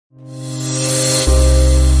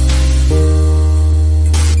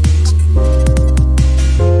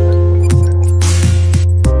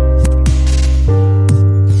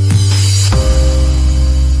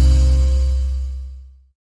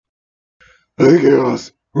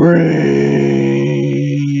Chaos Reign.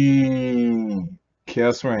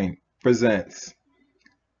 Chaos Reign presents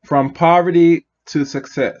From Poverty to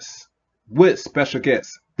Success with special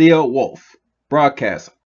guest Theo Wolf,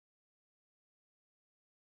 broadcast.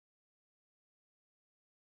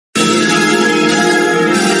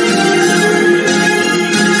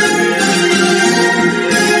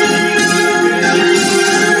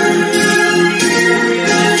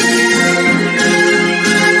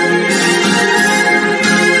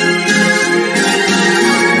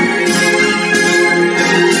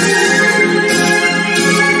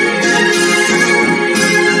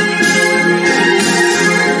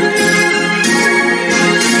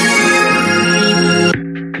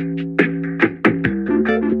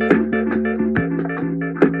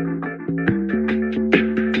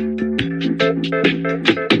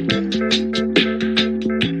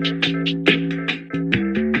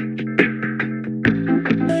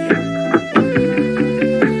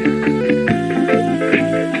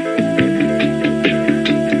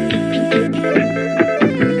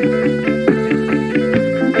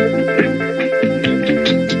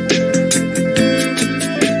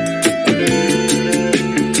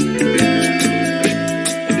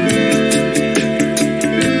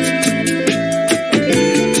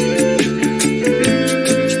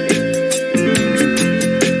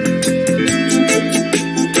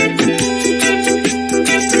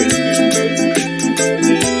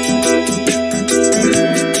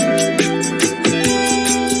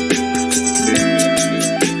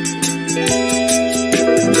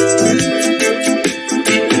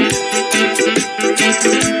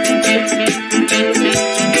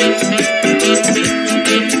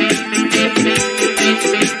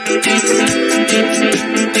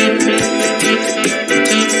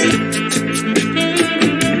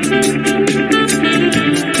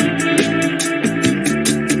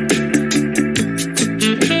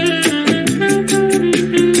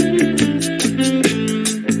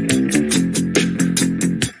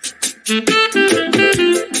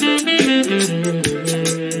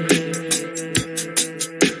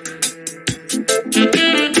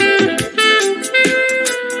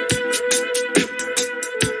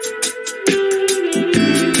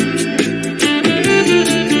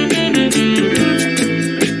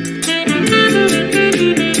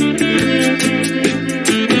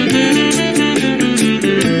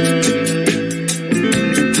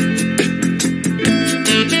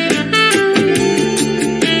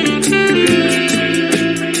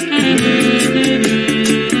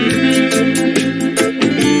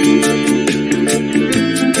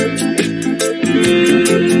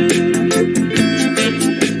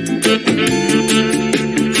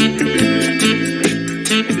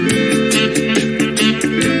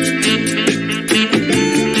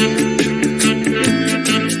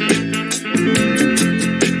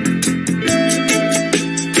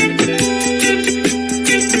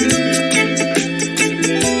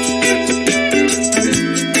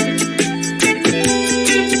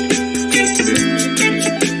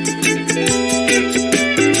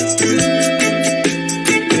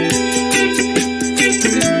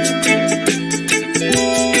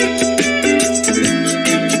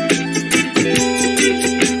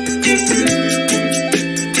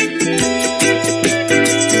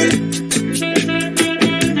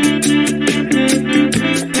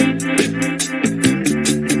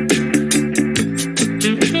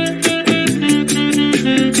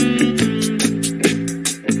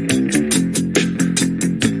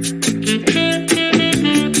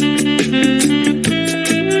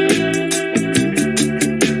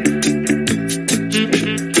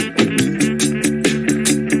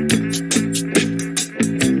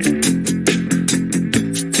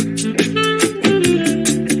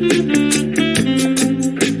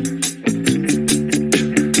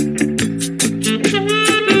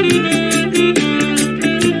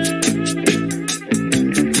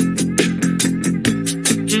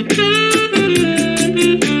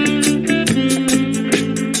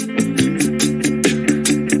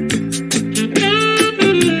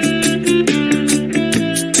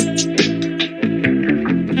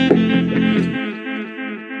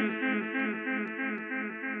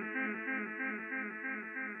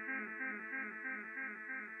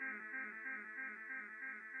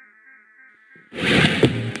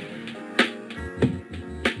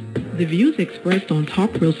 The views expressed on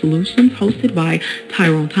Talk Real Solutions, hosted by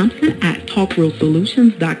Tyrone Thompson at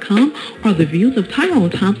TalkRealSolutions.com, are the views of Tyrone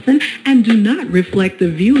Thompson and do not reflect the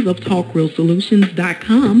views of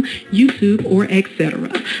TalkRealSolutions.com, YouTube, or etc.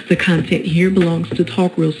 The content here belongs to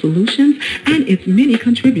Talk Real Solutions and its many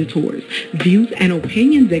contributors. Views and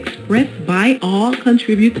opinions expressed by all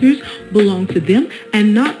contributors belong to them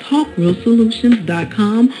and not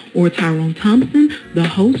TalkRealSolutions.com or Tyrone Thompson, the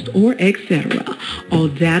host, or etc. All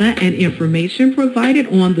data and information provided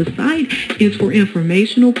on the site is for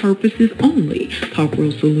informational purposes only. Talk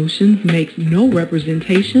Real Solutions makes no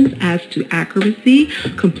representations as to accuracy,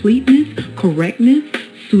 completeness, correctness,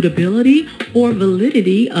 suitability, or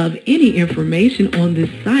validity of any information on this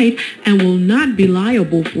site and will not be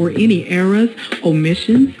liable for any errors,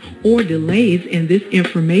 omissions, or delays in this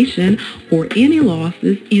information or any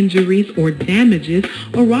losses, injuries, or damages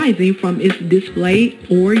arising from its display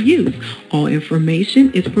or use. All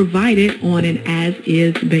information is provided on an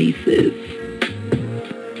as-is basis.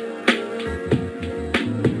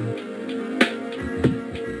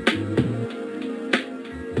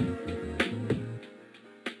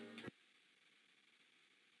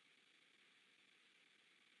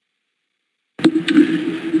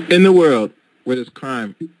 In the world where there's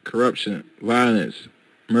crime, corruption, violence,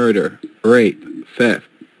 murder, rape, theft,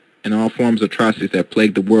 and all forms of atrocities that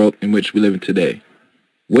plague the world in which we live in today,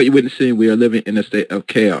 what you're witnessing, we are living in a state of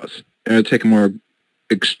chaos, and are taking more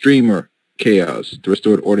extremer chaos to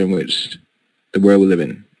restore the order in which the world we live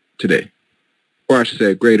in today. Or I should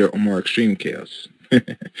say greater or more extreme chaos. I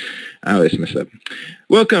always mess up.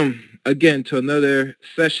 Welcome again to another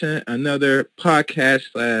session, another podcast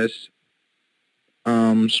 /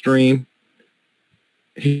 stream,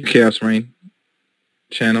 Chaos Rain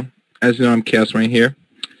channel. As you know, I'm Chaos Rain here.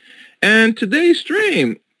 And today's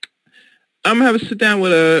stream, I'm going to have a sit down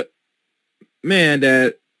with a man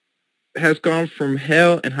that has gone from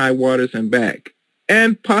hell and high waters and back,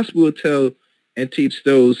 and possibly will tell and teach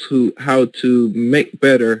those who how to make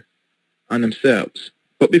better on themselves.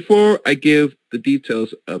 But before I give the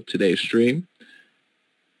details of today's stream,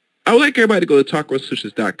 I would like everybody to go to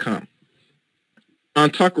TalkRealSolutions.com. On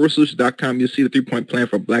TalkRealSolutions.com, you'll see the 3-point plan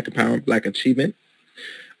for Black empowerment, Black achievement.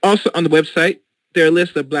 Also on the website, there are a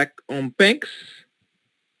list of Black-owned banks.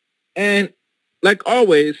 And like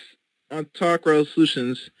always, on Talk Real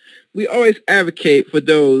Solutions, we always advocate for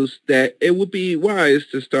those that it would be wise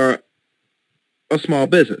to start a small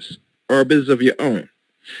business or a business of your own.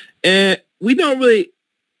 And we don't really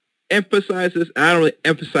emphasize this. I don't really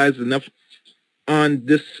emphasize it enough on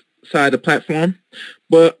this side of the platform,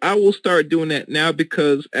 but I will start doing that now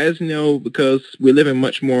because, as you know, because we live in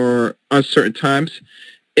much more uncertain times,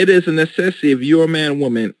 it is a necessity if you're a man or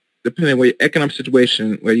woman, depending on what your economic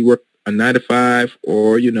situation, whether you work a 9-to-5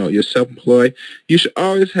 or, you're self-employed, you should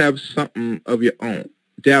always have something of your own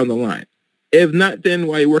down the line. If not, then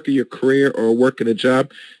while you're working your career or working a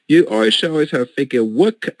job, you should always have thinking,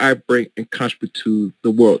 what could I bring and contribute to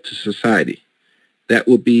the world, to society? That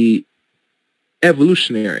will be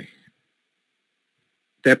evolutionary,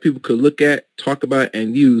 that people could look at, talk about,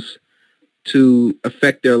 and use to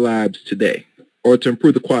affect their lives today or to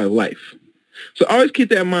improve the quality of life. So always keep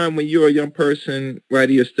that in mind when you're a young person,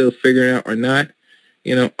 whether you're still figuring out or not.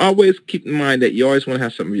 Always keep in mind that you always want to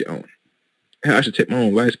have something of your own. I should take my own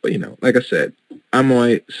advice, but, like I said, I'm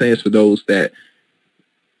only saying this for those that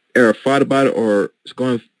ever thought about it or is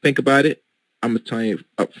going to think about it. I'm going to tell you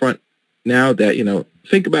up front now that,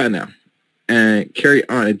 think about it now and carry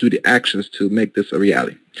on and do the actions to make this a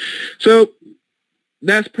reality. So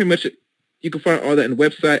that's pretty much it. You can find all that on the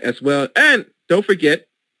website as well. And don't forget,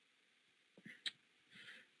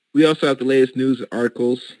 we also have the latest news and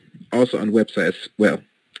articles also on the website as well.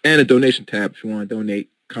 And a donation tab if you want to donate,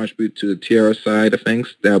 contribute to the TRS side of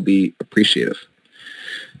things. That'll be appreciative.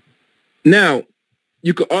 Now,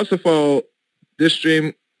 you can also follow this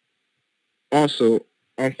stream also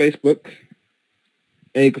on Facebook.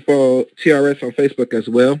 And you can follow TRS on Facebook as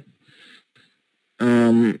well.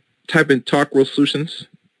 Type in Talk Real Solutions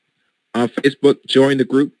on Facebook. Join the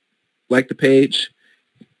group. Like the page.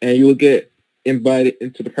 And you will get invited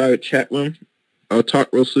into the private chat room of Talk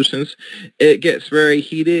Real Solutions. It gets very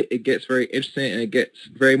heated. It gets very interesting. And it gets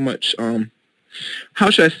very much, how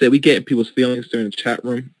should I say, we get in people's feelings during the chat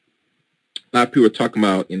room. A lot of people are talking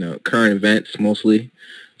about, current events mostly.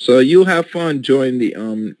 So you'll have fun joining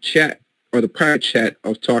the chat or the private chat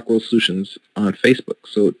of Talk Real Solutions on Facebook.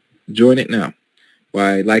 So join it now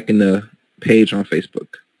by liking the page on Facebook.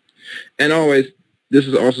 And always, this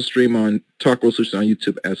is also streamed on Talk Real Solutions on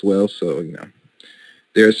YouTube as well. So,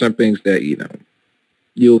 there are some things that,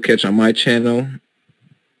 you'll catch on my channel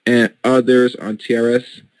and others on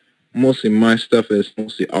TRS. mostly my stuff is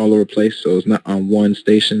mostly all over the place, so it's not on one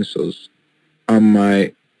station, so it's on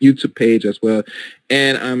my YouTube page as well.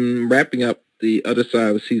 And I'm wrapping up the other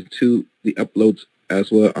side of season 2, the uploads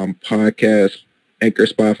as well on podcast, Anchor,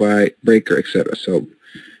 Spotify, Breaker, etc. So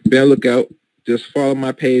be on the lookout. Just follow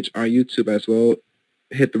my page on YouTube as well.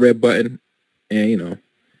 Hit the red button and,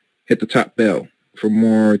 hit the top bell for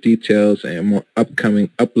more details and more upcoming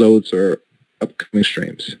uploads or upcoming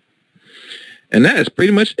streams. And that is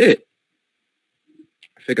pretty much it.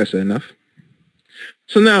 I think I said enough.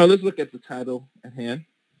 So now let's look at the title at hand.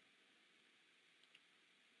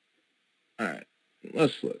 All right,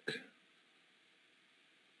 let's look.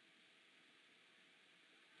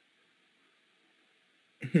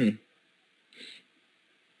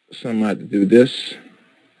 So I'm going to do this.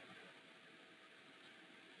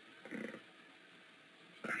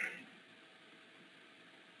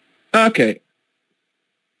 Okay.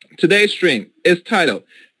 Today's stream is titled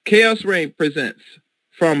Chaos Reign Presents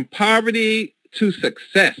From Poverty to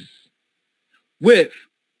Success with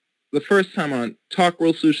the first time on Talk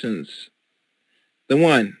Real Solutions, the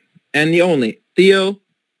one and the only Theo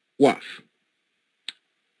Waff.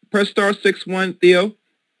 Press star 61, Theo,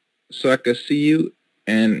 so I can see you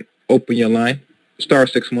and open your line. Star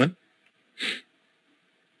 61.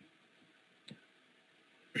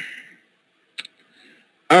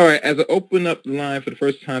 All right, as I open up the line for the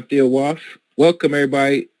first time, Theo Waff, welcome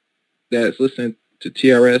everybody that's listening to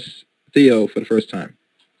TRS. Theo for the first time.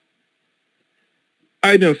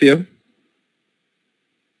 How you doing, Theo?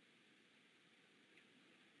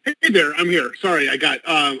 Hey there, I'm here. Sorry, I got.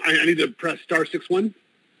 I need to press star 61.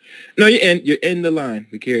 No, you're in the line.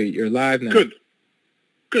 We carry you. You're live now. Good.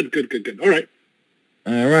 All right.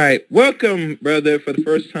 All right. Welcome, brother, for the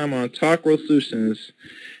first time on Talk Real Solutions.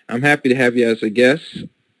 I'm happy to have you as a guest.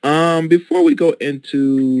 Before we go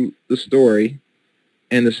into the story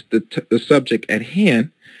and the subject at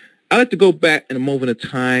hand, I like to go back in a moment of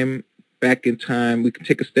time, back in time. We can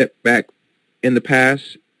take a step back in the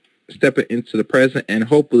past, step it into the present, and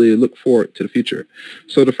hopefully look forward to the future.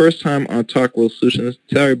 So the first time on Talk Real Solutions,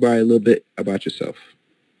 tell everybody a little bit about yourself.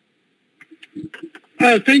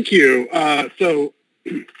 Thank you. So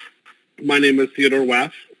my name is Theodore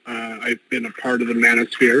Waff. I've been a part of the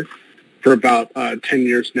Manosphere for about 10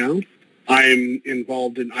 years now. I'm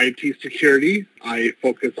involved in IT security. I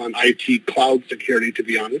focus on IT cloud security, to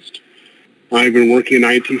be honest. I've been working in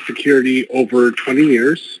IT security over 20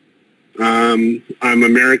 years. I'm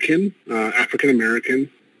American, African-American.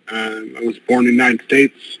 I was born in the United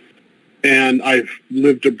States, and I've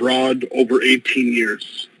lived abroad over 18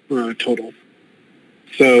 years total.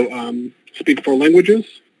 So speak 4 languages.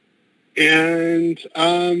 And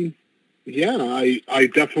I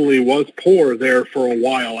definitely was poor there for a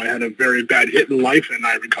while. I had a very bad hit in life, and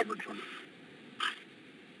I recovered from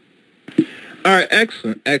it. All right,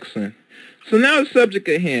 excellent. So now the subject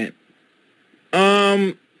at hand.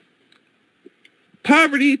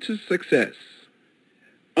 Poverty to success.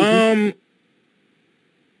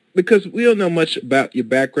 Because we don't know much about your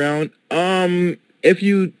background. If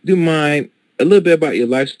you do mind, a little bit about your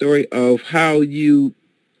life story of how you,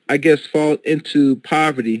 I guess, fall into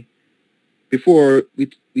poverty before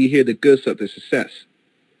we hear the good stuff, the success.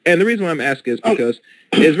 And the reason why I'm asking is because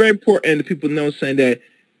it's very important that people know, saying that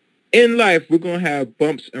in life we're going to have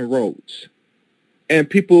bumps and roads. And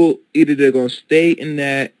people, either they're going to stay in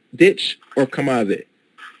that ditch or come out of it.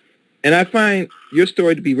 And I find your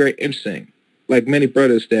story to be very interesting, like many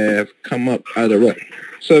brothers that have come up out of the rut.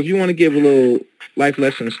 So if you want to give a little life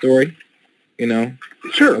lesson story,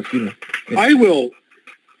 Sure. Yeah.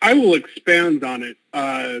 I will expand on it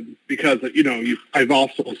because, I've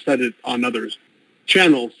also said it on others'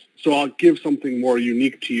 channels. So I'll give something more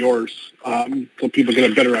unique to yours so people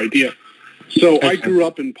get a better idea. So I grew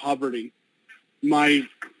up in poverty. My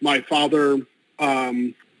father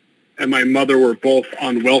and my mother were both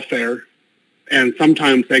on welfare, and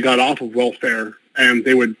sometimes they got off of welfare and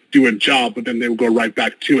they would do a job, but then they would go right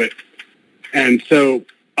back to it. And so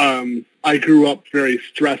I grew up very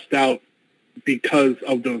stressed out because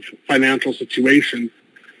of the financial situation,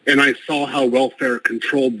 and I saw how welfare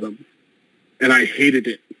controlled them, and I hated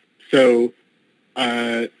it. So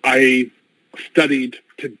I studied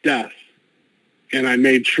to death, and I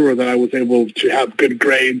made sure that I was able to have good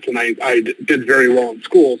grades, and I did very well in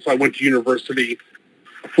school. So I went to university,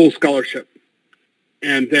 full scholarship.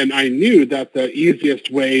 And then I knew that the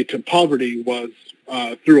easiest way to poverty was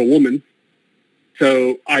through a woman.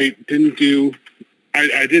 So I didn't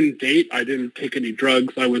date, I didn't take any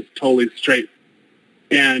drugs, I was totally straight.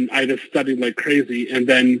 And I just studied like crazy. And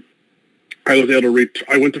then I was able to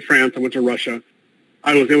I went to France, I went to Russia,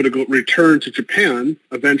 I was able to return to Japan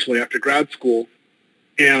eventually after grad school,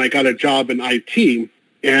 and I got a job in IT,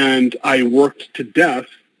 and I worked to death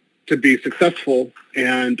to be successful.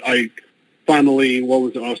 And I finally, I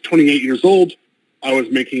was 28 years old. I was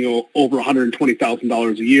making over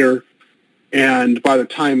 $120,000 a year. And by the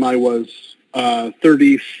time I was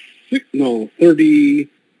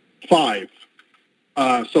 35.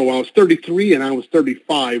 So I was 33 and I was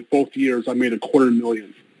 35. Both years I made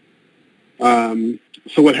 $250,000.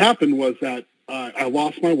 So what happened was that I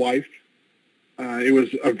lost my wife. It was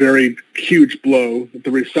a very huge blow.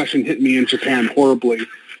 The recession hit me in Japan horribly,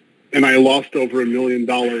 and I lost over $1 million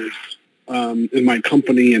in my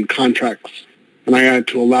company and contracts. And I had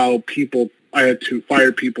to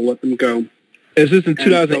fire people, let them go. Is this in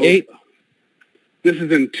 2008?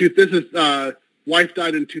 Wife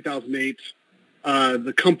died in 2008.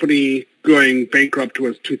 The company going bankrupt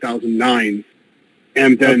was 2009.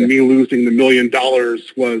 And then me losing the $1 million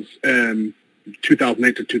was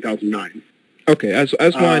 2008 to 2009. Okay, I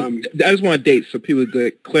just want dates so people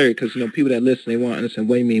get clarity, because people that listen, they want to understand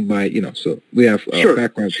what you mean by So we have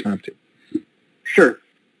background time too. Sure.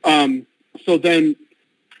 So then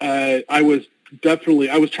I was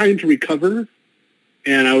trying to recover,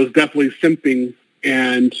 and I was definitely simping,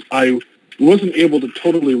 and I wasn't able to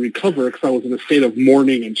totally recover because I was in a state of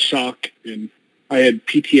mourning and shock, and I had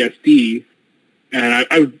PTSD. And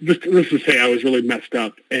let's just say I was really messed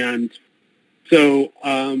up. And so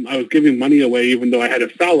I was giving money away even though I had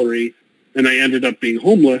a salary, and I ended up being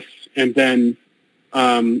homeless. And then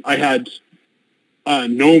I had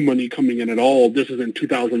no money coming in at all. This is in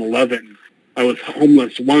 2011. I was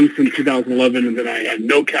homeless once in 2011, and then I had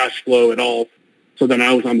no cash flow at all. So then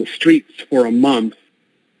I was on the streets for a month.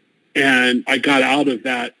 And I got out of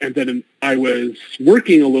that, and then I was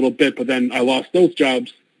working a little bit, but then I lost those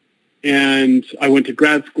jobs. And I went to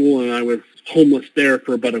grad school, and I was homeless there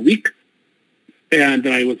for about a week. And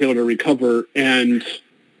then I was able to recover and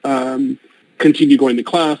continue going to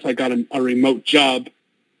class. I got a remote job,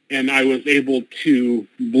 and I was able to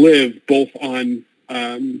live both on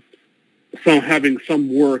having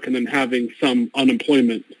some work and then having some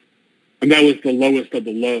unemployment. And that was the lowest of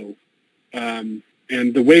the low. And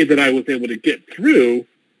the way that I was able to get through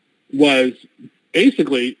was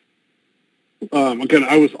basically... again,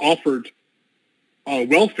 I was offered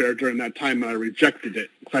welfare during that time, and I rejected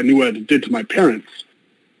it because I knew what it did to my parents.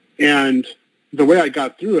 And the way I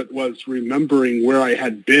got through it was remembering where I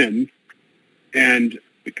had been and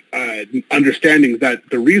understanding that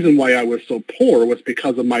the reason why I was so poor was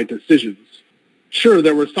because of my decisions. Sure,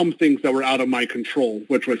 there were some things that were out of my control,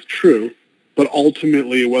 which was true, but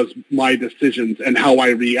ultimately it was my decisions and how I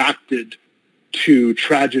reacted to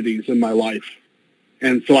tragedies in my life.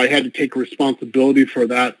 And so I had to take responsibility for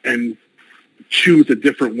that and choose a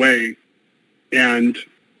different way and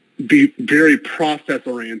be very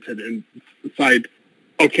process-oriented and decide,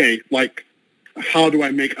 okay, like, how do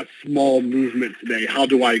I make a small movement today? How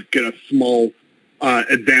do I get a small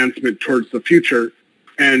advancement towards the future?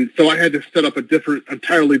 And so I had to set up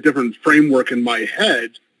entirely different framework in my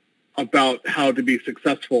head about how to be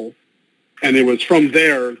successful. And it was from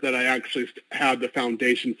there that I actually had the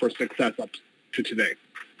foundation for success up to today.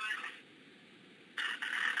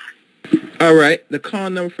 All right. The call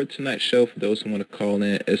number for tonight's show, for those who want to call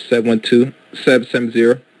in, is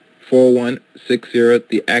 712-770-4160.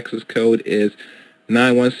 The access code is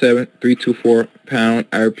 917-324-POUND.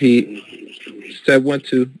 I repeat,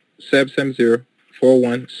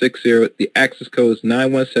 712-770-4160. The access code is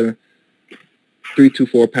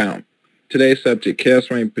 917-324-POUND. Today's subject, Chaos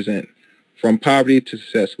Reign present From Poverty to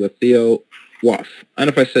Success with Theo Woff. I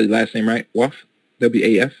don't know if I said the last name right. Woff?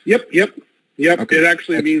 W-A-F? Yep. Okay. It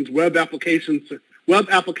actually means web application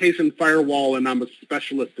firewall, and I'm a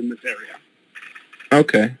specialist in this area.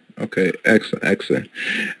 Okay. Excellent.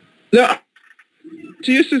 Now,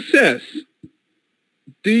 to your success,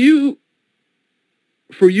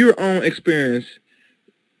 for your own experience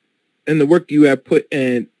and the work you have put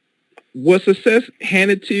in, was success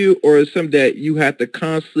handed to you, or is something that you have to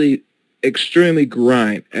constantly, extremely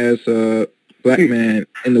grind as a black man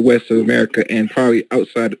in the West of America and probably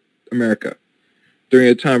outside America during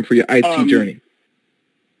your time for your IT journey?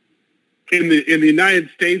 In the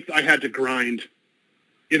United States, I had to grind.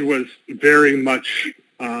 It was very much,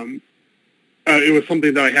 it was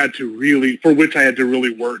something that for which I had to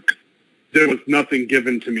really work. There was nothing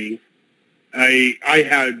given to me. I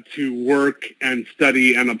had to work and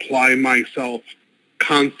study and apply myself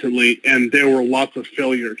constantly, and there were lots of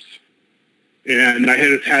failures. And I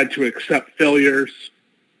just had to accept failures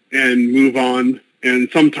and move on. And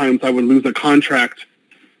sometimes I would lose a contract,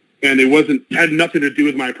 and it had nothing to do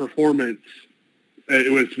with my performance.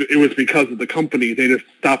 It was because of the company. They just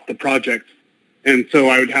stopped the project. And so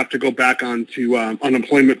I would have to go back onto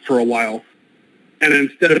unemployment for a while. And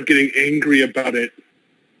instead of getting angry about it,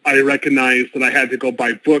 I recognized that I had to go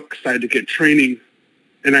buy books, I had to get training,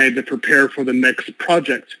 and I had to prepare for the next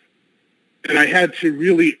project. And I had to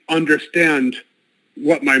really understand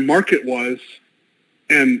what my market was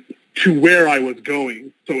and to where I was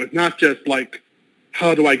going. So it's not just like,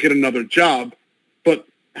 how do I get another job, but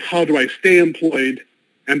how do I stay employed,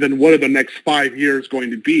 and then what are the next 5 years going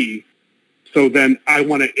to be? So then I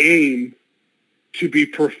want to aim to be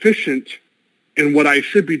proficient in what I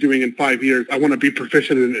should be doing in 5 years. I want to be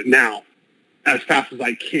proficient in it now as fast as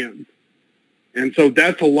I can. And so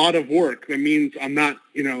that's a lot of work. That means I'm not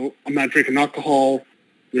drinking alcohol.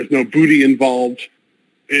 There's no booty involved.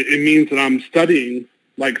 It means that I'm studying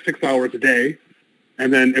like 6 hours a day.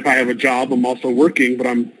 And then if I have a job, I'm also working, but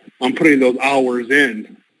I'm putting those hours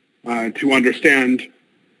in to understand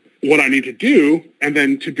what I need to do and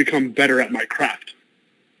then to become better at my craft.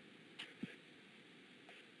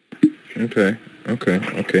 Okay.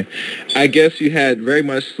 I guess you had very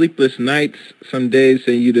much sleepless nights some days,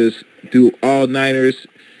 and you just do all-nighters.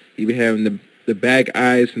 You be having the bag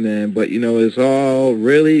eyes, but it's all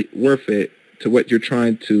really worth it to what you're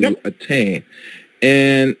trying to attain.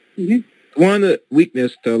 And one of the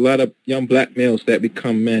weakness to a lot of young black males that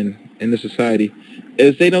become men in the society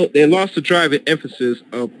is they lost the drive and emphasis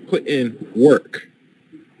of putting work.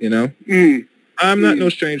 I'm not no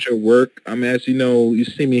stranger to work. As you know, you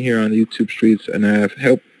see me here on the YouTube streets, and I've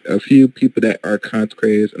helped a few people that are content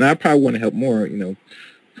creators, and I probably want to help more,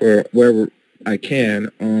 for wherever I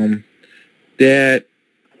can. That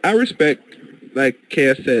I respect, like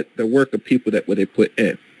Kay said, the work of people that what they put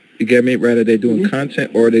in. You get me? Rather they're doing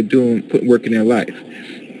content or they're putting work in their life.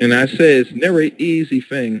 And I say it's never an easy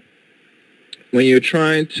thing when you're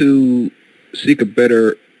trying to seek a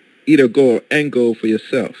better either goal or end goal for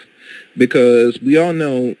yourself. Because we all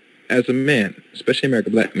know as a man, especially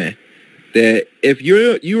American black man, that if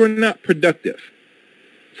you are not productive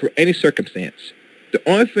for any circumstance, the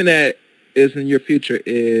only thing that is in your future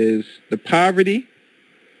is the poverty,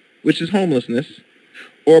 which is homelessness,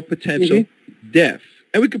 or potential death.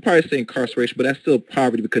 And we could probably say incarceration, but that's still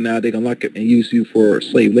poverty because now they're going to lock up and use you for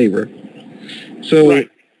slave labor. So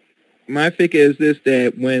my think is this,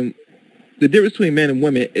 that when the difference between men and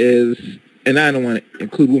women is, and I don't want to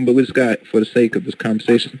include women, but we just got, for the sake of this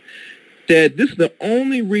conversation, that this is the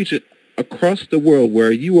only region across the world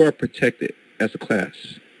where you are protected as a class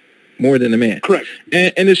more than a man. Correct.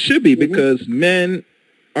 And it should be because men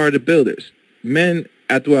are the builders. Men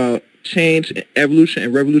are throughout change and evolution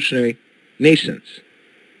and revolutionary nations.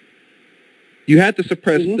 You have to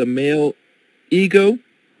suppress the male ego,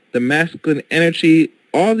 the masculine energy,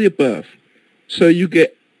 all the above, so you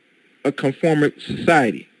get a conformant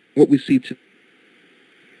society, what we see to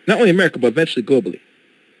not only America, but eventually globally.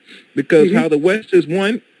 Because how the West is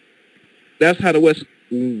one, that's how the West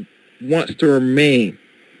wants to remain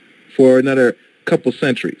for another couple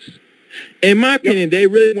centuries. In my opinion, they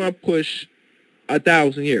really want to push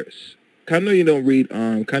 1,000 years. I know you don't read,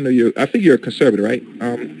 I think you're a conservative, right?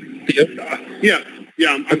 Theo? Yeah,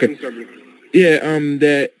 I'm conservative. Yeah,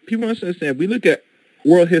 that people must understand, we look at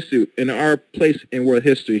world history and our place in world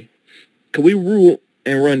history, can we rule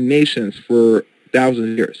and run nations for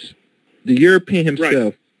thousands of years? The European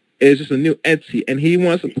himself is just a new entity, and he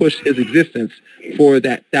wants to push his existence for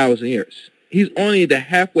that 1,000 years. He's only the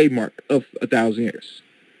halfway mark of 1,000 years.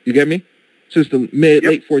 You get me? Since the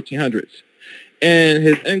late 1400s. And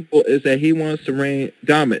his end goal is that he wants to reign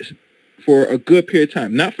dominant for a good period of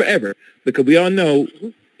time. Not forever, because we all know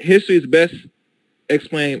history is best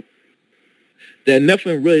explained that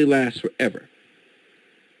nothing really lasts forever.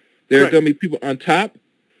 There are going to be people on top,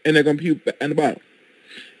 and there are going to be people at the bottom.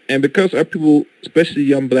 And because our people, especially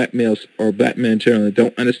young black males or black men generally,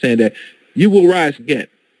 don't understand that you will rise again.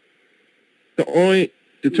 The only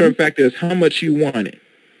determining factor is how much you want it.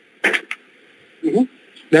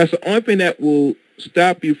 That's the only thing that will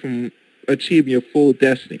stop you from achieving your full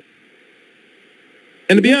destiny.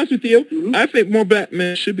 And to be honest with you, I think more black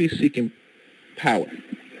men should be seeking power.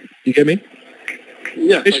 You get me?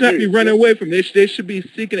 Yeah, they should not be running away from it. They should be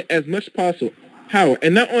seeking it as much as possible. Power.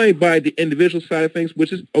 And not only by the individual side of things,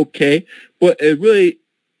 which is okay, but it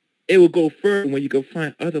will go further when you go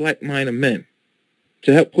find other like-minded men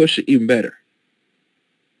to help push it even better.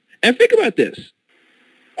 And think about this.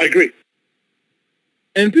 I agree.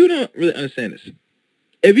 And people don't really understand this.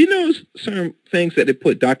 If you know certain things that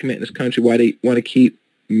they document in this country, why they want to keep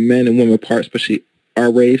men and women apart, especially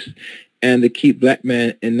our race, and to keep black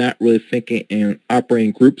men and not really thinking and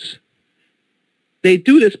operating groups, they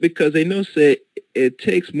do this because they know that it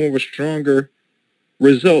takes more of a stronger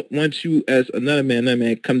result once you, as another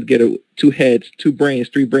man, come together, two heads, two brains,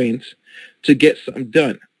 three brains, to get something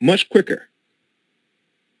done much quicker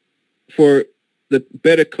for the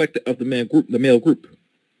better collective of the male group.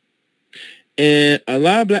 And a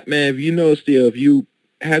lot of black men, if you know still, if you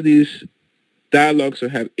have these dialogues or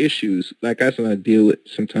have issues, like I sometimes deal with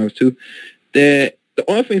sometimes too, that the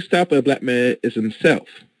only thing stopping a black man is himself.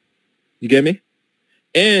 You get me?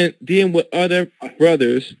 And dealing with other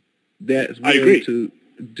brothers that's willing to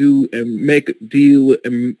do and deal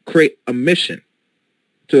and create a mission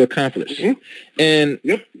to accomplish. Mm-hmm. And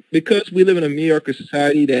because we live in a mediocre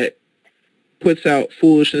society that puts out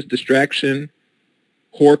foolishness, distraction,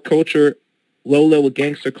 whore culture, low-level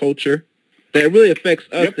gangster culture, that really affects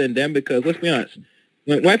us than them, because let's be honest,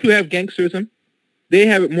 when white people have gangsterism, they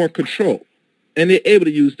have it more control, and they're able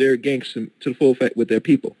to use their gangsterism to the full effect with their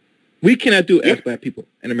people. We cannot do it as black people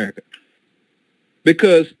in America,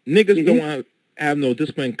 because niggas don't want to have no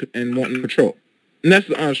discipline and want control. And that's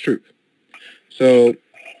the honest truth. So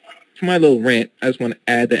for my little rant, I just want to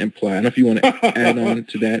add that imply. I don't know if you want to add on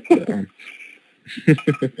to that. But,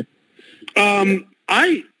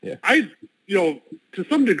 I, you know, to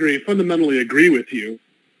some degree, fundamentally agree with you.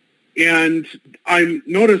 And I'm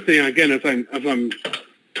noticing, again, as I'm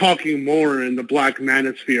talking more in the black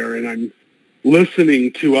manosphere and I'm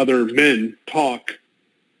listening to other men talk,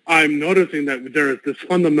 I'm noticing that there is this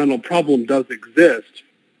fundamental problem does exist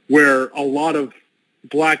where a lot of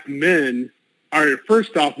black men are,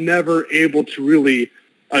 first off, never able to really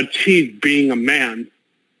achieve being a man.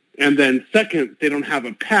 And then second, they don't have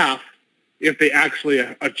a path if they actually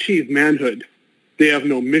achieve manhood. They have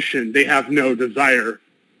no mission. They have no desire.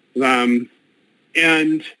 And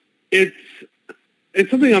it's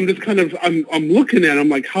something I'm just kind of, I'm looking at. I'm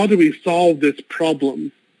like, how do we solve this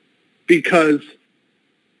problem? Because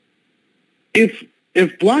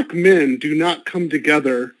if black men do not come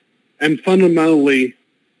together and fundamentally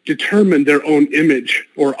determine their own image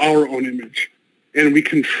or our own image, and we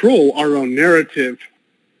control our own narrative,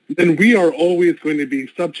 then we are always going to be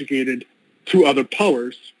subjugated to other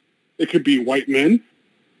powers. It could be white men.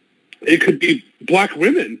 It could be black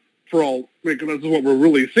women, for all, because that's what we're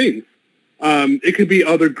really seeing. It could be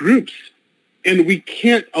other groups. And we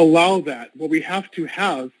can't allow that. What we have to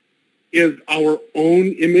have is our own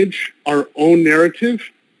image, our own narrative,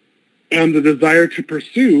 and the desire to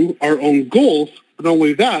pursue our own goals. But not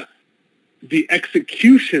only that, the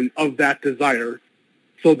execution of that desire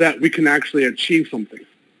so that we can actually achieve something.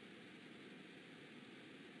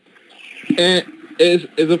 And is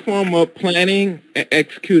a form of planning and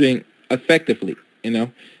executing effectively, you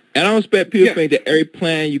know. And I don't expect people to think that every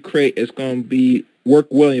plan you create is going to be work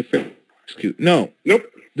well and execute. No. Nope.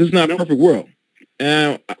 This is not a perfect world.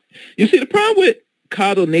 You see, the problem with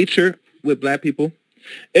coddle nature with black people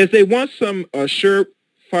is they want some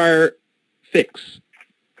surefire fix,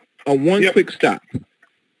 a quick stop,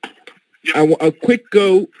 a quick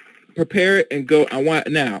go, prepare it and go. I want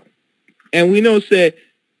it now. And we know said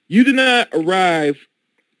you did not arrive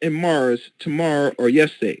in Mars tomorrow or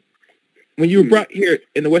yesterday. When you were brought here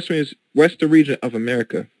in the western region of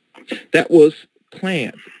America, that was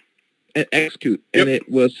planned and executed, and it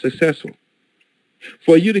was successful.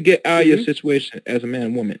 For you to get out of your situation as a man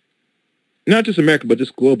and woman, not just America, but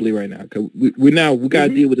just globally right now, because we got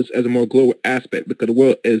to deal with this as a more global aspect, because the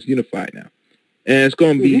world is unified now. And it's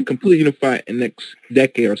going to be completely unified in the next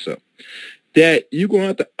decade or so. That you're going to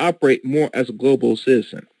have to operate more as a global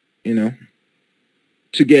citizen, you know,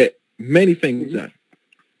 to get many things done.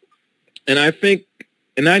 And I think,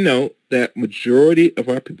 and I know that majority of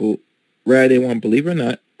our people, whether they want to believe it or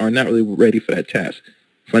not, are not really ready for that task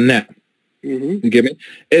for now. You get me?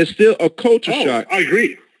 It's still a culture shock. I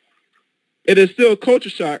agree. It is still a culture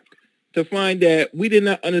shock to find that we did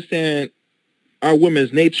not understand our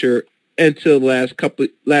women's nature until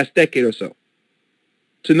the last decade or so.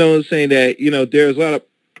 To know saying that, you know, there's a lot of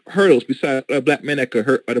hurdles besides black men that could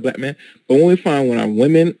hurt other black men. But when we find when our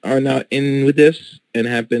women are now in with this and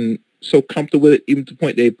have been so comfortable with it, even to the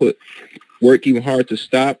point they work even hard to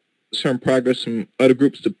stop certain progress from other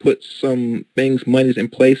groups, to put some things, monies in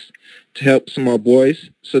place to help some of our boys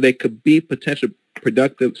so they could be potential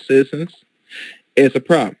productive citizens, it's a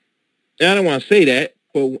problem. And I don't want to say that,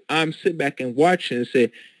 but I'm sitting back and watching and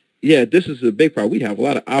say, yeah, this is a big problem. We have a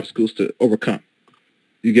lot of obstacles to overcome.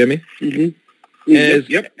 You get me?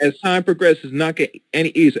 And as time progresses, it's not getting any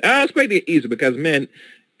easier. I don't expect it easier because, man,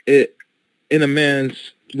 in a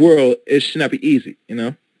man's world, it should not be easy, you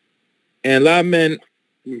know? And a lot of men,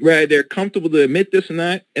 right, they're comfortable to admit this or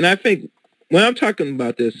not. And I think when I'm talking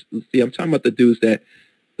about this, see, I'm talking about the dudes that,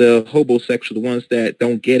 the homosexual, the ones that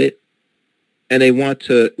don't get it. and they want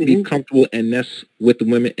to be comfortable and nest with the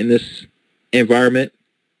women in this environment,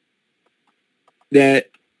 that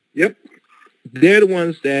they're the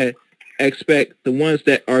ones that expect the ones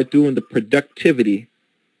that are doing the productivity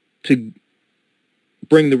to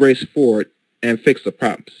bring the race forward and fix the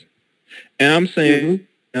problems. And I'm saying,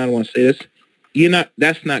 I don't want to say this,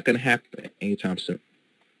 that's not going to happen anytime soon.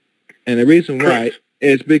 And the reason why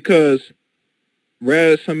is because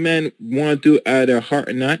whether some men want to do it out of their heart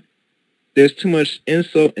or not, there's too much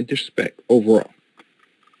insult and disrespect overall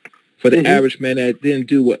for the average man that didn't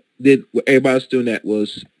do what everybody was doing that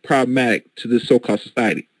was problematic to this so-called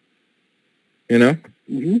society. You know?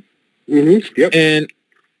 Yep. And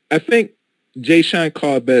I think Jay Sean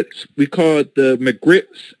called it, we call it the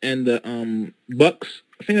McGriffs and the Bucks.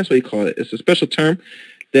 I think that's what he called it. It's a special term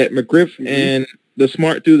that McGriff and the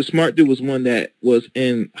smart dude was one that was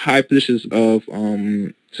in high positions of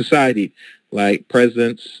society, like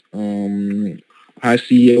presidents, high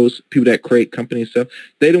CEOs, people that create companies and stuff.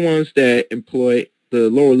 They're the ones that employ the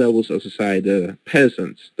lower levels of society, the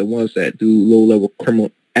peasants, the ones that do low-level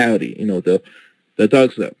criminality, the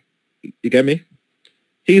thugs up. You get me?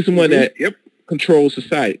 He's the one that controls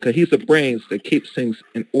society because he's the brains that keeps things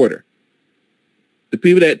in order. The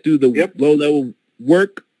people that do the low-level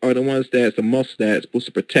work are the ones that's the muscle that's supposed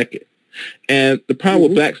to protect it. And the problem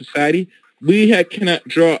with black society, we cannot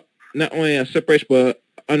draw not only a separation, but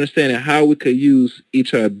understanding how we could use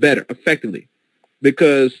each other better, effectively.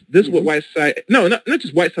 Because this is what white society, no, not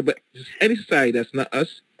just white society, but just any society that's not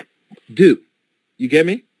us, do. You get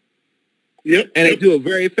me? Yep. And they do it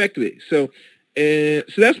very effectively. So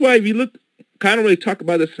that's why if you look, kind of really talk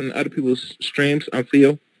about this in other people's streams, I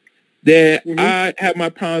feel that I have my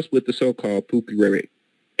problems with the so-called poopy Ray,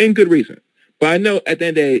 in good reason. But I know at the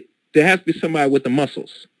end of the day, there has to be somebody with the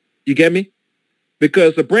muscles. You get me?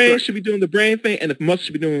 Because the brain should be doing the brain thing, and the muscles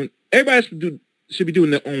should be doing, everybody should be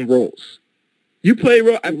doing their own roles. You play a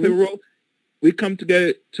role, I play a role. We come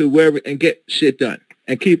together to wherever and get shit done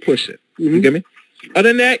and keep pushing. You get me? Other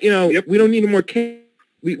than that, we don't need any more chaos.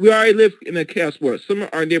 We already live in a chaos world. Some of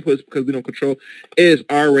our neighborhoods, because we don't control, is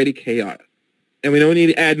already chaotic. And we don't need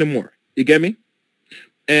to add no more. You get me?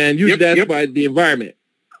 And usually that's by the environment.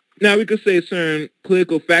 Now, we could say certain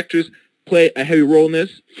political factors play a heavy role in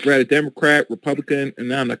this, whether Democrat, Republican, and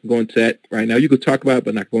now I'm not going to go into that right now. You could talk about it,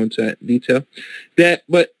 but not go into that in detail.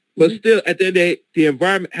 But still, at the end of the day, the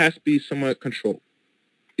environment has to be somewhat controlled.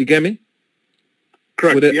 You get me?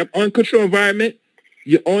 Correct. With an uncontrolled environment,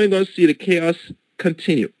 you're only going to see the chaos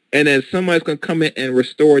continue. And then somebody's going to come in and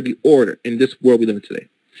restore the order in this world we live in today.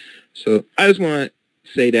 So I just want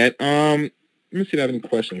to say that. Let me see if I have any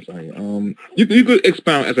questions on you. You could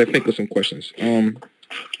expound as I think of some questions.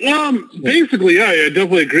 Basically, I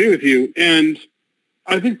definitely agree with you. And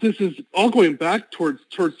I think this is all going back towards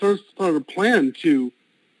sort of a plan to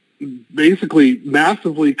basically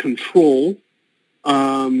massively control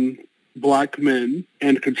black men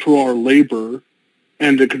and control our labor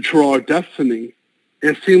and to control our destiny.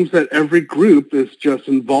 It seems that every group is just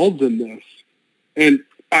involved in this. And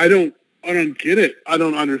I don't get it. I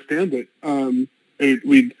don't understand it.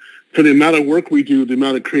 For the amount of work we do, the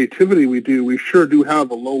amount of creativity we do, we sure do have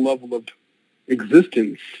a low level of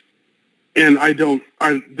existence. And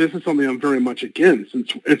this is something I'm very much against.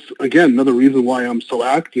 It's again, another reason why I'm so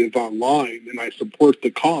active online and I support the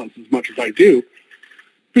cause as much as I do.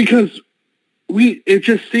 Because it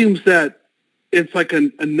just seems that it's like a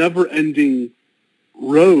never-ending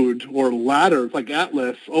road or ladder. It's like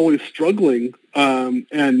Atlas, always struggling.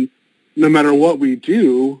 And no matter what we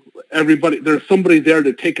do, there's somebody there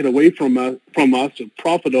to take it away from us and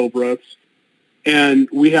profit over us. And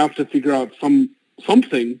we have to figure out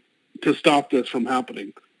something to stop this from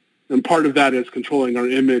happening. And part of that is controlling our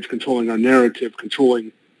image, controlling our narrative,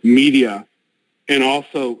 controlling media, and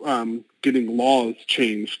also getting laws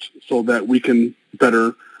changed so that we can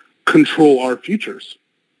better control our futures.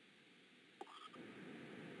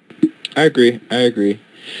 I agree.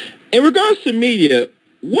 In regards to media,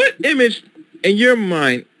 what image in your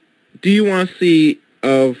mind do you want to see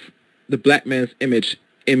of the black man's image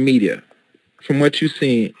in media from what you've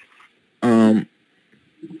seen?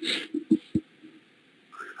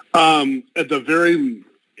 At the very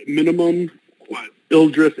minimum,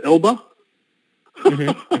 Idris Elba.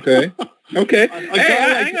 Okay. I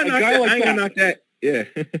ain't gonna knock that. Yeah.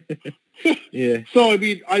 Yeah. So, I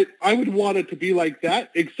mean, I would want it to be like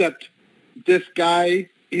that, except this guy,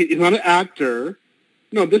 he's not an actor.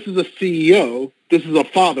 No, this is a CEO. This is a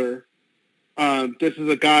father. This is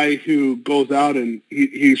a guy who goes out and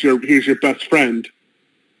he's your best friend.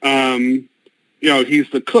 He's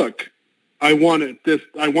the cook. I want it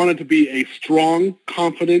to be a strong,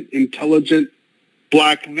 confident, intelligent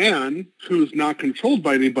black man who's not controlled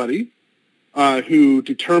by anybody, who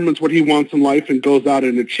determines what he wants in life and goes out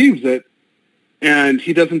and achieves it, and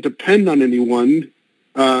he doesn't depend on anyone.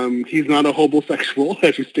 He's not a homosexual,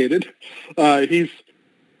 as you stated. He's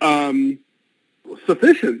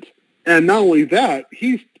sufficient. And not only that,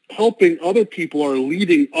 he's helping other people or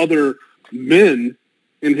leading other men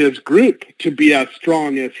in his group to be as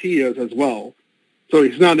strong as he is as well. So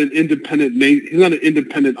he's not an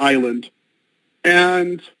independent island.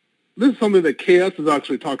 And this is something that KS has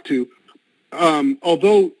actually talked to.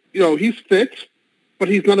 Although, he's fit, but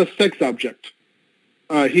he's not a sex object.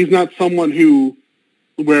 He's not someone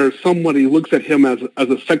where somebody looks at him as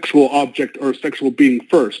a sexual object or a sexual being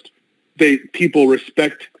first. People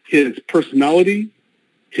respect his personality,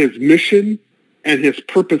 his mission, and his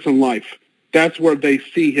purpose in life. That's where they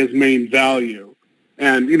see his main value.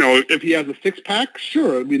 And, if he has a six-pack,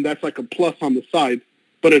 sure. I mean, that's like a plus on the side,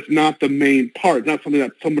 but it's not the main part, not something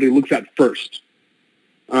that somebody looks at first.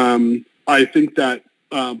 I think that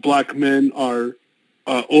black men are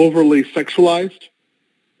overly sexualized,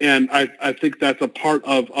 and I think that's a part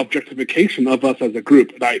of objectification of us as a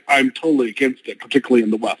group. And I'm totally against it, particularly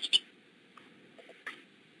in the West.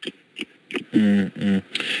 Mm-mm.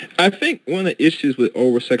 I think one of the issues with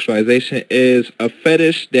over-sexualization is a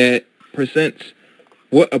fetish that presents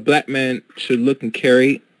what a black man should look and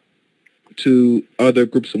carry to other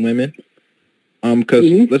groups of women. Because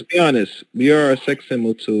let's be honest, we are a sex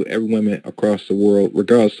symbol to every woman across the world,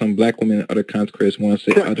 regardless. Some black women and other consecrators want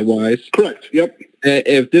to say otherwise. Correct. Yep. And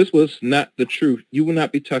if this was not the truth, you would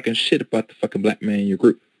not be talking shit about the fucking black man in your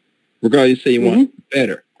group. Regardless, you say you want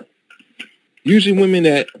better. Usually, women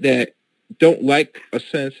that don't like a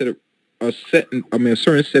certain set of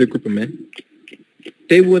group of men,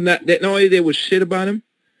 they will not. Not only they will shit about him,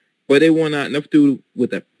 but they will not enough to do with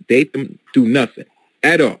them. They do nothing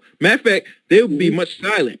at all. Matter of fact, they will be much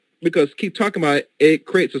silent because keep talking about it. It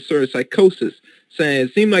creates a certain psychosis, saying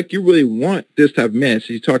it seems like you really want this type of man,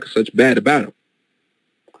 so you're talking such bad about him.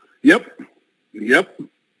 Yep.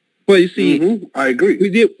 But you see, I agree.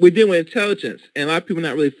 We deal with intelligence, and a lot of people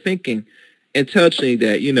not really thinking intelligently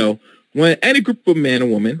that when any group of man or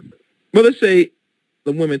woman, well, let's say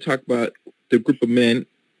the women talk about the group of men,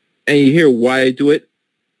 and you hear why they do it,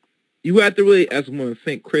 you have to really, as a woman,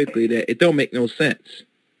 think critically that it don't make no sense.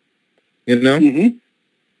 Because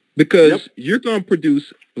you're going to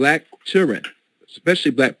produce black children,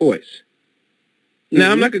 especially black boys.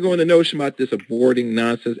 Now, I'm not going to go into notion about this aborting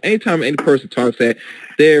nonsense. Anytime any person talks that,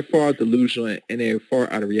 they're far delusional and they're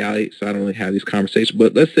far out of reality, so I don't really have these conversations.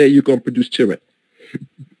 But let's say you're going to produce children,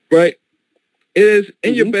 right? It is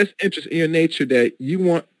in your best interest, in your nature, that you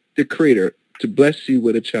want the Creator to bless you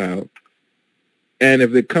with a child. And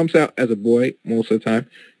if it comes out as a boy, most of the time,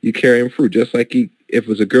 you carry him fruit. Just like if it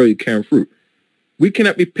was a girl, you carry him fruit. We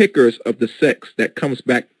cannot be pickers of the sex that comes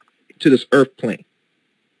back to this earth plane.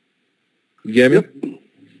 You get me? Yep.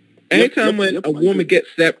 Anytime when a woman gets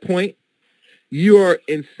to that point, you are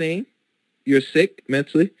insane. You're sick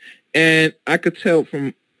mentally. And I could tell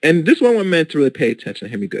and this is why I want men to really pay attention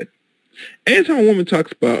and hear me good. Anytime a woman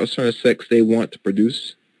talks about a certain sex they want to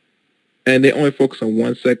produce, and they only focus on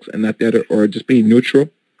one sex and not the other, or just being neutral,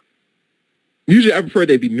 usually I prefer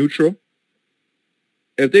they be neutral.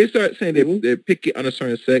 If they start saying they're picky on a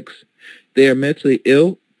certain sex, they are mentally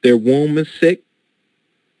ill, their womb is sick,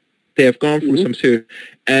 they have gone through some serious,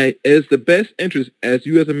 and it's the best interest as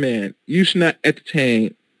you as a man, you should not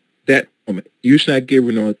entertain that woman. You should not give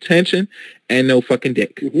her no attention and no fucking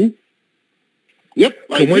dick. Yep.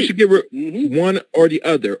 So once you give her one or the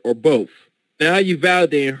other, or both, now you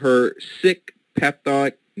validate her sick,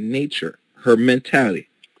 pathologic nature, her mentality.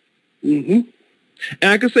 And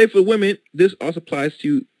I can say for women, this also applies to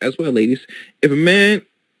you as well, ladies. If a man,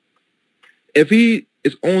 if he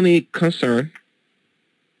is only concerned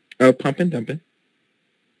of pump and dumping,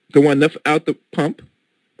 the one enough out the pump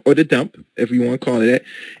or the dump, if you want to call it that,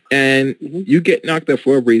 and you get knocked up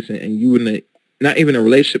for a reason, and you in not even a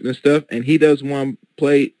relationship and stuff, and he doesn't want to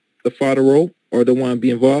play the father role or don't want to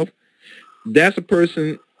be involved, that's a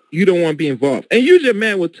person you don't want to be involved. And usually a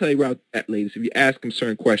man will tell you about that, ladies, if you ask him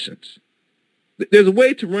certain questions. There's a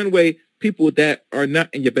way to run away people that are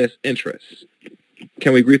not in your best interests.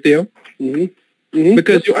 Can we agree, Theo?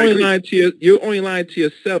 Because you're only lying to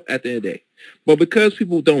yourself at the end of the day. But because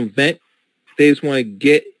people don't vent, they just want to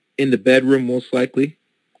get in the bedroom most likely.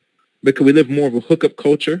 Because we live more of a hookup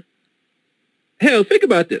culture. Hell, think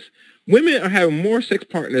about this. Women are having more sex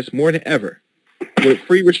partners more than ever with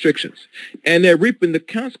free restrictions. And they're reaping the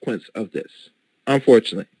consequence of this,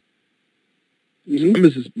 unfortunately. I mean,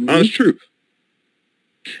 this is honest truth.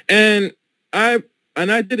 And I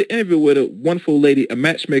and I did an interview with a wonderful lady, a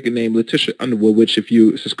matchmaker named Letitia Underwood, which if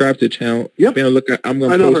you subscribe to the channel, Yep. be on the lookout, I'm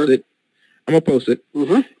going to post it. I'm going to post it.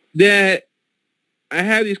 Mm-hmm. That I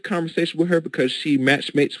had these conversations with her because she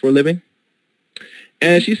matchmates for a living.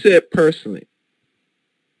 And she said personally,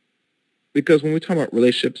 because when we talk about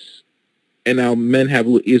relationships and our men have a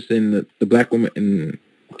little ears than the black woman in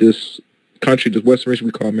this country, this Western region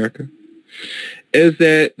we call America, is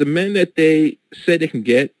that the men that they say they can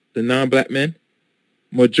get, the non-black men,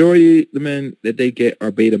 majority of the men that they get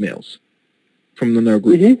are beta males from the nerd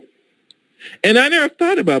group. Mm-hmm. And I never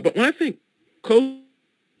thought about it, but when I think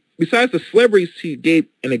besides the celebrities, he gave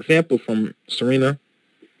an example from Serena,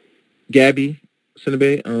 Gabby,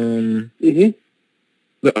 Sidibe,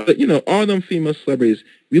 all them female celebrities.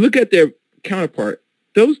 You look at their counterpart,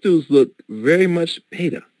 those dudes look very much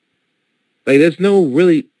beta. Like there's no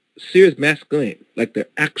really serious masculine, like the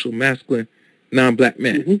actual masculine non-black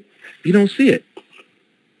man. Mm-hmm. You don't see it.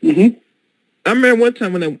 Mm-hmm. I remember one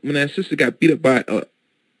time when that sister got beat up by an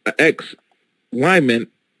ex-lineman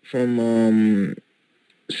from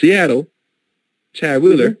Seattle, Chad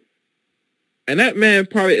Wheeler, Mm-hmm. and that man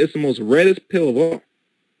probably is the most reddest pill of all.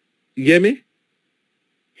 You get me?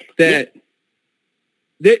 That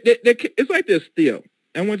it's like this, Theo.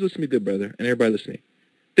 I want you to listen to me, good brother, and everybody listening.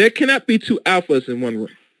 There cannot be two alphas in one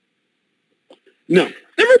room. No. Let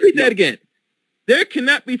me repeat that again. There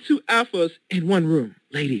cannot be two alphas in one room,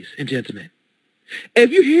 ladies and gentlemen.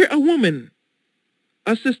 If you hear a woman,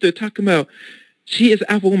 a sister talking about she is an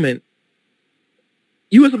alpha woman,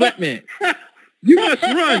 you as a black man, you must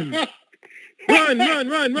run. Run.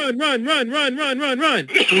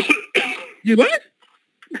 You what?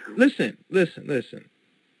 Listen.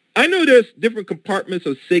 I know there's different compartments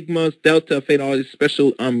of sigmas, delta, theta, all these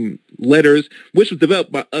special letters, which was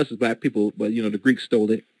developed by us as black people, but the Greeks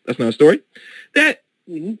stole it. That's not a story. That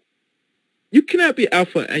you cannot be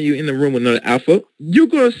alpha and you're in the room with another alpha. You're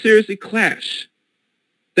going to seriously clash.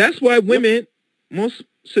 That's why women, most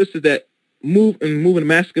sisters that move in a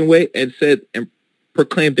masculine way and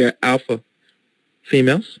proclaim they're alpha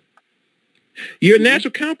females. Your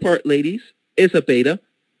natural counterpart, ladies, is a beta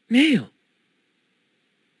male.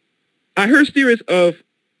 I heard theories of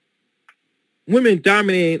women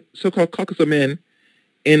dominating so-called Caucasus men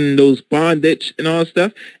in those bondage and all that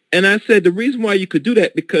stuff. And I said the reason why you could do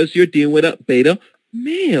that because you're dealing with a beta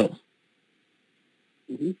male.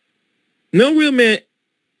 Mm-hmm. No real man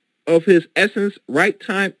of his essence, right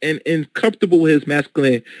time, and comfortable with his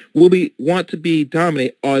masculinity will want to be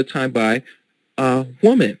dominated all the time by a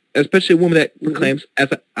woman, especially a woman that proclaims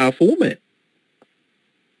as an alpha woman.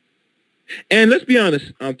 And let's be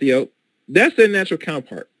honest, Theo, that's their natural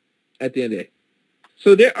counterpart at the end of the day.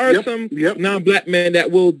 So there are some non-black men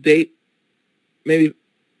that will date, maybe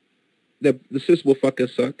the sis will fucking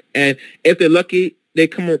suck. And if they're lucky, they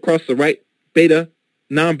come across the right beta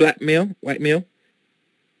non-black male, white male,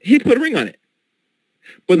 he put a ring on it.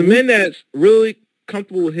 But the man that's really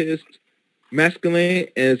comfortable with his masculine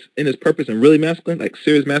and in his purpose and really masculine, like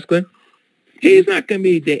serious masculine, he's not going to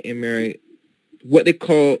be dating married what they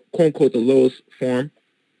call, quote unquote, the lowest form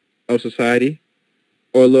of society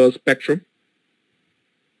or lowest spectrum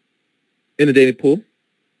in the dating pool.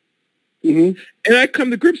 Mm-hmm. And I come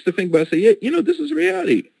to grips to think about, say, this is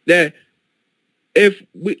reality. That if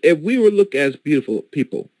we were looked as beautiful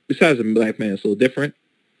people, besides a black man, it's a little different,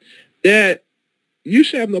 that you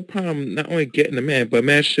should have no problem not only getting a man, but a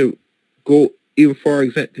man should go even far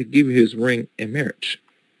extent to give you his ring in marriage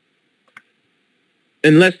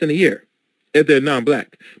in less than a year if they're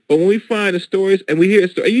non-black. But when we find the stories and we hear a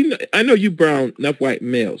story, I know you brown enough white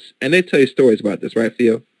males, and they tell you stories about this, right,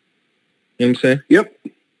 Theo? You know what I'm saying? Yep.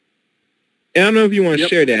 And I don't know if you want to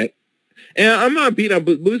share that. And I'm not beating up,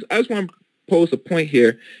 but I just want to pose a point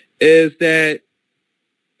here, is that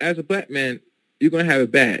as a black man, you're going to have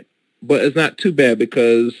it bad. But it's not too bad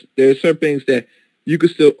because there's certain things that you can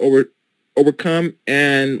still overcome.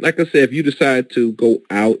 And like I said, if you decide to go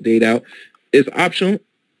out, date out, it's optional,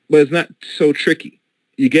 but it's not so tricky.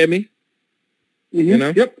 You get me? Mm-hmm. You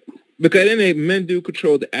know? Yep. Because then men do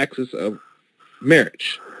control the axis of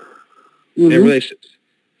marriage and relationships.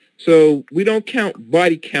 So we don't count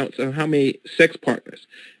body counts of how many sex partners.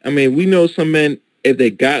 I mean, we know some men, if they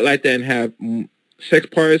got like that and have sex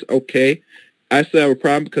partners, okay. I still have a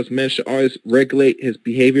problem because men should always regulate his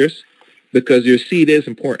behaviors because your seed is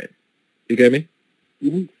important. You get me?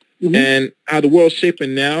 Mm-hmm. Mm-hmm. And how the world's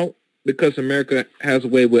shaping now, because America has a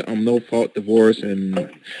way with no-fault divorce, and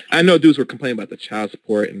I know dudes were complaining about the child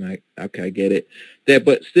support, and I get it.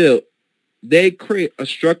 But still, they create a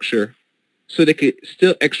structure so they could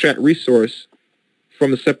still extract resource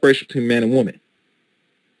from the separation between man and woman.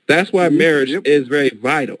 That's why marriage is very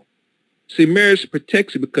vital. See, marriage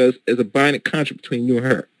protects you because it's a binding contract between you and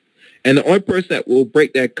her. And the only person that will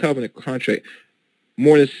break that covenant contract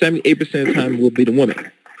more than 78% of the time will be the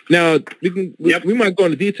woman. Now, we might go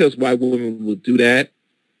into details why women will do that,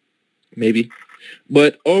 maybe.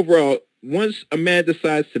 But overall, once a man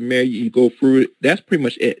decides to marry you, you go through it, that's pretty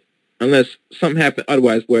much it. Unless something happens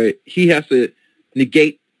otherwise where he has to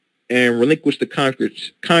negate and relinquish the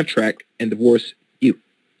contract and divorce you.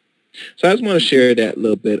 So I just want to share that a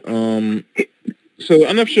little bit. So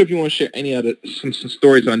I'm not sure if you want to share any other some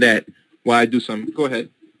stories on that while I do some. Go ahead.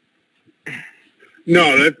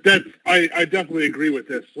 No, I definitely agree with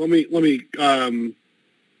this. Let me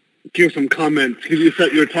give some comments because you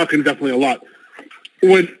said you're talking definitely a lot.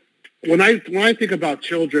 When I think about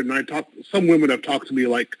children, some women have talked to me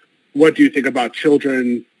like, "What do you think about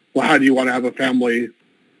children? Well, how do you want to have a family?"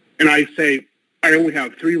 And I say, I only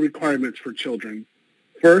have 3 requirements for children.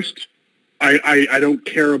 First, I don't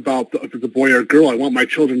care about if it's a boy or a girl. I want my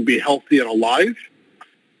children to be healthy and alive.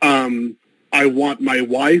 I want my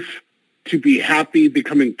wife to be happy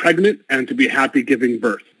becoming pregnant and to be happy giving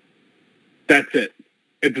birth. That's it.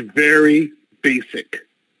 It's very basic.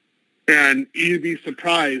 And you'd be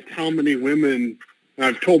surprised how many women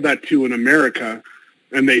I've told that to in America,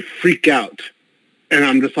 and they freak out. And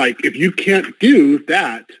I'm just like, if you can't do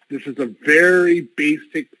that, this is a very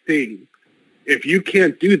basic thing. If you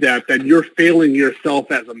can't do that, then you're failing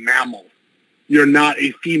yourself as a mammal. You're not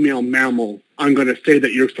a female mammal. I'm going to say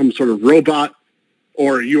that you're some sort of robot,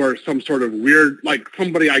 or you are some sort of weird, like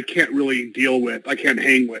somebody I can't really deal with, I can't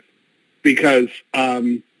hang with. Because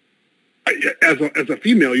as a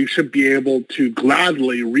female, you should be able to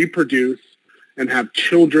gladly reproduce and have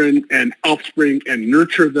children and offspring and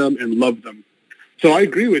nurture them and love them. So I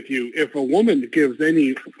agree with you. If a woman gives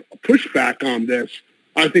any pushback on this,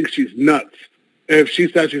 I think she's nuts. If she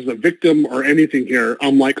says she's a victim or anything here,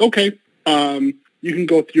 I'm like, okay, you can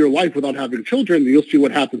go through your life without having children. You'll see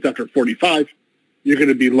what happens after 45. You're going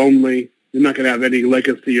to be lonely. You're not going to have any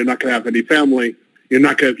legacy. You're not going to have any family. You're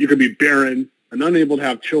going to be barren and unable to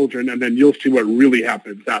have children, and then you'll see what really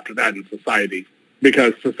happens after that in society,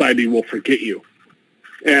 because society will forget you.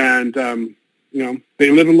 And,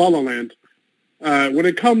 they live in La La Land. When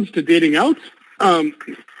it comes to dating out,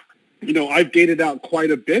 I've dated out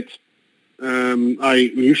quite a bit.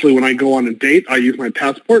 I usually, when I go on a date, I use my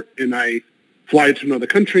passport and I fly to another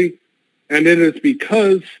country. And it is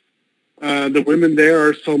because the women there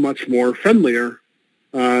are so much more friendlier.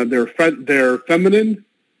 They're feminine,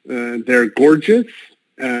 they're gorgeous,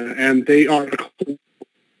 and they are cool.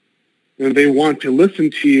 And they want to listen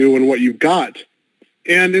to you and what you've got.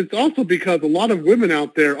 And it's also because a lot of women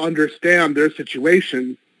out there understand their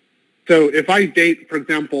situation. So if I date, for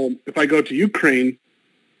example, if I go to Ukraine,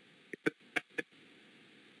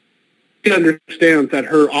 she understands that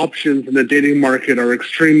her options in the dating market are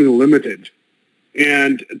extremely limited,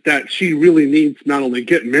 and that she really needs not only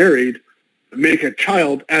get married, but make a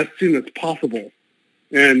child as soon as possible.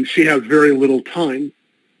 And she has very little time.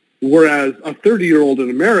 Whereas a 30-year-old in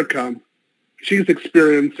America, she's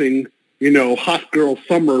experiencing, hot girl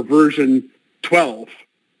summer version 12,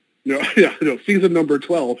 season number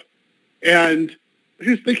 12. And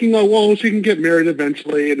she's thinking, oh, well, she can get married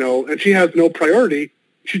eventually, and she has no priority.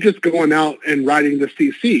 She's just going out and riding the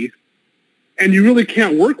CC. And you really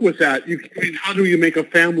can't work with that. How do you make a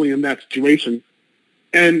family in that situation?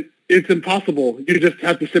 And it's impossible. You just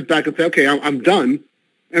have to sit back and say, okay, I'm done.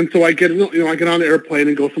 And so I get on the airplane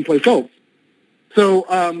and go someplace else. So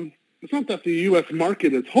it's not that the U.S.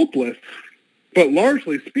 market is hopeless, but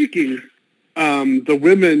largely speaking, the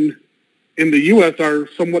women in the U.S. are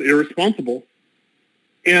somewhat irresponsible.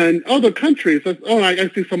 And other countries, I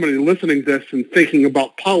see somebody listening to this and thinking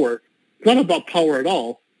about power. It's not about power at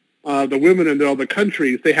all. The women in the other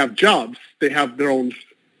countries, they have jobs. They have their own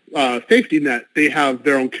safety net. They have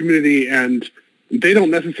their own community, and they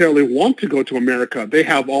don't necessarily want to go to America. They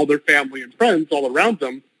have all their family and friends all around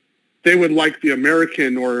them. They would like the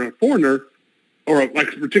American or a foreigner, or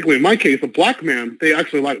like particularly in my case, a black man. They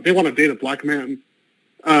want to date a black man.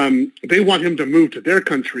 They want him to move to their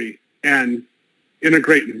country and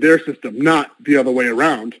integrate in their system, not the other way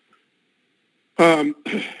around.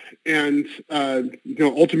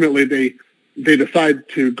 Ultimately they decide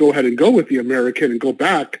to go ahead and go with the American and go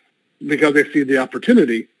back because they see the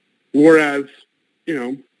opportunity. Whereas,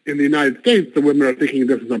 in the United States, the women are thinking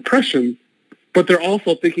this is oppression, but they're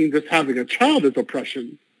also thinking just having a child is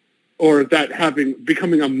oppression, or that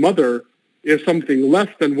becoming a mother is something less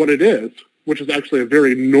than what it is, which is actually a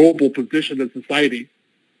very noble position in society.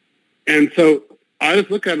 And so I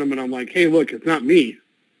just look at them and I'm like, hey, look, it's not me,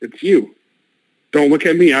 it's you. Don't look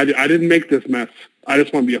at me. I didn't make this mess. I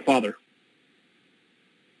just want to be a father.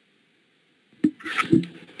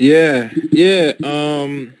 Yeah.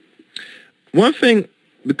 One thing,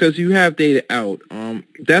 because you have dated out,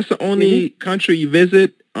 that's the only country you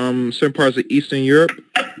visit, certain parts of Eastern Europe,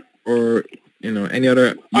 or, any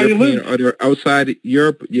other European or other outside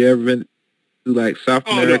Europe? You ever been to, like, South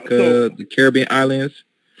America, the Caribbean islands?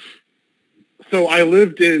 So I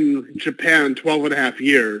lived in Japan 12 and a half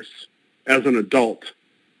years as an adult,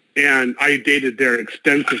 and I dated there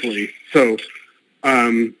extensively. So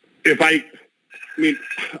I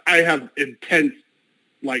have intense,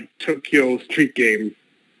 like, Tokyo street game.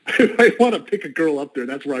 If I want to pick a girl up there,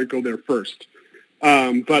 that's where I go there first.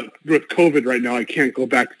 But with COVID right now, I can't go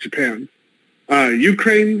back to Japan.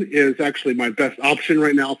 Ukraine is actually my best option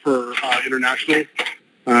right now for international.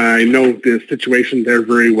 I know the situation there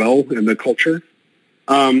very well and the culture.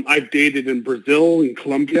 I've dated in Brazil, in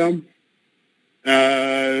Colombia.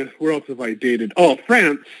 Where else have I dated? Oh,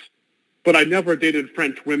 France. But I never dated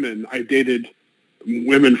French women. I dated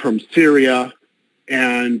women from Syria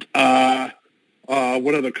and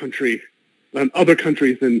what other country? And other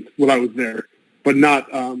countries when I was there, but not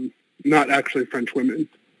actually French women.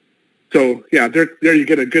 So yeah, there you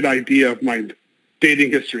get a good idea of my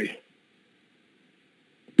dating history.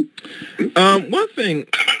 One thing,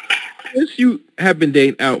 since you have been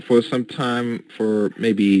dating out for some time, for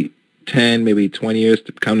maybe 10, maybe 20 years,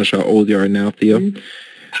 depending on how old you are now, Theo,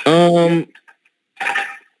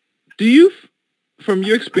 do you, from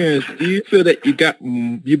your experience, do you feel that you got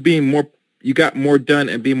more done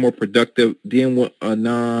and being more productive dealing with a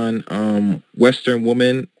non-Western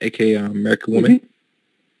woman, aka American woman,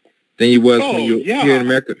 than you was when you were here in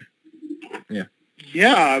America? Yeah.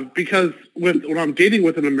 Yeah, because when I'm dating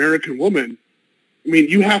with an American woman, I mean,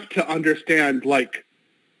 you have to understand, like,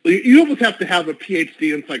 you almost have to have a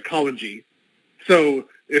PhD in psychology. So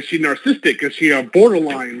is she narcissistic? Is she a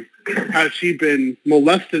borderline? Has she been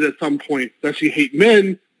molested at some point? Does she hate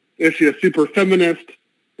men? Is she a super feminist?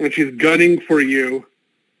 And she's gunning for you?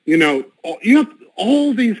 You have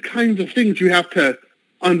all these kinds of things you have to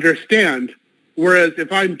understand. Whereas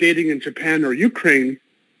if I'm dating in Japan or Ukraine,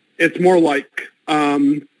 it's more like,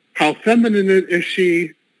 how feminine is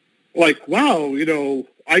she? Like, wow,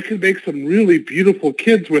 I could make some really beautiful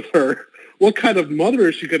kids with her. What kind of mother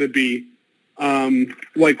is she going to be?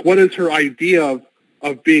 Like, what is her idea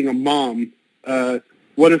of being a mom?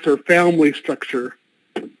 What is her family structure?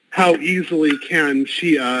 How easily can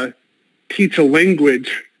she teach a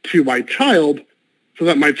language to my child so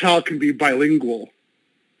that my child can be bilingual?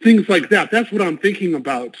 Things like that. That's what I'm thinking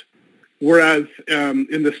about. Whereas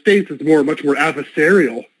in the States, it's much more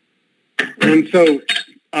adversarial. And so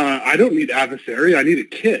I don't need adversary. I need a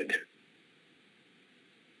kid.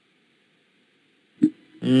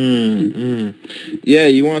 Yeah,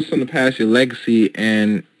 you want something to pass your legacy,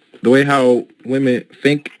 and the way how women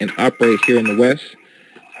think and operate here in the West,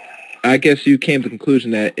 I guess you came to the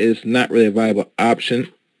conclusion that it's not really a viable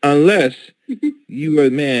option unless you are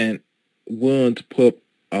a man willing to put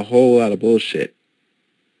a whole lot of bullshit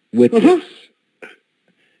with this.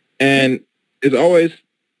 And it's always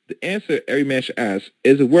the answer every man should ask,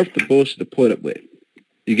 is it worth the bullshit to put up with?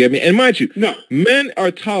 You get me? And mind you, no, men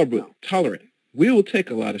are tolerant. We will take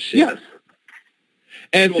a lot of shit. Yes.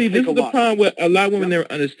 And see, this is the problem with a lot of women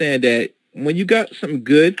never understand that when you got something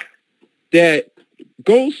good that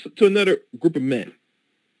goes to another group of men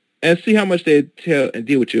and see how much they tell and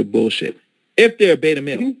deal with your bullshit. If they're a beta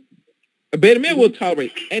male. A beta male will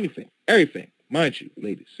tolerate anything, everything, mind you,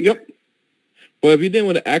 ladies. Yep. But if you're dealing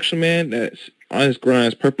with an actual man that's on his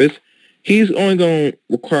grind's purpose, he's only going to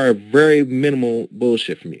require very minimal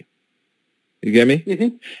bullshit from you. You get me?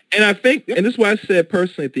 And I think, and this is why I said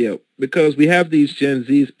personally, Theo, because we have these Gen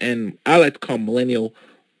Zs, and I like to call millennial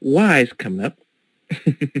Ys coming up,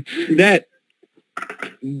 that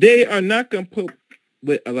they are not going to put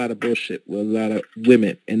with a lot of bullshit with a lot of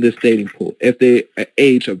women in this dating pool if they are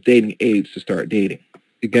age of dating age to start dating.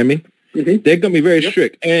 You get me? They're going to be very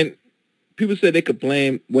strict. And people said they could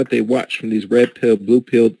blame what they watch from these red pill, blue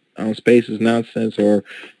pill spaces nonsense, or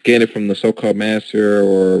getting it from the so-called master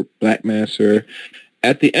or black master.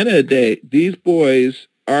 At the end of the day, these boys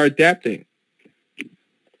are adapting.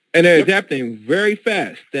 And they're adapting very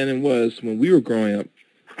fast than it was when we were growing up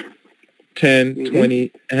 10,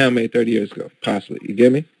 20, how many, 30 years ago, possibly. You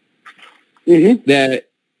get me? That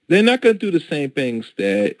they're not going to do the same things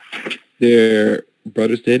that their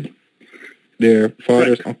brothers did, their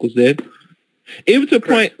fathers, uncles did. Even to the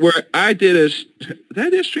point where did I did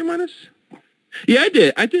a stream on this? Yeah, I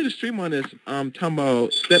did. I did a stream on this talking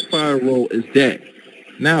about stepfather role is dead.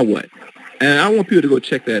 Now what? And I want people to go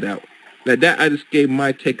check that out. That I just gave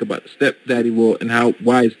my take about the stepdaddy role and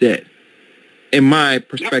why it's dead, in my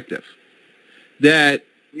perspective. That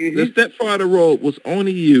the stepfather role was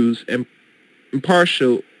only used and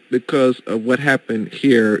partial because of what happened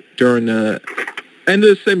here during the end of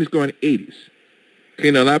the 70s going 80s.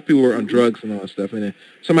 You know, a lot of people were on drugs and all that stuff, and then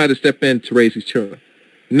somebody had to step in to raise these children.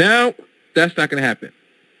 Now, that's not going to happen.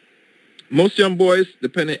 Most young boys,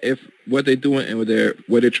 depending if what they're doing and what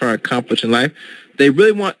they're trying to accomplish in life, they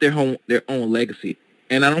really want their own legacy.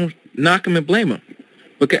 And I don't knock them and blame them.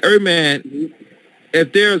 Because every man,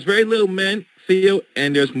 if there's very little men feel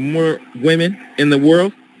and there's more women in the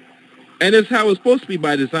world, and that's how it's supposed to be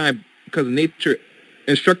by design because nature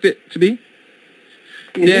instructed to be,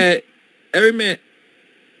 that every man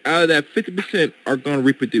out of that 50% are going to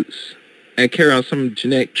reproduce and carry on some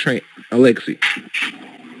genetic trait, a legacy.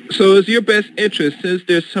 So it's your best interest, since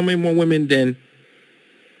there's so many more women than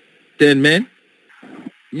men,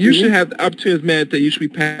 you should have the opportunity as man that you should be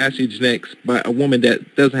passed your genetics by a woman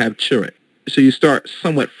that doesn't have children. So you start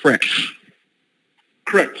somewhat fresh.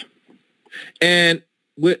 Correct. And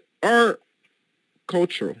with our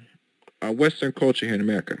culture, our Western culture here in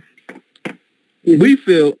America, we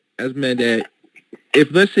feel as men that if,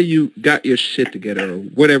 let's say, you got your shit together or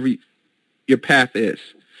whatever your path is,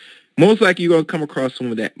 most likely you're going to come across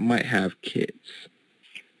someone that might have kids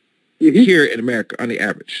here in America on the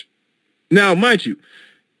average. Now, mind you,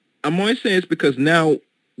 I'm only saying this because now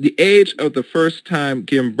the age of the first time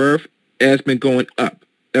giving birth has been going up.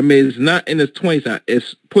 I mean, it's not in its 20s now.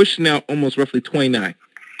 It's pushing out almost roughly 29.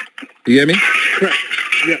 You get me? Correct.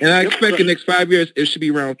 Yeah. And I expect in the next 5 years, it should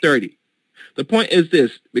be around 30. The point is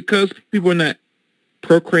this, because people are not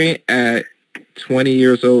procreating at 20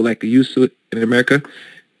 years old like they used to in America,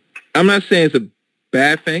 I'm not saying it's a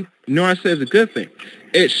bad thing, nor I say it's a good thing.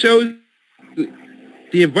 It shows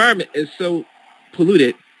the environment is so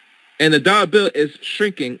polluted and the dollar bill is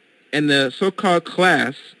shrinking, and the so-called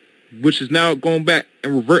class, which is now going back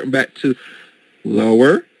and reverting back to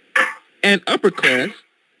lower and upper class,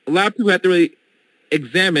 a lot of people have to really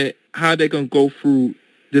examine how they're going to go through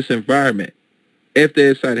this environment if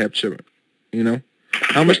they decide to have children, you know?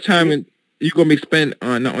 How much time you're going to be spending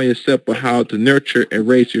on not only yourself, but how to nurture and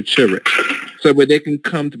raise your children so that they can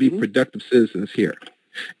come to be productive citizens here.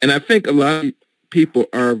 And I think a lot of people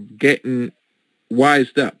are getting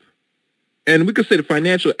wised up. And we could say the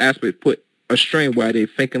financial aspect put a strain why they're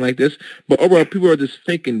thinking like this, but overall people are just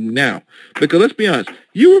thinking now. Because let's be honest,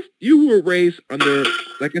 you were raised under,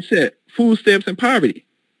 like I said, food stamps and poverty.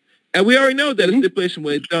 And we already know that a stipulation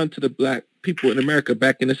was done to the black people in America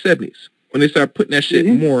back in the 70s when they started putting that shit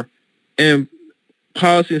more in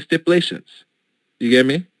policy and stipulations. You get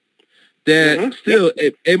me? That still,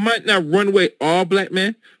 it might not run away all black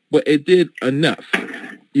men, but it did enough.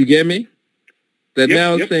 You get me?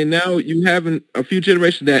 That saying now you having a few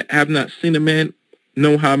generations that have not seen a man,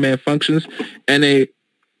 know how a man functions, and they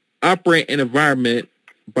operate in an environment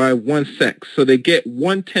by one sex. So they get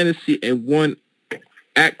one tendency and one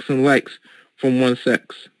acts and likes from one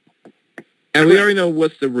sex. And we already know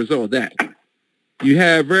what's the result of that. You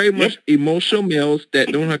have very much emotional males that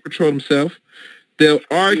don't have control themselves. They'll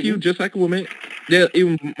argue just like a woman. They'll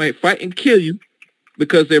even might fight and kill you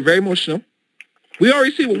because they're very emotional. We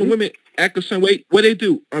already see when women act a certain way, what they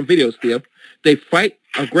do on videos, Theo. They fight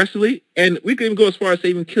aggressively, and we can even go as far as they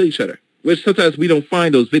even kill each other, which sometimes we don't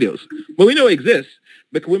find those videos. But we know it exists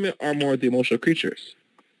because women are more the emotional creatures.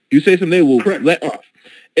 You say something, they will let off.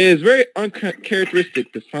 It is very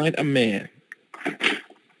uncharacteristic to find a man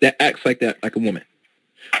that acts like that, like a woman.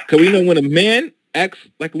 Because we know when a man acts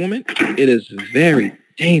like a woman, it is very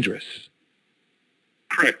dangerous.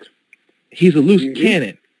 Correct. He's a loose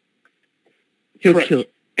cannon. He'll kill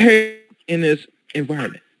everything in this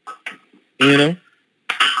environment. You know?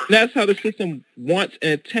 That's how the system wants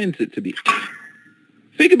and intends it to be.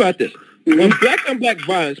 Think about this. When black on black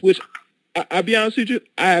violence, which I'll be honest with you,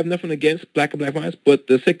 I have nothing against black and black violence, but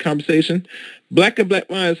the sick conversation, black and black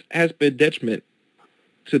violence has been detriment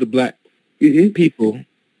to the black people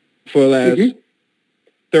for the last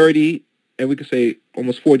 30, and we could say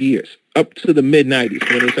almost 40 years, up to the mid-90s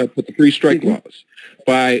when they started to put the three strike laws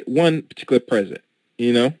by one particular president,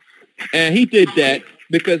 you know? And he did that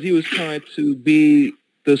because he was trying to be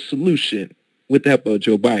the solution with the help of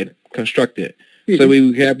Joe Biden, constructed. So we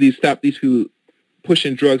would have stop these people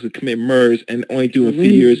pushing drugs and commit murders and only doing a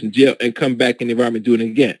few years in jail and come back in the environment doing it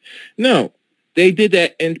again. No, they did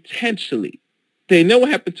that intentionally. They know what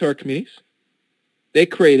happened to our communities. They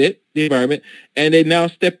created the environment, and they now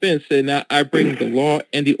step in and say, now I bring the law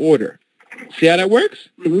and the order. See how that works?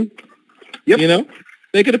 You know?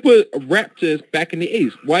 They could have put a rap to this back in the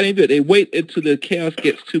 80s. Why didn't they do it? They wait until the chaos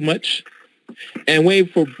gets too much, and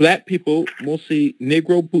waiting for black people, mostly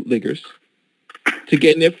Negro bootleggers, to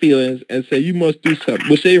get in their feelings and say, you must do something,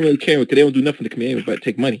 which they don't really care because they don't do nothing to come in but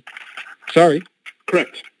take money. Sorry.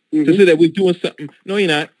 Correct. To say that we're doing something. No, you're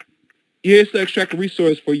not. You're here to extract a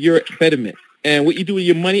resource for your betterment. And what you do with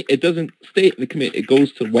your money, it doesn't stay in the community. It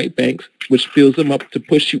goes to white banks, which fills them up to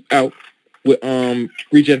push you out with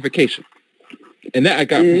regentrification. And that I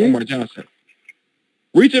got from Omar Johnson.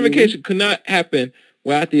 Regentrification could not happen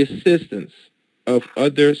without the assistance of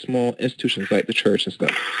other small institutions like the church and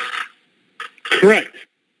stuff. Correct.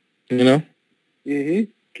 You know? Yep.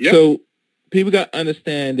 So people got to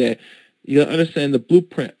understand that you got to understand the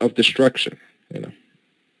blueprint of destruction, you know.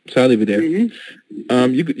 So I'll leave it there. You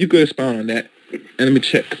could expound on that. And let me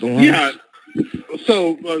check. Yeah.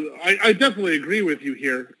 So I definitely agree with you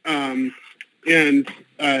here. You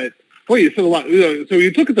said a lot. So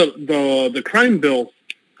you took the crime bill.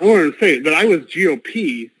 I wanted to say that I was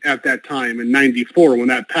GOP at that time in '94 when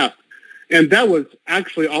that passed. And that was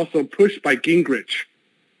actually also pushed by Gingrich.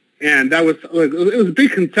 And it was a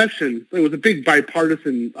big concession. It was a big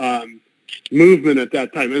bipartisan movement at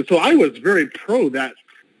that time. And so I was very pro that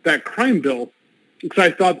crime bill because I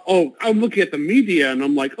thought, I'm looking at the media and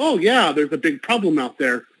I'm like, yeah, there's a big problem out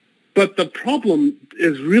there. But the problem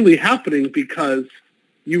is really happening because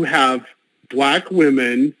you have black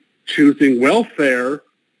women choosing welfare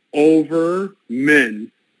over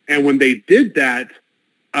men. And when they did that,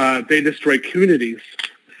 they destroyed communities.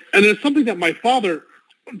 And it's something that my father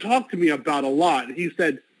talked to me about a lot. He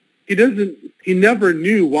said he never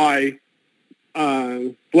knew why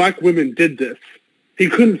black women did this. He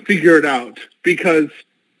couldn't figure it out because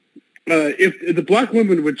if the black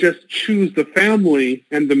women would just choose the family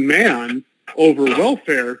and the man over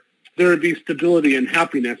welfare, there would be stability and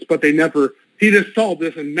happiness. But he just saw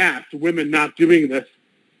this en masse, women not doing this.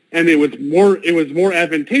 And it was more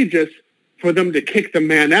advantageous for them to kick the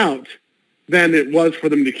man out than it was for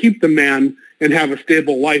them to keep the man and have a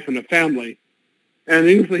stable life and a family. And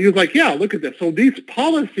he was like, yeah, look at this. So these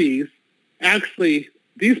policies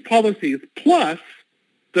plus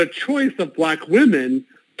the choice of black women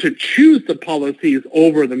to choose the policies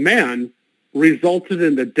over the man resulted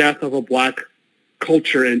in the death of a black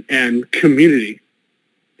culture and community.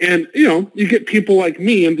 And, you get people like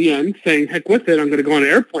me in the end saying, heck with it, I'm going to go on an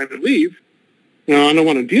airplane and leave. I don't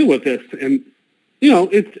want to deal with this. And,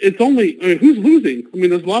 it's only, who's losing? I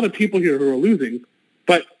mean, there's a lot of people here who are losing,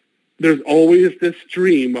 but there's always this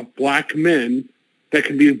stream of black men that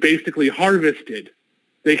can be basically harvested.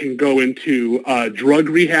 They can go into drug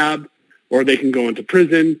rehab or they can go into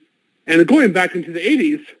prison. And going back into the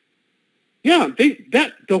 80s,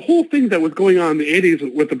 the whole thing that was going on in the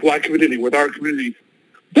 80s with the black community, with our communities,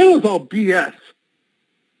 that was all BS.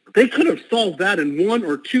 They could have solved that in 1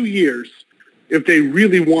 or 2 years if they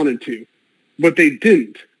really wanted to. But they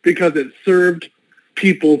didn't because it served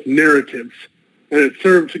people's narratives. And it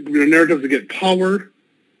served their narratives to get power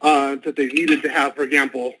that they needed to have, for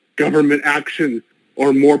example, government action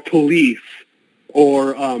or more police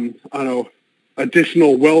or,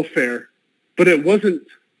 additional welfare. But it wasn't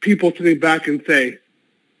people sitting back and say,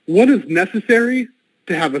 what is necessary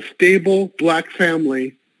to have a stable black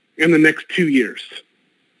family in the next 2 years?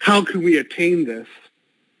 How can we attain this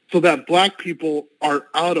so that black people are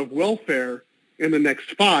out of welfare in the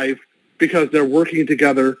next 5 because they're working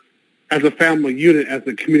together as a family unit, as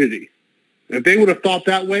a community? If they would have thought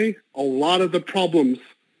that way, a lot of the problems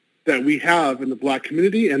that we have in the black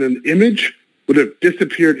community and an image would have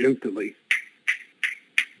disappeared instantly.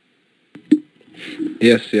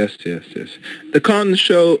 Yes. The call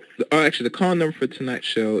number for tonight's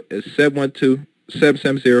show is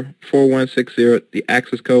 712-770-4160. The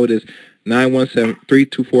access code is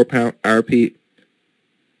 917-324-pound. I repeat,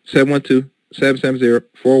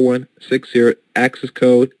 712-770-4160. Access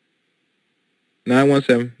code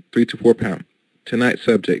 917-324-pound. Tonight's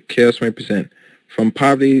subject, Chaos Rain present From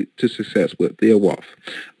Poverty to Success with Leah Wolf.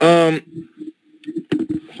 If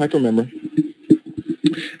I can remember.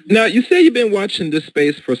 Now, you say you've been watching this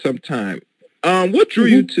space for some time. What drew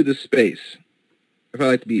you to the space?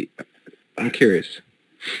 I'm curious.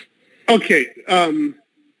 Okay.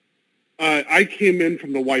 I came in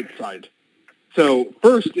from the white side. So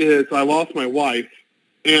first is I lost my wife,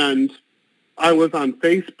 and I was on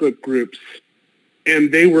Facebook groups,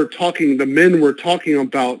 and the men were talking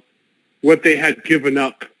about what they had given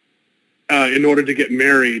up in order to get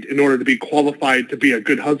married, in order to be qualified to be a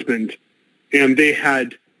good husband. And they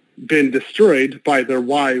had been destroyed by their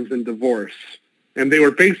wives in divorce. And they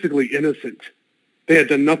were basically innocent. They had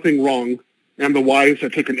done nothing wrong, and the wives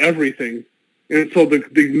had taken everything. And so the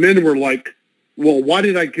men were like, well, why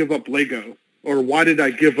did I give up Lego? Or why did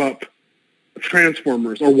I give up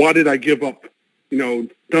Transformers, or why did I give up,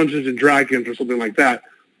 Dungeons and Dragons or something like that?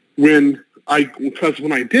 Because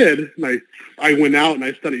when I did, and I went out and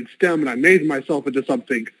I studied STEM and I made myself into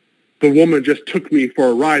something, the woman just took me for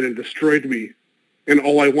a ride and destroyed me. And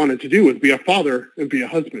all I wanted to do was be a father and be a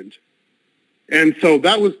husband. And so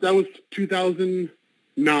that was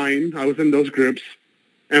 2009. I was in those groups.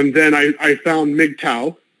 And then I found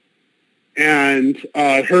MGTOW and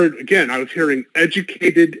I was hearing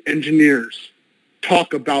educated engineers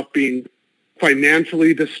talk about being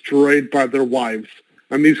financially destroyed by their wives.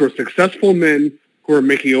 And these were successful men who were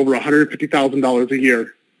making over $150,000 a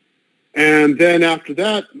year. And then after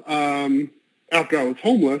that, after I was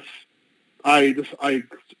homeless, I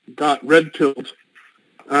got red pilled.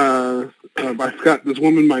 I got this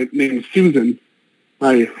woman named Susan.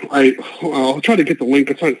 I'll try to get the link.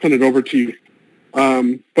 I'll try to send it over to you.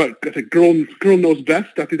 But I think girl knows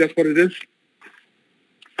best. I think that's what it is.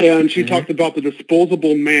 And she talked about the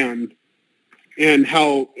disposable man and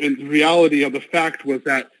how, in reality of the fact was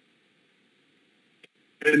that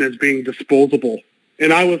men as being disposable.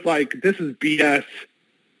 And I was like, this is BS.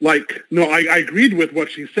 Like, no, I agreed with what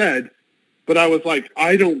she said, but I was like,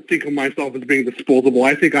 I don't think of myself as being disposable.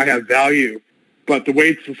 I think I have value. But the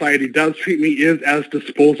way society does treat me is as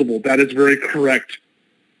disposable. That is very correct.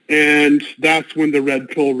 And that's when the red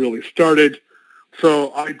pill really started.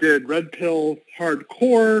 So I did red pill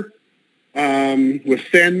hardcore with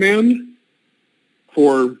Sandman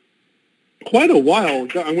for quite a while.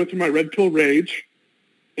 I went through my red pill rage.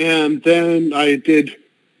 And then I did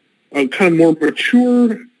a kind of more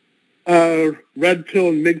mature red pill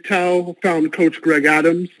and MGTOW, found Coach Greg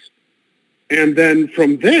Adams. And then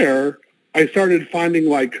from there, I started finding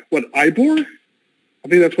like IBOR, I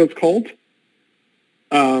think that's what it's called.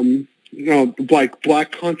 Like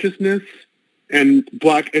Black consciousness and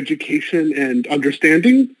Black education and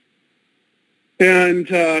understanding. And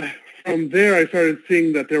from there, I started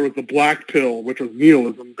seeing that there was the black pill, which was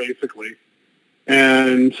nihilism, basically.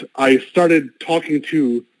 And I started talking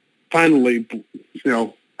to, finally,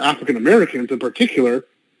 African Americans in particular,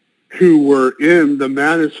 who were in the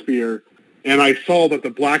manosphere. And I saw that the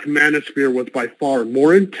black manosphere was by far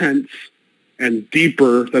more intense and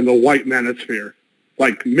deeper than the white manosphere.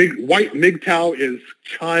 Like white MGTOW is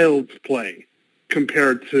child's play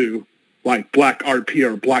compared to like black RP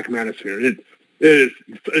or black manosphere.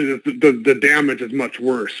 The damage is much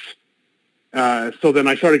worse. So then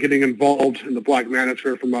I started getting involved in the black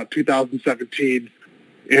manosphere from about 2017,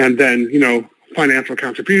 and then financial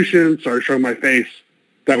contributions, started showing my face.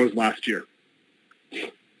 That was last year.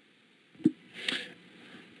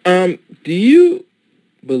 Do you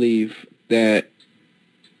believe that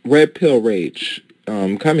red pill rage,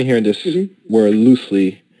 coming hearing this word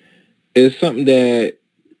loosely, is something that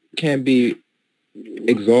can be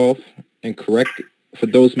exalted and corrected for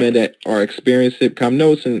those men that are experiencing it? I'm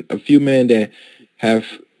noticing a few men that have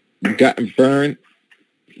gotten burned,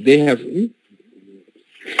 they have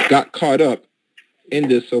got caught up in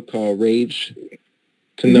this so-called rage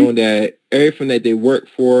to know that everything that they worked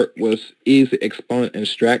for was easily expunged and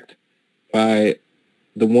extracted by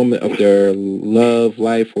the woman of their love,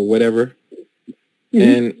 life, or whatever.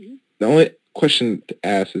 And the only question to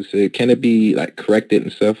ask is, can it be like corrected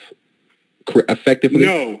and stuff effectively?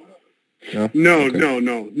 No.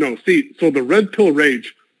 See, so the red pill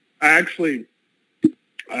rage, I actually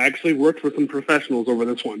worked with some professionals over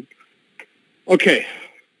this one. Okay,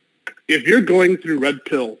 if you're going through red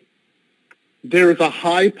pill, there is a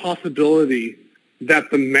high possibility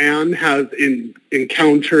that the man has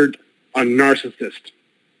encountered a narcissist.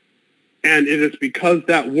 And it is because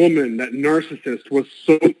that woman, that narcissist, was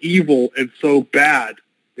so evil and so bad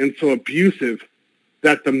and so abusive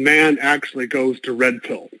that the man actually goes to red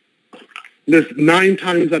pill. This 9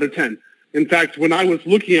 times out of 10. In fact, when I was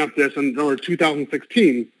looking at this in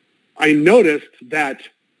 2016, I noticed that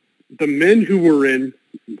the men who were in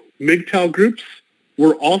MGTOW groups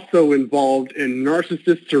were also involved in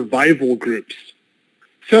narcissist survival groups.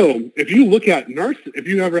 So if you look at if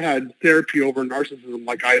you ever had therapy over narcissism,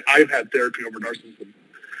 like I've had therapy over narcissism,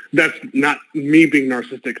 that's not me being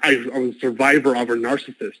narcissistic. I was a survivor of a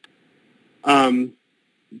narcissist.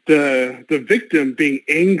 The victim being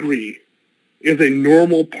angry is a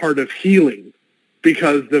normal part of healing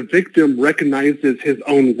because the victim recognizes his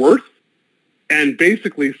own worth and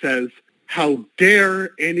basically says, how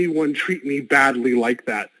dare anyone treat me badly like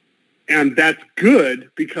that? And that's good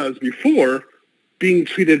because before, being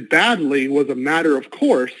treated badly was a matter of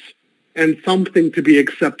course and something to be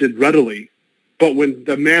accepted readily. But when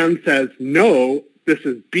the man says, no, this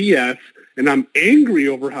is BS, and I'm angry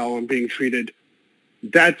over how I'm being treated,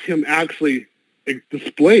 that's him actually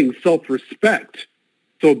displaying self-respect.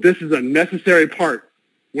 So this is a necessary part.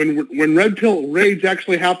 When red pill rage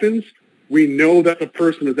actually happens, we know that the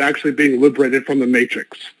person is actually being liberated from the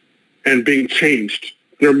matrix and being changed.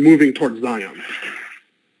 They're moving towards Zion.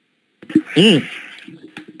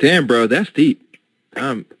 Damn, bro, that's deep.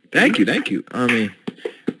 Thank you. I mean,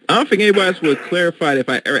 I don't think anybody else would clarify if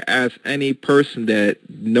I ever asked any person that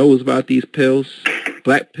knows about these pills,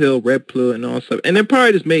 black pill, red pill, and all stuff. And they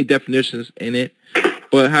probably just made definitions in it.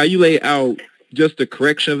 But how you lay out just the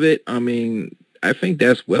correction of it, I mean, I think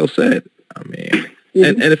that's well said. I mean,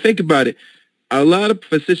 and to think about it, a lot of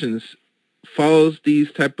physicians follows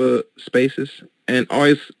these type of spaces and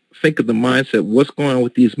always think of the mindset, what's going on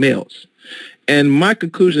with these males? And my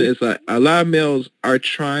conclusion is that a lot of males are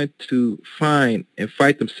trying to find and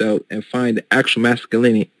fight themselves and find the actual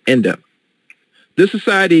masculinity in them. This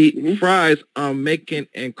society thrives on making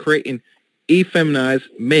and creating effeminized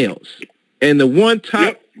males. And the one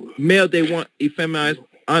top male they want effeminized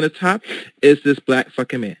on the top is this black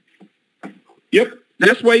fucking man. Yep.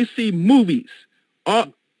 That's why you see movies.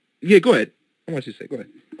 Yeah, go ahead. I want you to say, go ahead.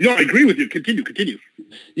 No, I agree with you. Continue.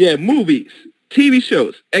 Yeah, movies, TV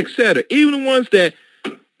shows, etc. Even the ones that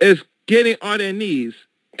is getting on their knees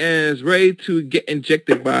and is ready to get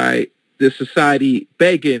injected by the society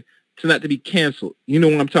begging to not to be canceled. You know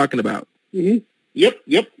what I'm talking about. Mm-hmm.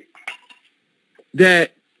 Yep.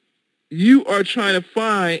 That you are trying to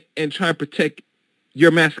find and try to protect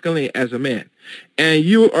your masculinity as a man. And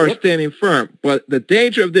you are standing firm. But the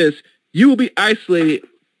danger of this, you will be isolated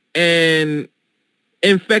and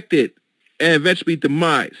infected and eventually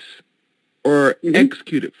demised or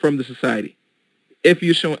executed from the society if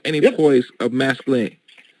you show any poise of masculinity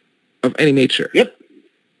of any nature. Yep.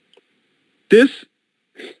 This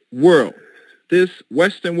world, this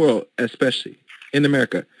Western world, especially in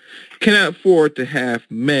America, cannot afford to have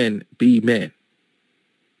men be men.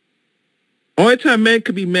 Only time men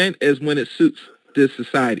could be men is when it suits this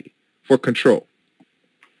society for control.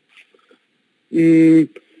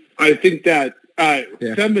 I think that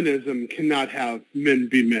feminism cannot have men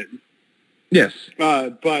be men. Yes.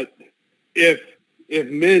 But if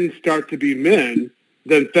men start to be men,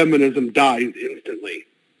 then feminism dies instantly.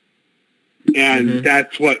 And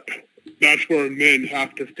that's where men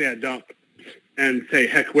have to stand up and say,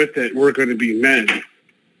 heck with it, we're going to be men.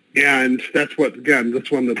 And that's one of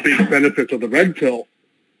the big benefits of the red pill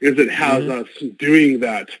is it has us doing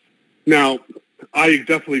that. Now, I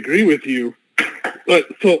definitely agree with you. But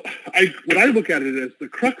what I look at it as the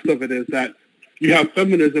crux of it is that you have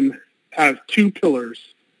feminism has two pillars.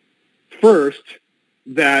 First,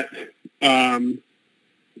 that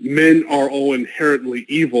men are all inherently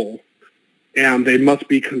evil and they must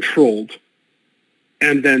be controlled.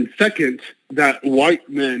 And then second, that white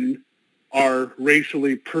men are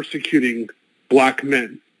racially persecuting black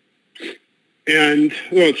men. And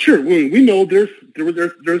well, sure, we know there's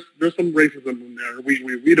some racism in there.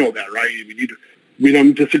 We know that, right? We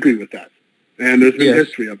don't disagree with that, and there's been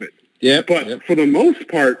history of it. Yeah. But for the most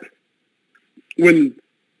part, when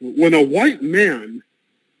a white man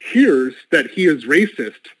hears that he is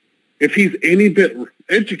racist, if he's any bit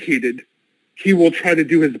educated, he will try to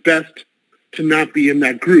do his best to not be in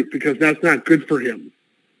that group because that's not good for him.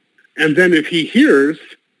 And then if he hears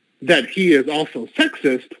that he is also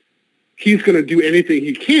sexist, he's going to do anything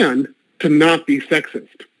he can to not be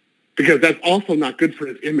sexist because that's also not good for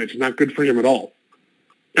his image, not good for him at all.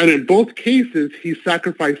 And in both cases, he's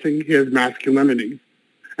sacrificing his masculinity.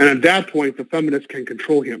 And at that point, the feminists can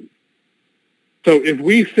control him. So if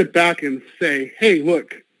we sit back and say, hey,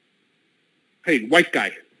 look, hey, white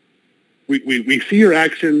guy, we see your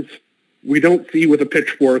actions. We don't see you with a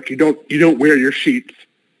pitchfork. You don't wear your sheets.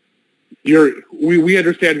 We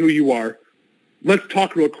understand who you are. Let's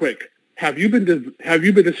talk real quick. Have you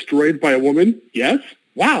been destroyed by a woman? Yes.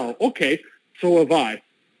 Wow. Okay. So have I.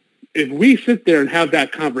 If we sit there and have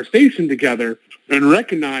that conversation together and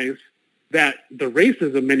recognize that the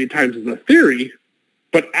racism many times is a theory,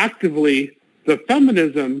 but actively the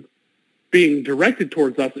feminism being directed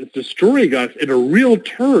towards us is destroying us in a real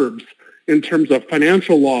terms in terms of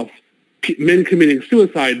financial loss, men committing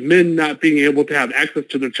suicide, men not being able to have access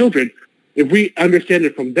to their children. If we understand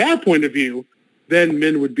it from that point of view, then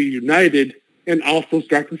men would be united and also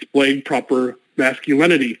start displaying proper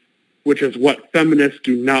masculinity, which is what feminists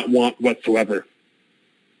do not want whatsoever.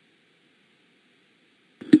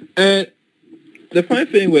 And the funny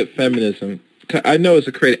thing with feminism, I know it's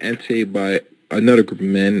a created entity by another group of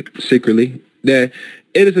men secretly, that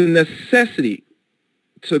it is a necessity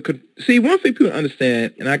to see. One thing people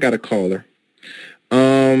understand, and I got a caller,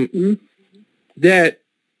 that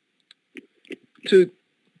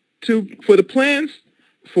for the plans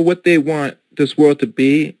for what they want this world to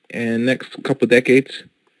be in the next couple of decades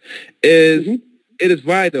is it is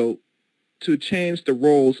vital to change the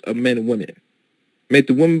roles of men and women. Make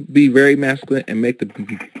the women be very masculine and make the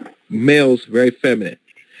males very feminine.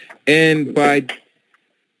 And by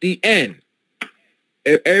the end,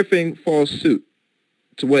 everything falls suit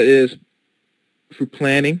to what it is through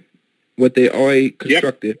planning, what they already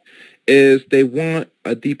constructed, is they want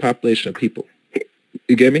a depopulation of people.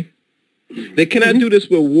 You get me? They cannot do this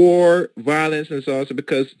with war, violence, and so on,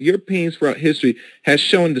 because Europeans throughout history has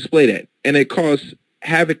shown display that, and it caused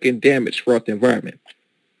havoc and damage throughout the environment.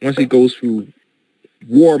 Once it goes through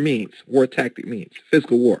war tactic means,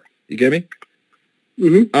 physical war. You get me?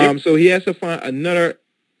 So he has to find another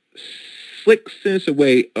slick, sinister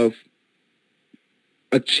way of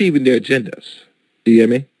achieving their agendas. You get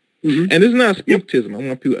me? And this is not spookitism. I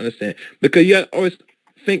want people to understand. Because you have to always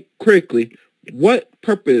think critically, what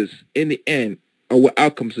purpose in the end or what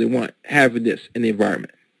outcomes they want having this in the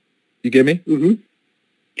environment. You get me?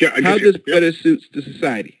 Yeah, how this better suits the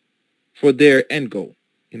society for their end goal.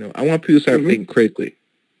 You know, I want people to start thinking critically.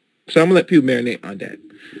 So I'm gonna let people marinate on that.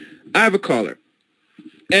 I have a caller.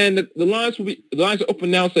 And the lines are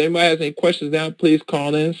open now, so anybody has any questions now, please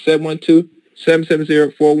call in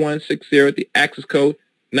 712-770-4160. The access code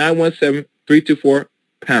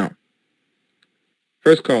 917-324-#.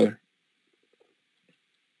 First caller.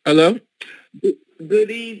 Hello? Good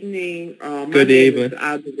evening. My Good name evening. is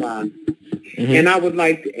Adwan, and I would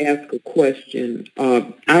like to ask a question.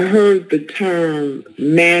 I heard the term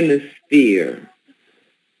manosphere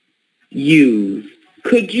used.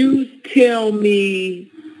 Could you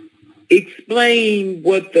explain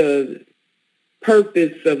what the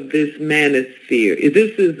purpose of this manosphere is?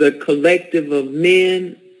 This is a collective of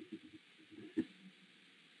men?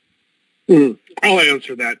 I'll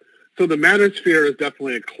answer that. So the manosphere is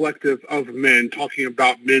definitely a collective of men talking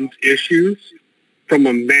about men's issues from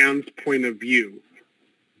a man's point of view.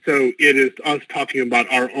 So it is us talking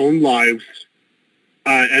about our own lives,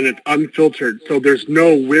 and it's unfiltered. So there's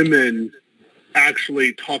no women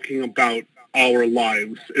actually talking about our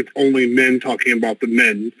lives. It's only men talking about the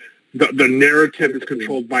men. The narrative is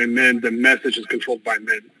controlled by men. The message is controlled by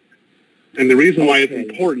men. And the reason why it's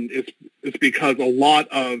important is because a lot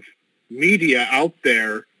of media out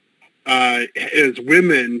there is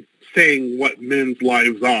women saying what men's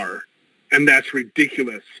lives are, and that's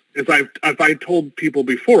ridiculous. As I told people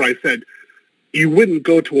before, I said, you wouldn't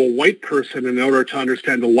go to a white person in order to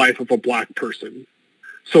understand the life of a black person.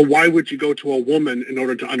 So why would you go to a woman in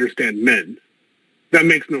order to understand men? That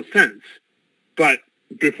makes no sense. But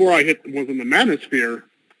before I was in the manosphere,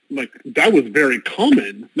 like that was very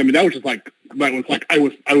common. I mean, that was I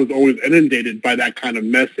was always inundated by that kind of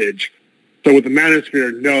message. So with the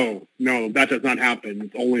manosphere, no, that does not happen.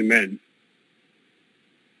 It's only men.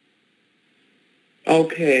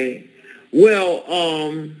 Okay. Well,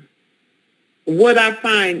 what I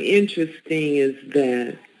find interesting is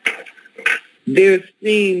that there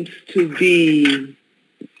seems to be,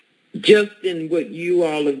 just in what you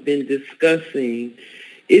all have been discussing,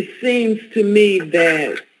 it seems to me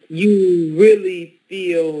that you really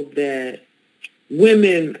feel that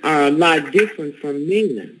women are a lot different from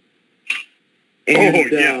men.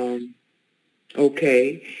 And,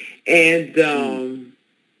 okay. And,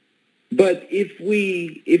 but if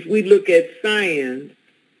we look at science,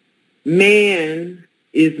 man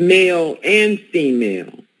is male and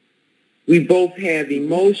female. We both have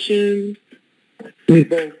emotions. We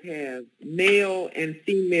both have male and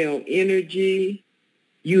female energy.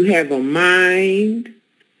 You have a mind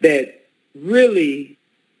that really,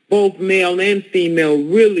 both male and female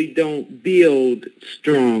really don't build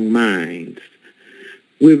strong minds.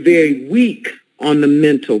 We're very weak on the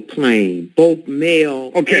mental plane, both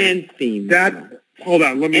male and female. Hold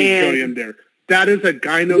on, let me go in there. That is a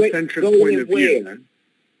gynocentric point of view.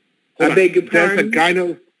 I beg your pardon?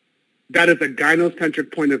 That is a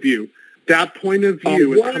gynocentric point of view. That point of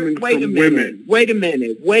view is coming from women. Wait a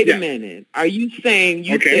minute. Are you saying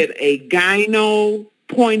you said a gyno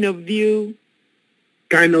point of view?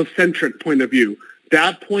 Gynocentric point of view.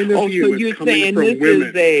 That point of view is coming from women. So you're saying this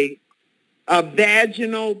is a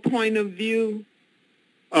vaginal point of view?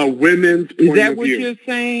 A women's point of view. Is that what you're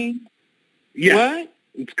saying? Yes. What?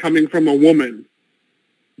 It's coming from a woman.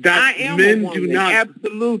 I am a woman,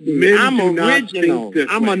 absolutely. I'm original.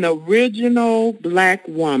 I'm an original black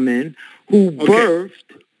woman who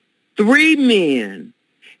birthed 3 men,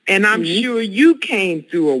 and I'm sure you came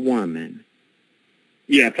through a woman.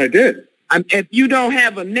 Yes, I did. If you don't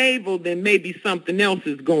have a navel, then maybe something else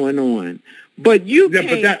is going on. But you Yeah, came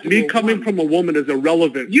but that through me a coming woman. from a woman is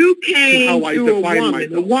irrelevant You to came how I through a define woman.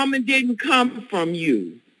 myself. The woman didn't come from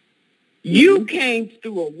you. You came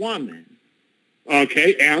through a woman.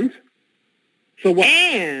 Okay, and so what?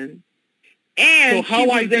 And So how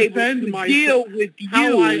she I was able defend to myself, deal with you.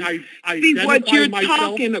 how I See what identify you're myself.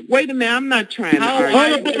 talking. Wait a minute, I'm not trying to How argue.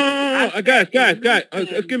 Hold on. Guys.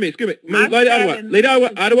 Excuse me. I Lady sat Ottawa. and Lady Ottawa.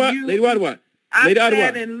 listened to you. Lady Ottawa. I Lady sat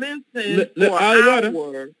Ottawa. and listened Le for an Ottawa.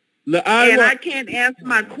 hour, Le and Ottawa. I can't answer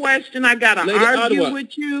my question. I got to Lady argue Ottawa.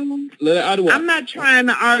 with you. Lady Ottawa. I'm not trying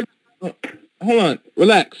to argue. Hold on.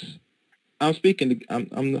 Relax. I'm speaking.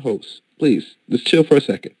 I'm the host. Please, just chill for a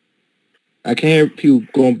second. I can't hear people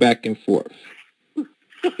going back and forth. Now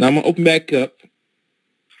I'm going to open back up.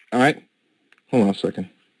 All right? Hold on a second.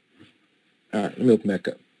 All right, let me open back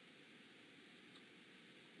up.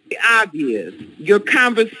 Obvious. Your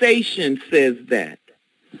conversation says that.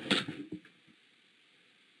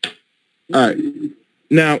 All right.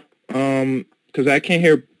 Now, because I can't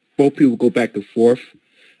hear both people go back and forth,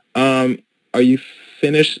 are you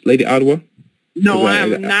finished, Lady Ottawa? No,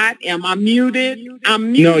 I'm not. Am I muted?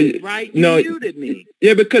 I'm muted, right? You muted me.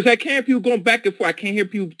 Yeah, because I can't hear people going back and forth. I can't hear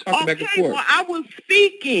people talking back and forth. Okay, well, I was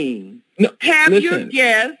speaking. No, Have listen. your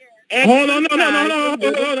guest Hold on, no.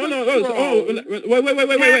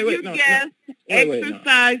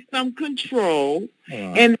 exercise some control.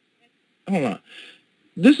 And hold on.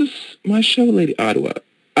 This is my show, Lady Ottawa.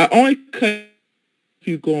 I only cut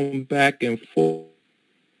you going back and forth.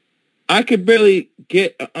 I could barely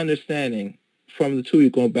get an understanding from the two of you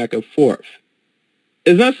going back and forth.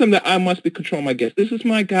 It's not something that I must be controlling my guest. This is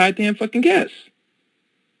my goddamn fucking guest.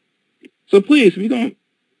 So please, we don't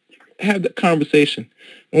have the conversation.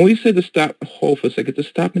 When we say to stop, hold for a second, to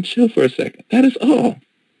stop and chill for a second. That is all.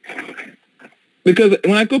 Because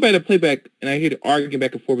when I go back to playback and I hear the arguing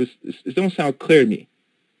back and forth, it don't sound clear to me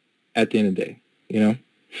at the end of the day, you know?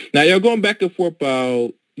 Now, you're going back and forth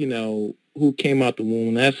about, you know, who came out the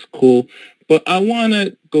womb. That's cool. But I want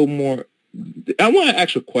to go more, I want to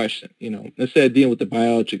ask a question, you know, instead of dealing with the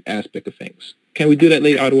biologic aspect of things. Can we do that,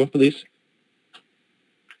 Lady Ottawa, please?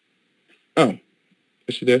 Oh,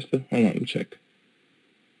 is she there still? Hold on, let me check.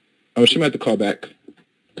 Oh, she might have to call back.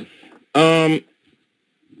 The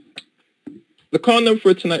call number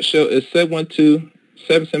for tonight's show is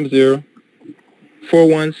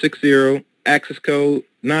 712-770-4160, access code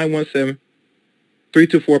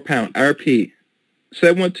 917-324-pound. I repeat,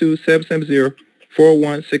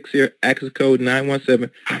 712-770-4160, access code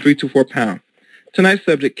 917-324-pound. Tonight's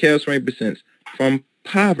subject, Chaos Reign presents From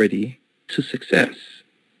Poverty to Success.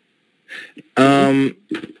 I'm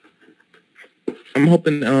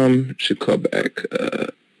hoping she'll call back.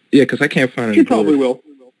 Yeah, because I can't find her. She probably will.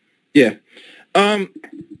 Yeah.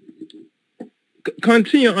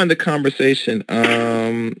 Continue on the conversation.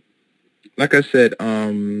 Like I said,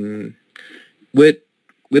 with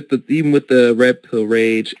the red pill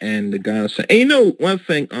rage and the gynosis. And you know one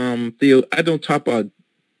thing, Theo, I don't talk about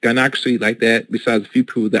gynocracy like that. Besides a few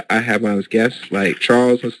people that I have on as guests, like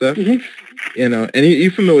Charles and stuff. Mm-hmm. You know, and you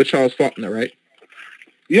familiar with Charles Faulkner, right?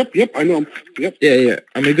 Yep, I know him. Yep. Yeah.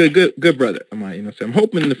 I mean, good brother. You know, so I'm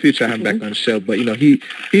hoping in the future I have him back on the show. But you know, he's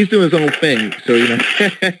doing his own thing. So you know,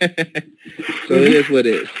 so it is what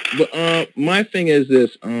it is. But my thing is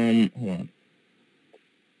this. Hold on.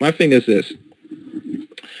 My thing is this.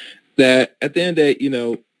 That at the end of the day, you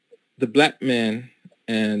know, the black man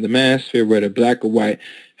and the manosphere, whether black or white,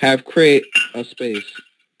 have created a space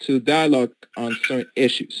to dialogue on certain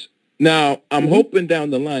issues. Now, I'm hoping down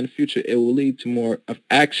the line in the future it will lead to more of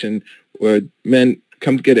action where men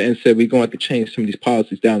come together and say we're going to have to change some of these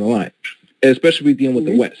policies down the line, especially we dealing with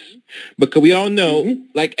the West. Because we all know,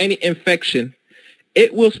 like any infection,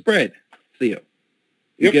 it will spread, Theo.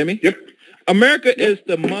 You get me? Yep. America is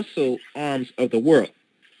the muscle arms of the world.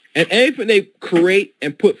 And anything they create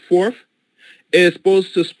and put forth is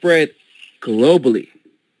supposed to spread globally.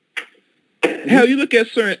 Hell, you look at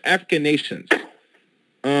certain African nations,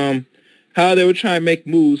 how they were trying to make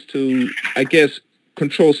moves to, I guess,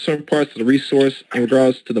 control certain parts of the resource in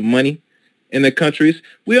regards to the money in their countries.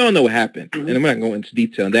 We all know what happened, and I'm not going into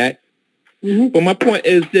detail on that. But my point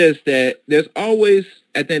is this, that there's always,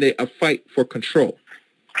 at the end of the day, a fight for control.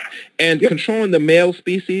 And controlling the male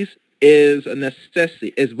species is a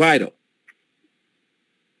necessity, is vital.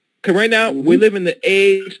 Because right now, we live in the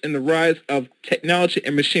age and the rise of technology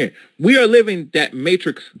and machinery. We are living that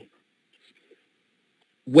Matrix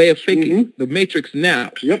way of thinking, the Matrix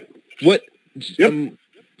now. What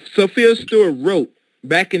Sophia Stewart wrote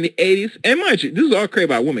back in the 80s, and mind you, this is all created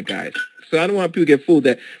by women, guys. So I don't want people to get fooled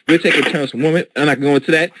that we're taking turns from women. I'm not going to go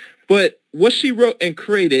into that. But what she wrote and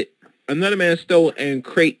created, another man stole and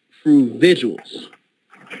create through visuals.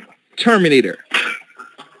 Terminator,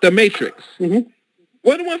 The Matrix. Mm-hmm.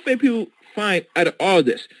 What the one thing people find out of all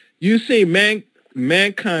this? You see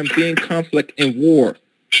mankind being conflict in war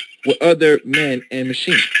with other men and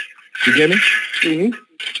machines. You get me?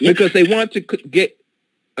 Mm-hmm. Because they want to get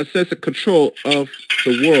a sense of control of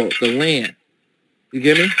the world, the land. You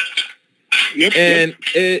get me? Yep. And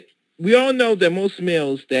we all know that most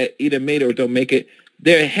males that either make it or don't make it,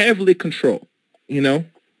 they're heavily controlled, you know?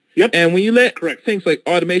 Yep. And when you let Correct. things like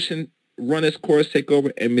automation run its course, take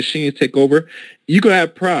over, and machines take over, you're going to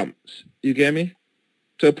have problems. You get me?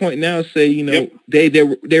 To a point now, say, you know, Yep.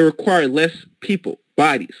 they require less people,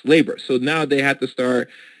 bodies, labor. So now they have to start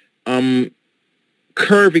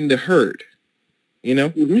curving the herd, you know?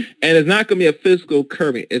 Mm-hmm. And it's not going to be a physical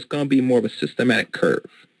curving. It's going to be more of a systematic curve.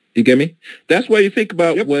 You get me? That's why you think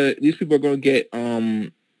about Yep. what these people are going to get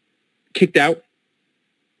kicked out.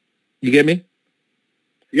 You get me?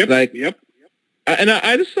 Yep. Like- yep.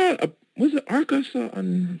 I just saw, was it Arkansas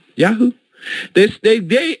on Yahoo?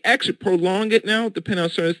 They actually prolong it now, depending on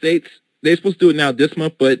certain states. They're supposed to do it now this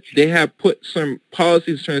month, but they have put some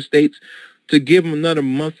policies in certain states to give them another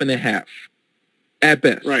month and a half at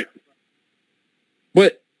best. Right.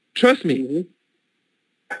 But trust me,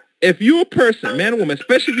 Mm-hmm. if you're a person, man or woman,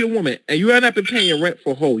 especially if you're a woman, and you have not been paying your rent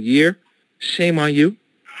for a whole year, shame on you.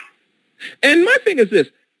 And my thing is this.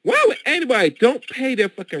 Why would anybody don't pay their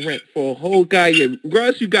fucking rent for a whole year,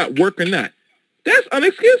 regardless if you got work or not? That's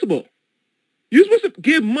unexcusable. You're supposed to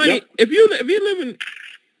give money. Yep. If you're living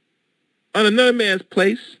on another man's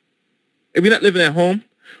place, if you're not living at home,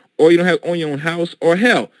 or you don't own your own house, or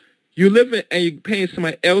hell, you living and you're paying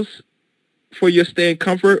somebody else for your stay and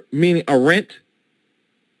comfort, meaning a rent.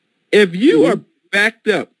 If you Mm-hmm. are backed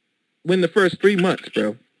up within the first 3 months,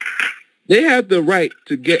 bro, they have the right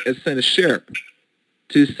to send a sheriff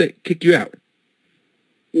to kick you out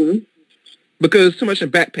Mm-hmm. because it's too much in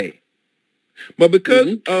back pay. But because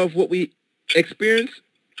Mm-hmm. of what we experience,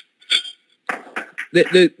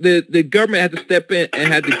 the government had to step in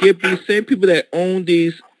and had to give these same people that own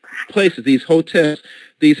these places, these hotels,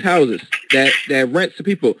 these houses that rent to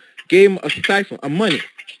people, gave them a stipend of money.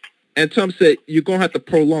 And Trump said, you're going to have to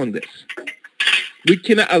prolong this. We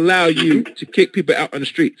cannot allow you to kick people out on the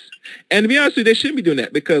streets. And to be honest with you, they shouldn't be doing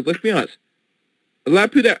that because, let's be honest, a lot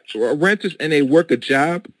of people that are renters and they work a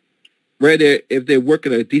job, whether if they work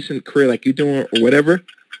in a decent career like you're doing or whatever,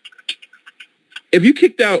 if you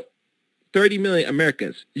kicked out 30 million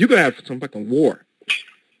Americans, you're going to have some fucking war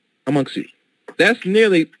amongst you. That's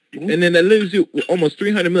nearly, and then that leaves you with almost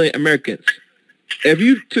 300 million Americans. If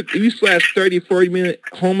you slash 30, 40 million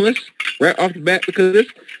homeless right off the bat because of this,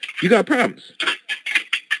 you got problems.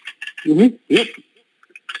 Mm-hmm. Yep.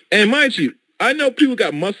 And mind you, I know people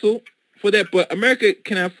got muscle for that, but America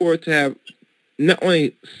cannot afford to have not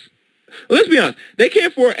only, let's be honest, they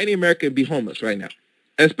can't afford any American to be homeless right now,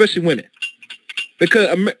 especially women.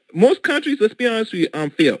 Because most countries, let's be honest with you,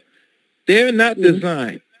 Phil, they're not Mm-hmm.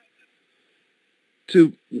 designed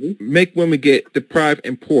to Mm-hmm. make women get deprived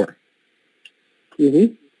and poor.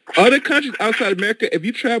 Mm-hmm. Other countries outside America, if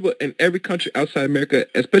you travel in every country outside America,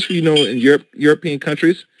 especially, you know, in European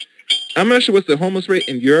countries, I'm not sure what's the homeless rate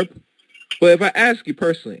in Europe, but if I ask you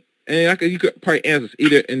personally, and you could probably answer this,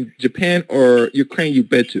 either in Japan or Ukraine you've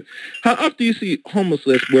been to, how often do you see homeless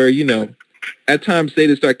lists where, you know, at times they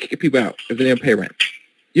just start kicking people out if they don't pay rent?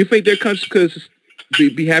 You think their countries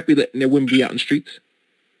could be happy letting their women be out in the streets?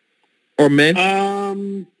 Or men?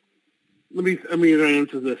 Let me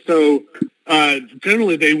answer this. So,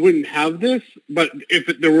 generally they wouldn't have this, but if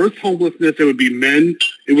there was homelessness, it would be men.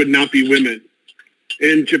 It would not be women.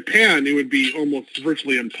 In Japan, it would be almost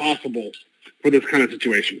virtually impossible for this kind of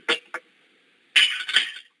situation.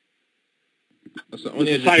 So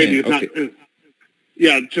only in Society is Japan. not.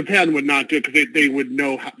 Yeah, Japan would not do it because they would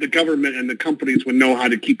know the government and the companies would know how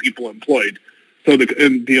to keep people employed. So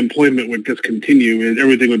the employment would just continue and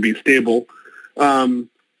everything would be stable.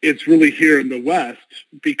 It's really here in the West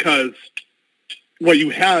because what you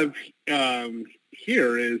have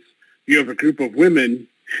here is you have a group of women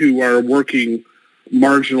who are working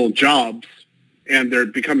marginal jobs and they're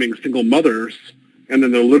becoming single mothers and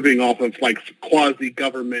then they're living off of like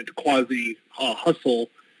quasi-government, quasi-hustle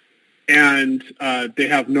and they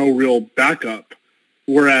have no real backup.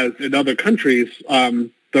 Whereas in other countries, the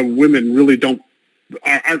women really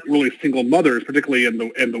aren't really single mothers, particularly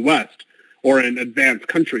in the West or in advanced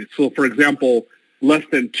countries. So, for example, less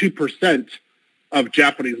than 2% of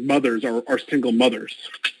Japanese mothers are single mothers.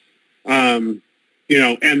 And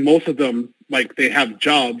most of them, like, they have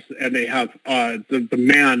jobs and they have the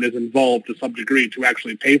man is involved to some degree to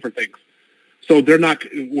actually pay for things. So they're not,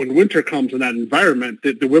 when winter comes in that environment,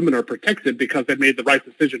 the women are protected because they made the right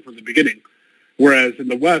decision from the beginning. Whereas in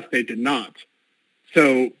the West, they did not.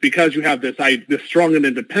 So because you have this strong and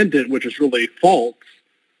independent, which is really false,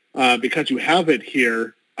 because you have it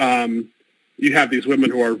here, you have these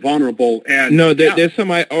women who are vulnerable. And no, there's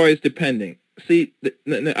somebody always depending. See, I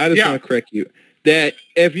just want to correct you. That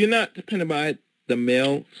if you're not dependent by the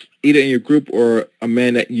male, either in your group or a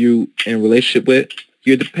man that you in relationship with,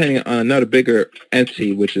 you're depending on another bigger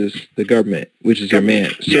entity, which is the government, which is your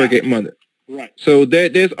man, surrogate mother. Right. So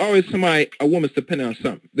there's always a woman's dependent on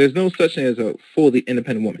something. There's no such thing as a fully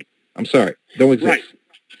independent woman. I'm sorry. Don't exist. Right.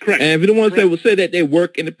 Correct. And if you don't want to say that they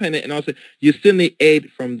work independent and also you still need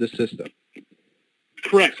aid from the system.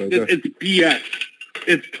 Correct. So it's BS.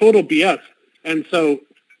 It's total BS. And so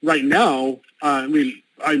right now,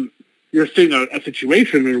 you're seeing a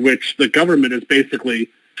situation in which the government is basically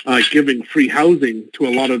giving free housing to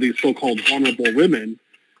a lot of these so-called vulnerable women,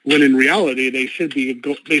 when in reality they should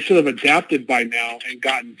have adapted by now and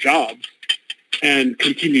gotten jobs and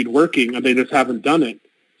continued working, and they just haven't done it.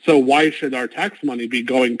 So why should our tax money be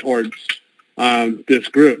going towards this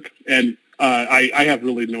group? And I have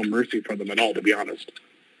really no mercy for them at all, to be honest.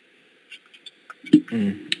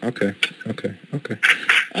 Okay.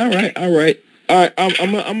 All right.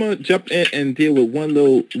 I'm gonna jump in and deal with one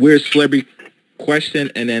little weird celebrity question,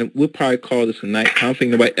 and then we'll probably call this a night. I don't think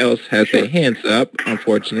nobody else has their hands up,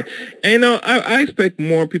 unfortunately. And I expect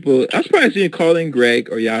more people. I'm surprised you didn't call in Greg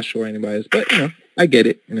or Yasha or anybody else, but I get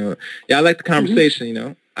it. I like the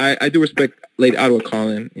conversation. I do respect Lady Ottawa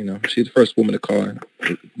calling. She's the first woman to call in.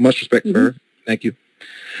 Much respect for her. Thank you.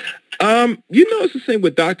 It's the same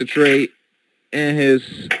with Dr. Dre and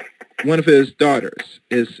one of his daughters,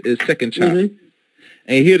 his second child.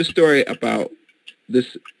 And you hear the story about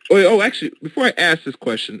this. Actually, before I ask this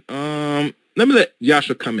question, let me let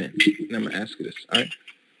Yasha come in, and I'm going to ask you this, all right?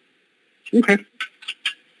 Okay.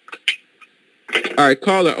 All right,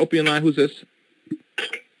 caller, open your line. Who's this?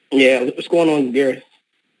 Yeah, what's going on, Gary?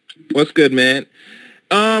 What's good, man?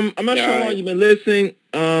 I'm not sure how long you've been listening,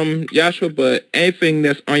 Yasha, but anything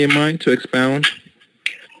that's on your mind to expound?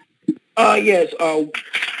 Yes.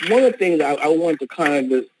 One of the things I wanted to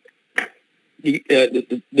kind of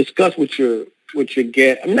discuss with your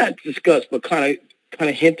guest, I'm not discuss, but kind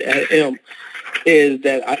of hint at him, is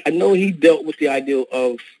that I know he dealt with the idea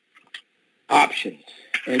of options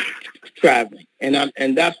and traveling,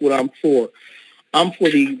 and that's what I'm for. I'm for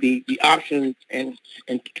the options and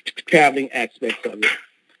traveling aspects of it.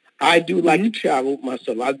 I do like to travel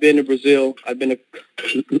myself. I've been to Brazil. I've been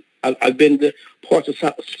to parts of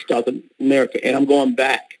South America, and I'm going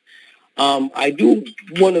back. I do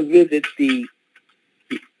want to visit the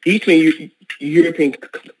Eastern European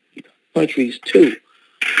countries too.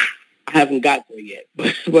 I haven't got there yet,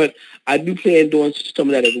 but I do plan on doing some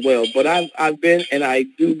of that as well. But I've been, and I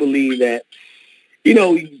do believe that you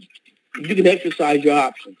can exercise your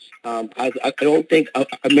options. I don't think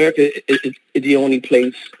America is the only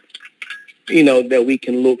place that we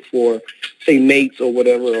can look for, say, mates or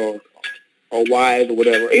whatever, or wives or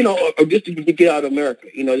whatever, or just to get out of America.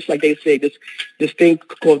 It's like they say, this thing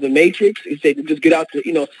called the Matrix. They say, just get out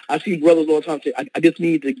to, I see brothers all the time say, I just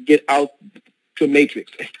need to get out to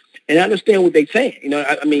Matrix. And I understand what they're saying.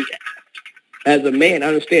 I mean, as a man, I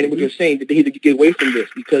understand what you're saying, that they need to get away from this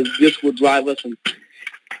because this will drive us. And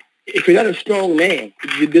if you're not a strong man,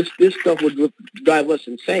 this stuff will drive us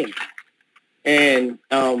insane. And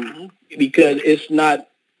because it's not, as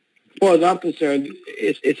far as I'm concerned,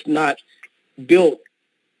 it's not built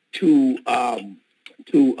to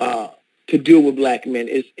deal with black men.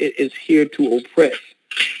 It's here to oppress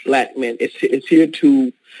black men. It's here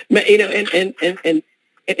to,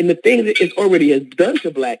 and the thing that it already has done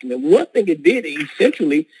to black men. One thing it did,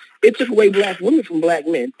 essentially, it took away black women from black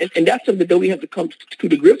men, and that's something that we have to come to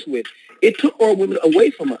the grips with. It took our women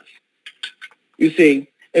away from us. You see,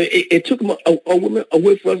 it took our women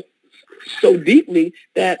away from us so deeply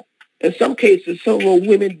that in some cases, some of our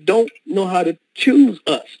women don't know how to choose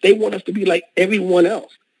us. They want us to be like everyone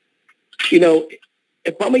else.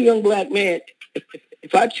 If I'm a young black man,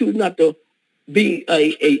 if I choose not to be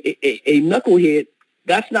a knucklehead,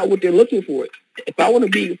 that's not what they're looking for. If I want to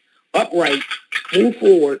be upright, move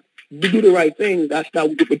forward, do the right thing, that's not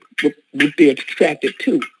what they're attracted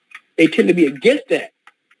to. They tend to be against that.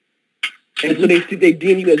 And so they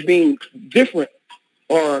deem you as being different,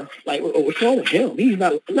 or like, what's wrong with him? He's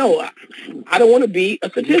not. No, I don't want to be a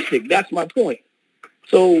statistic. That's my point.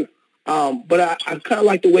 So, but I kind of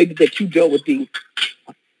like the way that you dealt with the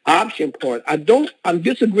option part. I'm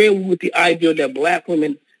disagreeing with the idea that black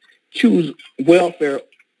women choose welfare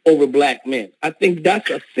over black men. I think that's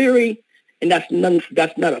a theory, and that's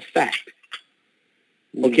not a fact.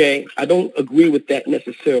 Okay, I don't agree with that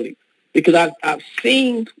necessarily, because I've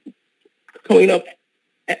seen coming up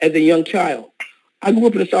as a young child. I grew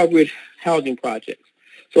up in the Southbridge housing projects,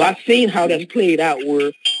 so I've seen how that's played out.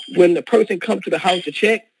 Where when the person comes to the house to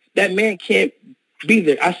check, that man can't be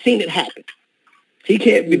there. I've seen it happen. He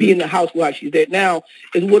can't be in the house while she's there. Now,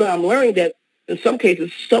 is what I'm learning that in some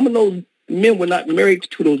cases, some of those men were not married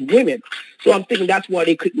to those women. So I'm thinking that's why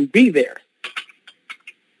they couldn't be there.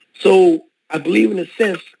 So I believe in a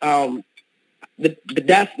sense that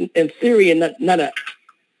that's in theory and not an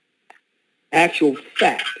actual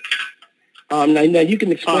fact. Now you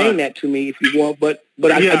can explain that to me if you want, but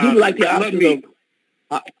I do like the option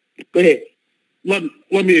of... go ahead. Let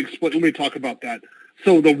me explain. Let me talk about that.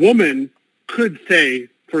 So the woman could say,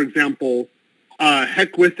 for example,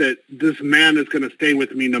 heck with it, this man is going to stay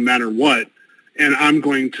with me no matter what, and I'm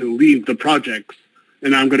going to leave the projects,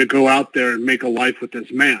 and I'm going to go out there and make a life with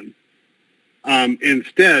this man.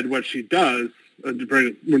 Instead, what she does,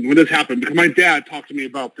 when this happened, because my dad talked to me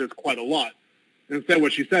about this quite a lot, instead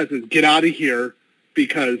what she says is, get out of here,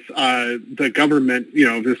 because the government,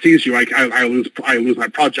 if it sees you, I lose my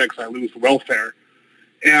projects, I lose welfare.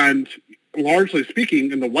 And largely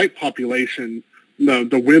speaking, in the white population,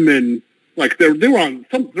 the women, like there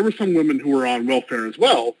were some women who were on welfare as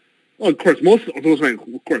well. Well, of course, let's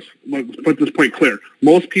put this point clear.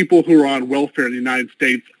 Most people who are on welfare in the United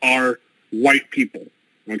States are white people,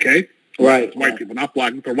 okay? Right. White people, not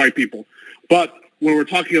black, they're white people. But when we're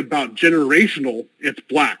talking about generational, it's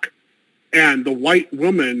black. And the white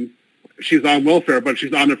woman, she's on welfare, but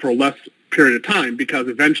she's on it for a less period of time, because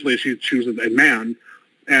eventually she chooses a man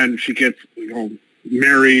and she gets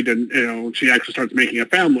married, and she actually starts making a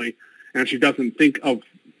family, and she doesn't think of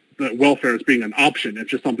the welfare as being an option.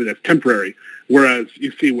 It's just something that's temporary. Whereas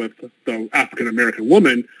you see with the African-American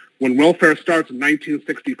woman, when welfare starts in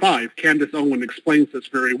 1965, Candace Owen explains this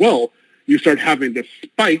very well, you start having this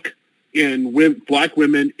spike in black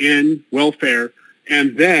women in welfare,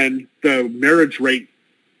 and then the marriage rate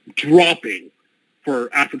dropping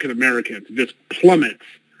for African Americans just plummets,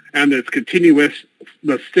 and it's continuous,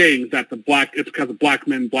 the saying that it's because of black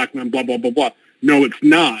men, blah, blah, blah, blah. No, it's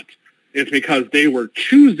not. It's because they were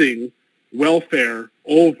choosing welfare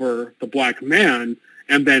over the black man,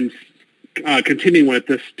 and then continuing with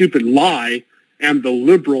this stupid lie, and the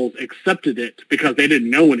liberals accepted it because they didn't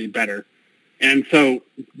know any better. And so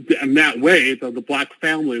in that way, the black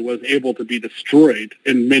family was able to be destroyed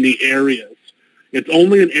in many areas. It's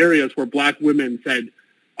only in areas where black women said,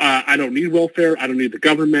 I don't need welfare, I don't need the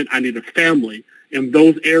government, I need a family. In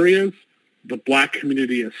those areas, the black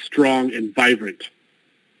community is strong and vibrant.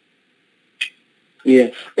 Yeah.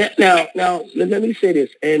 Now, let me say this,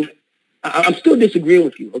 and I'm still disagreeing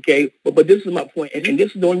with you, okay? But this is my point, and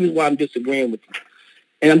this is the only reason why I'm disagreeing with you.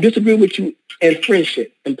 And I'm disagreeing with you in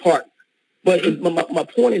friendship, in part. But my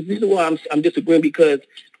point is, this is why I'm disagreeing, because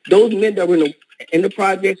those men that were in the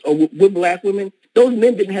projects or with black women, those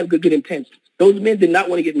men didn't have good intentions. Those men did not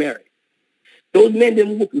want to get married. Those men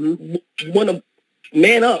didn't want to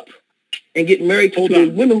man up and get married to those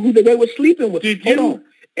women who they were sleeping with. Did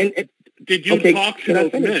you talk to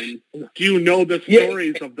those men? Do you know the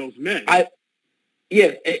stories of those men? I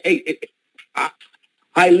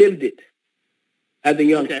lived it as a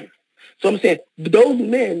young man. So I'm saying those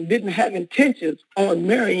men didn't have intentions on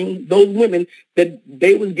marrying those women that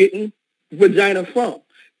they was getting vagina from.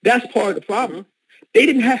 That's part of the problem. They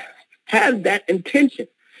didn't have that intention.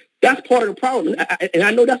 That's part of the problem. And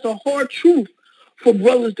I know that's a hard truth for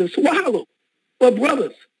brothers to swallow. But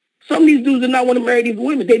brothers, some of these dudes did not want to marry these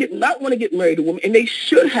women. They did not want to get married to women, and they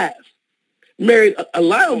should have married a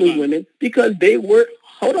lot of those women because they were,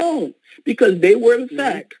 in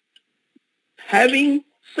fact, having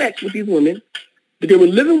sex with these women. They were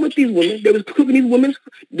living with these women. They was cooking these women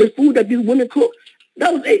the food that these women cooked.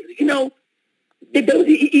 That was, they was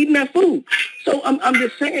eating that food. So I'm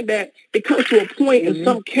just saying that it comes to a point in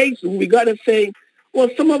some cases where we got to say, well,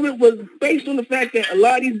 some of it was based on the fact that a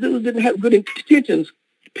lot of these dudes didn't have good intentions,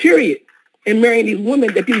 period, in marrying these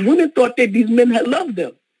women, that these women thought that these men had loved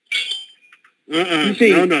them. You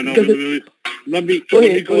see, no. Let me go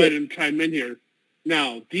ahead and chime in here.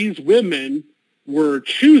 Now, these women were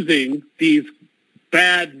choosing these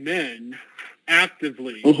bad men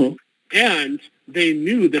actively, and they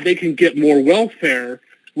knew that they can get more welfare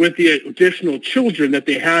with the additional children that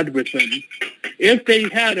they had with them. If they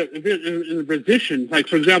had a position, like,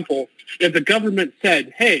 for example, if the government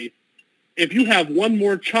said, hey, if you have one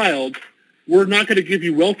more child, we're not going to give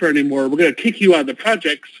you welfare anymore. We're going to kick you out of the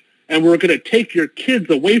projects, and we're going to take your kids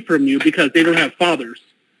away from you because they don't have fathers.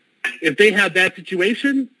 If they had that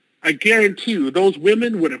situation, I guarantee you those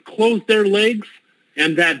women would have closed their legs,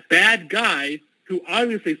 and that bad guy, who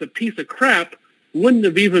obviously is a piece of crap, wouldn't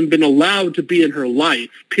have even been allowed to be in her life,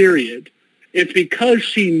 period. It's because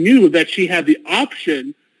she knew that she had the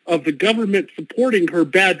option of the government supporting her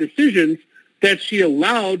bad decisions that she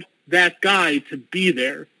allowed that guy to be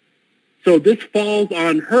there. So this falls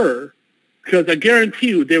on her, because I guarantee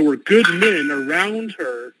you there were good men around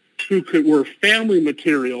her who were family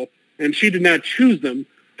material, and she did not choose them.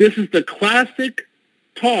 This is the classic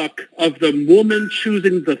talk of the woman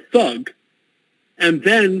choosing the thug and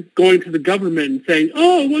then going to the government and saying,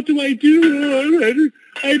 oh, what do I do?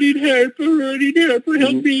 I need help. I need help.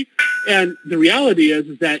 Help me. And the reality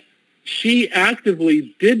is that she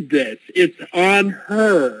actively did this. It's on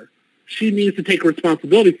her. She needs to take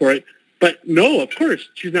responsibility for it. But no, of course,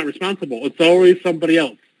 she's not responsible. It's always somebody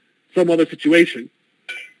else, some other situation.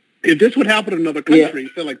 If this would happen in another country,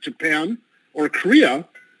 say like Japan or Korea,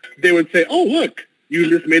 they would say, oh, look, you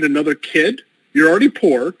just made another kid. You're already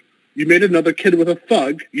poor. You made another kid with a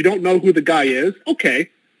thug. You don't know who the guy is. Okay,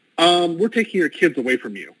 we're taking your kids away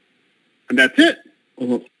from you. And that's it.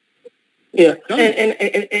 Mm-hmm. Yeah,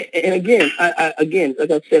 and again, I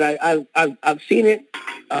like I said, I've seen it,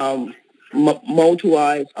 my own two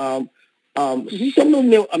eyes. Some of those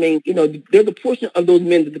men, I mean, you know, there's a portion of those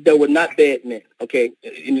men that were not bad men. Okay,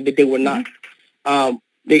 that they were not.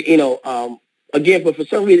 They, you know, again, but for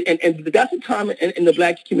some reason, and that's the time in the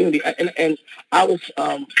black community. And I was,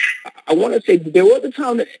 I want to say there was a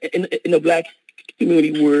time in the black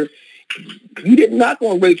community where you didn't knock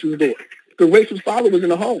on Rachel's door. Because Rachel's father was in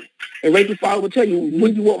the home. And Rachel's father would tell you,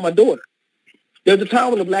 when do you want my daughter? There's a time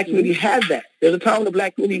when the black community had that. There's a time when the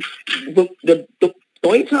black community, the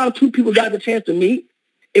only time two people got the chance to meet,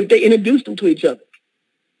 if they introduced them to each other.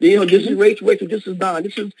 You know, this is Rachel, this is Don,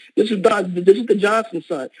 this is Don, this is the Johnson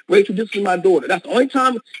son. Rachel, this is my daughter. That's the only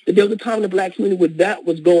time that there was a time in the black community where that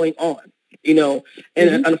was going on. You know,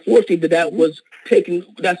 and unfortunately that was taken,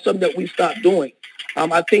 that's something that we stopped doing.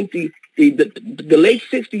 I think the late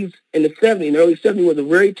 60s and the 70s and early 70s was a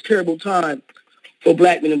very terrible time for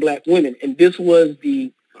black men and black women. And this was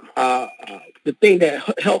the thing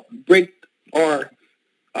that helped break our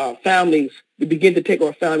families, to begin to take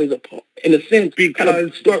our families apart, in a sense,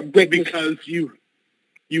 because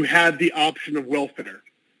you had the option of welfare.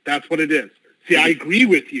 That's what it is. See, I agree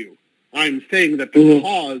with you. I'm saying that the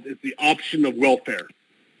cause is the option of welfare.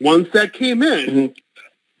 Once that came in,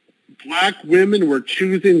 black women were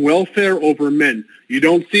choosing welfare over men. You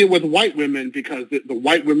don't see it with white women because the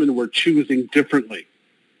white women were choosing differently.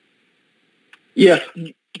 Yeah.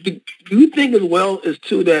 Do you think as well as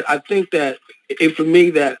too that I think that for me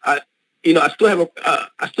that I still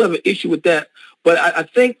have an issue with that, but I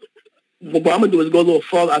think what I'm gonna do is go a little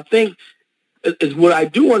further. I think is what I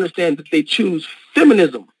do understand that they choose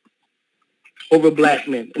feminism over black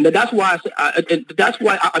men, and that's why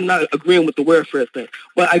I'm not agreeing with the welfare thing.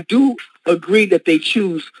 But I do agree that they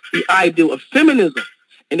choose the ideal of feminism,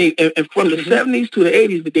 and from the 70s to the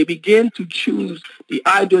 80s, that they begin to choose the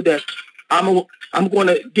ideal that I'm going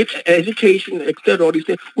to get an education, etc. All these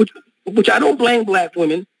things, which I don't blame black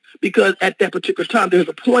women, because at that particular time there's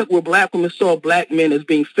a point where black women saw black men as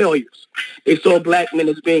being failures. They saw black men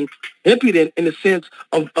as being impudent in the sense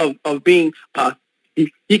of being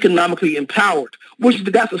economically empowered, which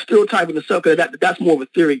that's a stereotype in itself, because that's more of a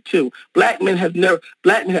theory too. Black men have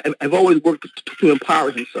always worked to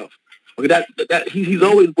empower himself. Okay, he's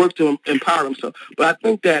always worked to empower himself. But I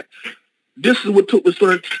think that this is what was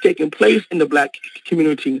sort of taking place in the black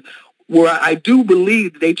community, where I do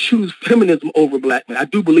believe they choose feminism over black men. I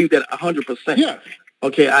do believe that 100%. Yeah.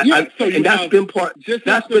 Okay. That's been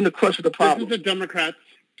the crux of the problem. This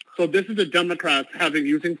is the Democrats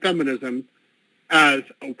using feminism as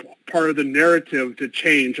a part of the narrative to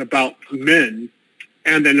change about men,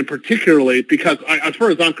 and then particularly because, as far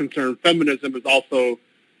as I'm concerned, feminism is also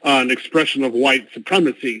an expression of white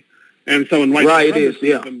supremacy, and so in white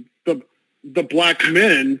supremacy, the black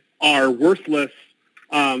men are worthless.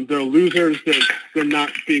 They're losers. They're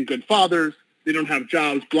not being good fathers. They don't have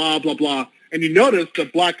jobs. Blah blah blah. And you notice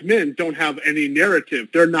that black men don't have any narrative.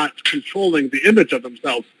 They're not controlling the image of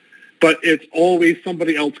themselves, but it's always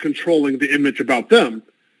somebody else controlling the image about them.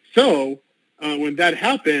 So when that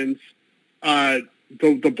happens,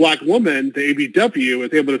 the black woman, the ABW,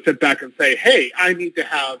 is able to sit back and say, hey, I need to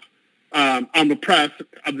have, I'm oppressed,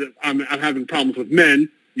 I'm having problems with men.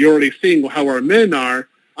 You're already seeing how our men are.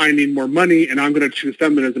 I need more money, and I'm going to choose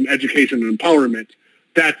feminism, education, and empowerment.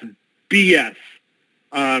 That's BS.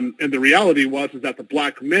 And the reality is that the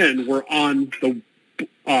black men were on the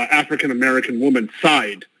African-American woman's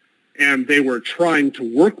side, and they were trying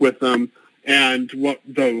to work with them And what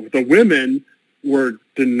the women were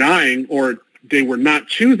denying, or they were not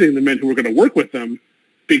choosing the men who were going to work with them,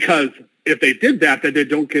 because if they did that, then they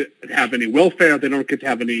don't get to have any welfare, they don't get to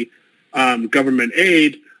have any government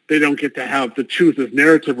aid, they don't get to have to choose this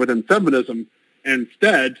narrative within feminism.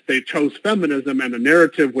 Instead, they chose feminism and a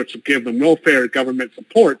narrative which gave them welfare, government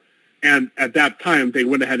support, and at that time, they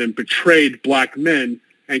went ahead and betrayed black men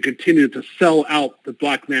and continued to sell out the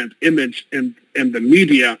black man's image in the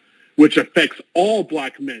media, which affects all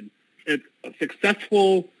black men. It's a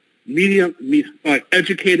successful, medium,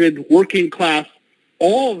 educated, working class.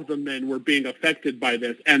 All of the men were being affected by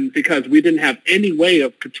this, and because we didn't have any way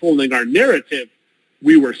of controlling our narrative,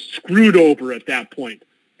 we were screwed over at that point.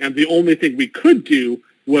 And the only thing we could do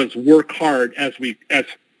was work hard as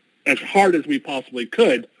hard as we possibly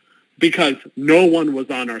could, because no one was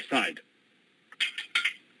on our side.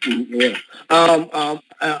 Yeah. And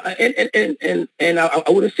I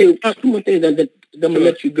want to say two more things, that I'm going to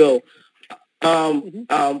let you go.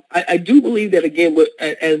 I do believe that, again,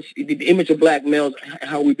 as the image of black males,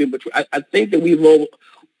 how we've been portrayed, I think that we've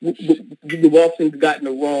often gotten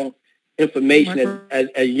the wrong information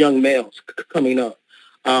as young males coming up.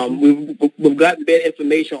 We've gotten bad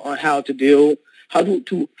information on how to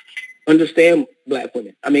understand black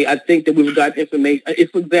women. I mean, I think that we've got information. If,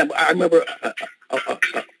 for example, I remember an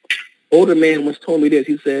older man once told me this.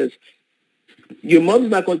 He says, your mother's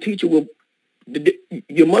not going to teach you what,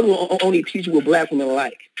 your mother will only teach you what black women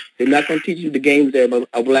like. They're not going to teach you the games that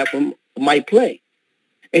a black woman might play.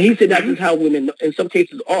 And he said that's just how women, in some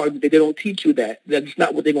cases, are. They don't teach you that. That's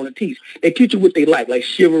not what they're going to teach. They teach you what they like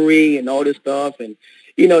chivalry and all this stuff, and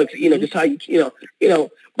just how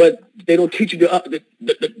but they don't teach you the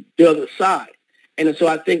other side. And so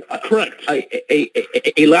I think correct.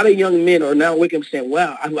 A lot of young men are now waking up saying,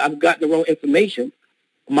 "Wow, I've gotten the wrong information.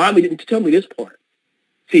 Mommy didn't tell me this part.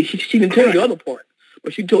 See, she didn't tell you the other part,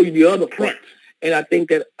 but she told you the other part." Correct. And I think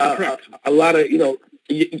that a lot of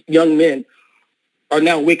young men are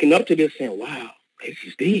now waking up to this, saying, "Wow, this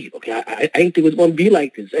is deep. Okay, I didn't think it was going to be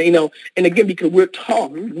like this." And again, because we're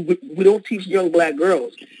taught, we don't teach young black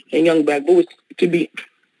girls and young black boys to be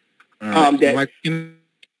that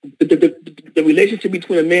the relationship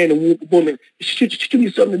between a man and a woman should be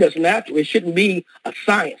something that's natural. It shouldn't be a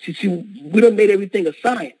science. You see, we done made everything a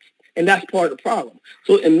science, and that's part of the problem.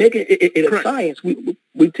 So in making it a science,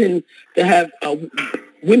 we tend to have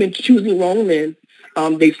women choosing wrong men.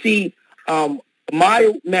 They see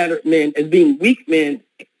mild-mannered men as being weak men,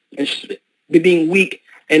 and being weak,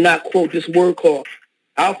 and not quote this word called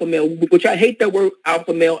alpha male, which I hate that word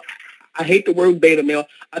alpha male. I hate the word beta male.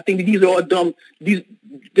 I think that these are all dumb. This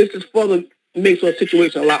is further makes our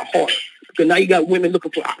situation a lot harder, because now you got women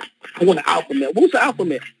looking for, I want an alpha male. What's an alpha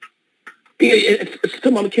male?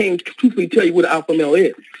 Someone can't truthfully tell you what an alpha male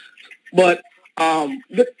is. But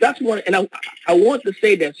that's one, and I want to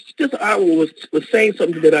say that Sister Iowa was saying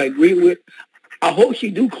something that I agree with. I hope she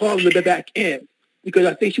do call the back end, because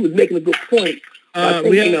I think she was making a good point. I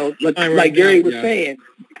think, like Gary was saying,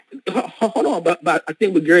 hold on, but I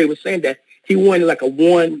think what Gary was saying, that he wanted like a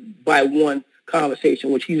one-by-one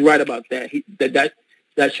conversation, which he's right about that.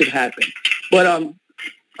 That should happen. But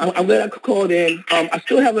I'm glad I called in. I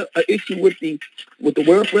still have an issue with the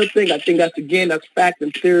welfare thing. I think that's fact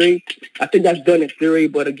and theory. I think that's done in theory.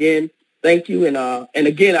 But again, thank you. And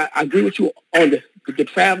again, I agree with you on the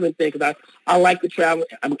traveling thing, because I like to travel.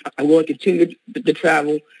 I'm going to continue to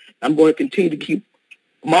travel. I'm going to continue to keep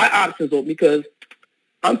my options open, because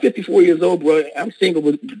I'm 54 years old, bro. I'm single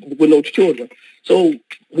with no children. So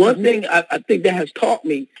one thing I think that has taught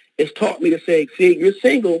me to say, see, you're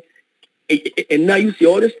single, and now you see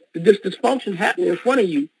all this dysfunction happening in front of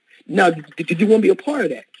you. Now, did you want to be a part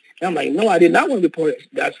of that? And I'm like, no, I did not want to be a part of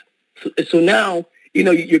that. So now,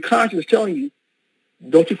 your conscience is telling you,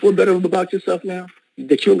 don't you feel better about yourself now?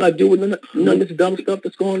 That you don't got to deal with none of this dumb stuff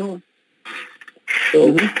that's going on?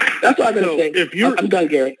 So that's what I'm going to say. I'm done,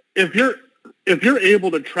 Gary. If you're able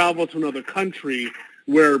to travel to another country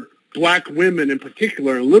where black women in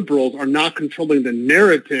particular and liberals are not controlling the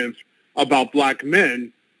narrative about black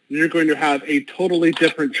men, you're going to have a totally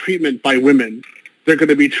different treatment by women. They're going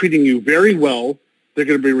to be treating you very well. They're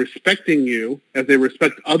going to be respecting you as they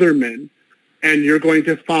respect other men. And you're going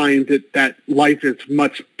to find that life is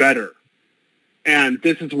much better. And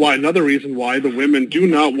this is another reason why the women do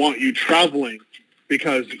not want you traveling,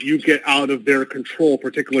 because you get out of their control,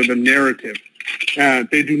 particularly the narrative.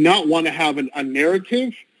 They do not want to have a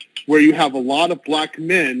narrative where you have a lot of black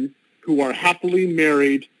men who are happily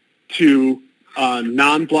married to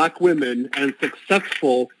non-black women and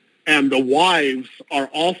successful, and the wives are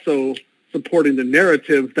also supporting the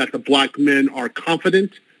narrative that the black men are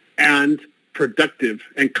confident and productive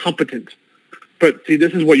and competent. But see,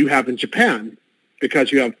 this is what you have in Japan,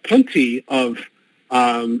 because you have plenty of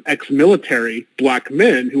ex-military black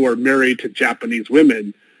men who are married to Japanese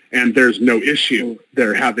women, and there's no issue.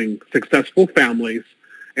 They're having successful families,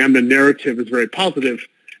 and the narrative is very positive,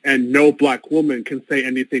 and no black woman can say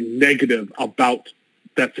anything negative about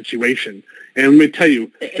that situation. And let me tell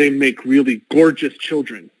you, they make really gorgeous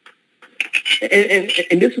children.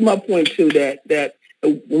 And this is my point too. That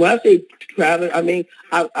when I say traveling, I mean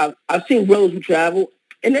I've seen brothers who travel,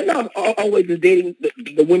 and they're not always just dating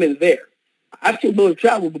the women there. I've seen brothers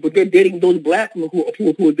travel, but they're dating those black women who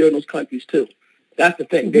are there in those countries too. That's the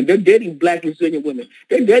thing. They're dating black resilient women.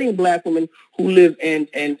 They're dating black women who live in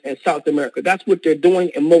South America. That's what they're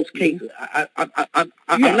doing in most cases.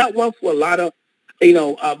 I'm not one for a lot of,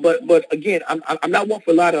 but again, I'm not one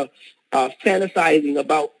for a lot of fantasizing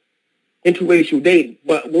about interracial dating.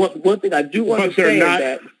 But one thing I do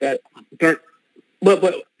understand but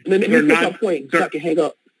let me finish my point so I can hang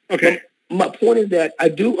up. Okay. But my point is that I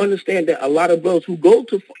do understand that a lot of brothers who go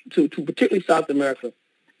to particularly South America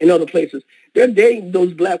and other places, they're dating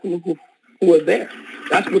those black women who are there.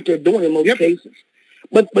 That's what they're doing in most cases.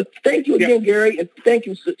 But thank you again, Gary, and thank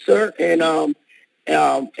you, sir, and I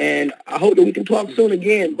hope that we can talk soon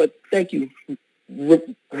again. But thank you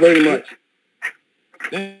very much.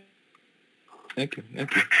 Thank you.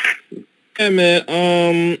 Yeah,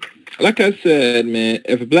 man. Like I said, man,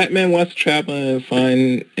 if a black man wants to travel and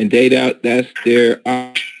find and date out, that's their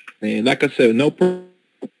option. Like I said, no problem.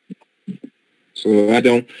 So I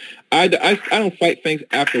don't fight things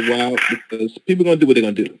after a while because people are gonna do what they're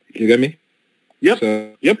gonna do. You get me? Yep.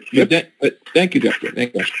 So, yep. But thank you, Doctor.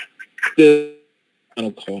 Thank you. I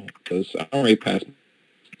don't call because I already passed.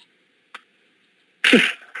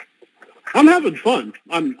 I'm having fun.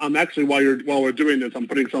 I'm actually while we're doing this, I'm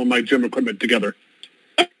putting some of my gym equipment together.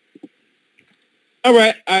 All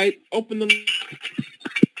right, I open them.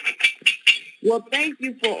 Well, thank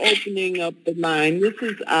you for opening up the line. This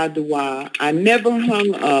is Adawa. I never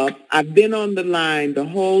hung up. I've been on the line the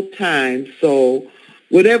whole time, so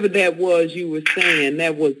whatever that was you were saying,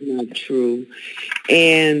 that was not true.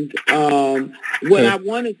 And what I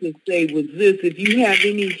wanted to say was this: if you have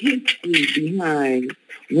any history behind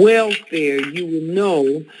welfare, you will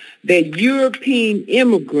know that European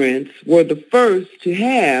immigrants were the first to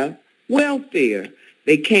have welfare.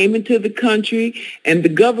 They came into the country and the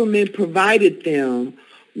government provided them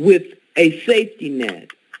with a safety net.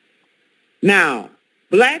 Now,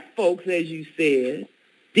 black folks, as you said,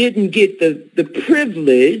 didn't get the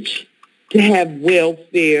privilege to have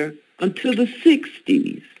welfare until the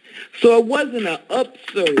 60s. So it wasn't an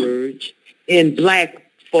upsurge in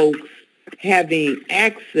black folks having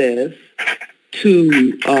access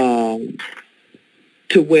to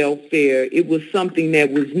welfare. It was something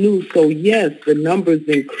that was new. So yes, the numbers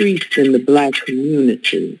increased in the black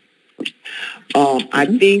community. I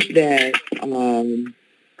think that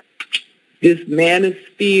this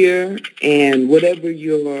manosphere and whatever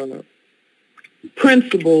your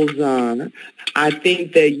principles are, I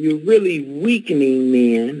think that you're really weakening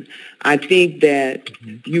men. I think that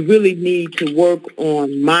you really need to work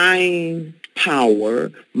on mind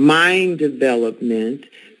power, mind development,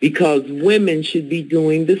 because women should be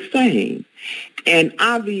doing the same. And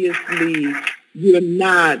obviously, you're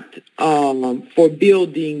not for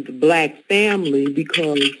building the black family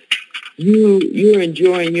because you're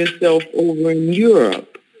enjoying yourself over in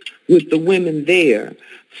Europe with the women there.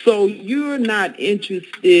 So you're not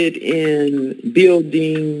interested in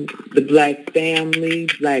building the black family,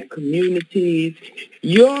 black communities.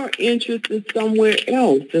 Your interest is somewhere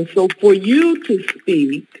else. And so for you to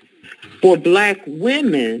speak for black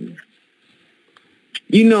women,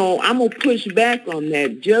 I'm going to push back on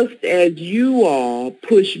that just as you all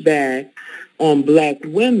push back on black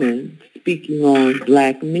women speaking on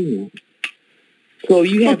black men. So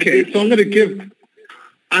you have so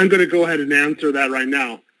I'm going to go ahead and answer that right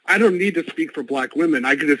now. I don't need to speak for black women.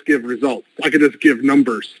 I can just give results. I can just give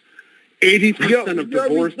numbers. 80% of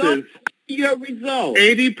divorces. Your results.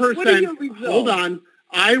 80%. What are your results? Hold on.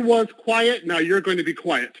 I was quiet. Now you're going to be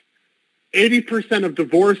quiet. 80% of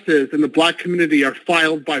divorces in the black community are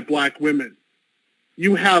filed by black women.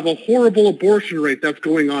 You have a horrible abortion rate that's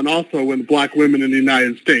going on also with black women in the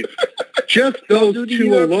United States. Just those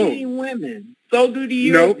two alone. Women. So do the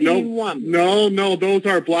European women. No, those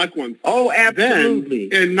are black ones. Oh, absolutely.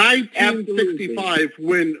 Then, in 1965,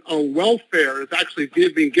 when welfare is actually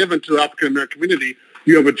being given to the African-American community,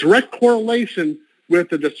 you have a direct correlation with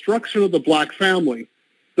the destruction of the black family.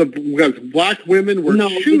 because black women were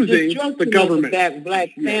choosing the government. That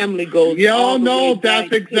black family goes. Yeah, no,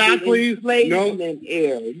 that's exactly enslavement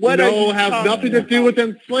era. Has nothing to do with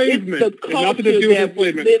enslavement. It's the culture that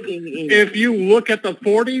we're living in. If you look at the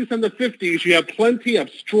 40s and the 50s, you have plenty of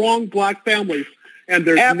strong black families, and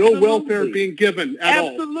there's no welfare being given at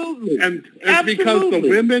all. And it's because the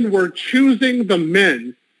women were choosing the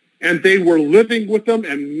men, and they were living with them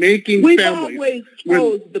and making families. We've always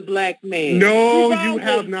chose the black man. No, you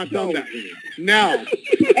have not done that. Now,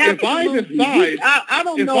 if I decide, I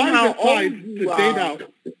don't know how old you are,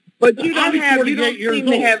 but you don't seem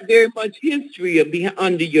to have very much history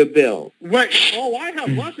under your belt. Right. Oh, I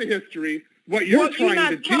have lots of history. What you're trying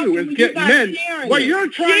to do is get men. What you're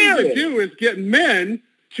trying to do is get men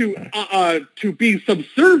to be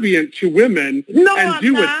subservient to women and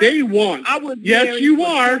do what they want. Yes, you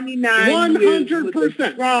are.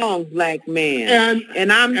 100%. Strong black man.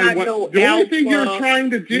 And I'm not no the only thing you're trying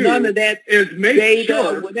to do is make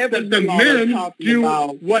sure that the men do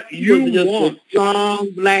what you want.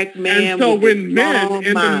 Strong black man. And so when men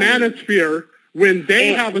in the manosphere, when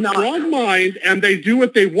they have a strong mind and they do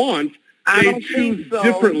what they want, they choose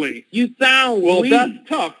differently. You sound weak. That's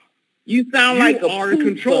tough. You sound like a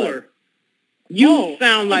controller. You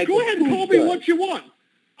sound like go ahead and call me what you want.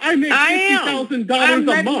 I make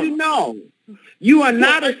 $50,000 a month. You know, you are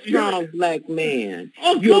not a strong black man.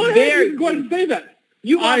 Oh, go ahead and say that.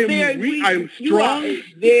 You are I'm strong,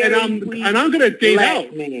 and I'm going to date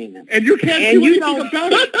out. Man. And you can't do anything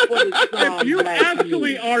about it. If you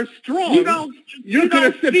actually are strong, you're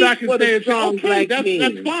going to sit back and say, okay,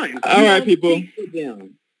 that's fine. All right, people.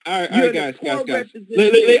 All right, guys.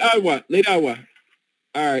 Lady Ottawa.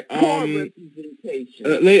 All right.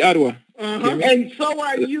 Representation. Lady Ottawa. And so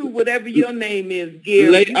are you, whatever your name is, Gary.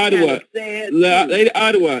 Lady Ottawa. Lady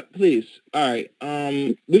Ottawa, please. All right.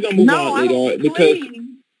 We're gonna move on, Lady Ottawa, because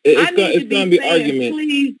it's gonna be argument.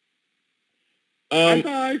 Please.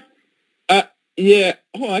 Yeah.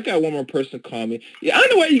 Hold on, I got one more person call me. Yeah, I don't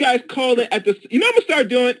know why you guys call it at this. You know what I'm gonna start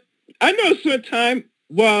doing? I know a certain time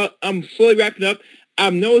while I'm slowly wrapping up.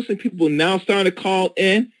 I'm noticing people now starting to call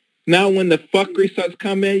in. Now when the fuckery starts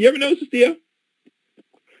coming in. You ever notice this, Theo?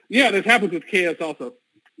 Yeah, this happens with KS also.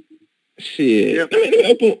 Shit. Yep. Let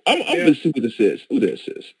me open. I'm going to see what this is. Who this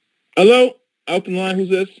is. Hello? I open the line. Who's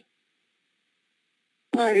this?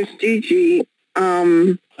 Hi, it's Gigi.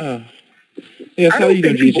 Yes, how are you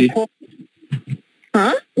doing, Gigi?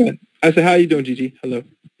 Huh? I said, how are you doing, Gigi? Hello.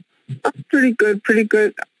 I'm pretty good.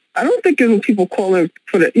 I don't think when people call in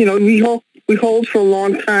for the, we hold for a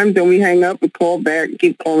long time, then we hang up and call back,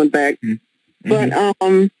 keep calling back. Mm-hmm. But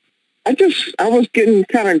I was getting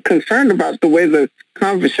kind of concerned about the way the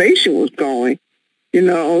conversation was going.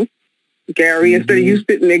 Gary, instead of you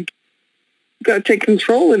sitting there, you got to take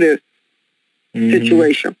control of this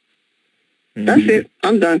situation. Mm-hmm. That's it.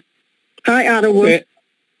 I'm done. Hi, Ottawa.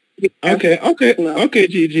 Okay,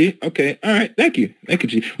 Gigi. Okay, all right. Thank you,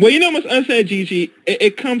 Gigi. Well, you must understand, Gigi.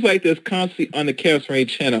 It comes like this constantly on the Chaos Rain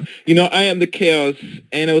channel. I am the chaos,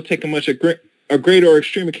 and it will take a greater or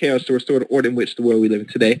extreme chaos to restore the order in which the world we live in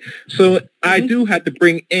today. So I do have to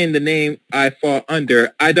bring in the name I fall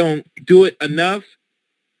under. I don't do it enough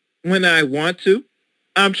when I want to.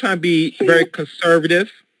 I'm trying to be very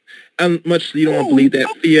conservative. Much you don't want to believe that,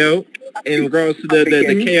 Theo, in regards to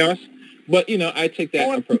the chaos. But I take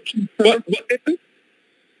that approach. But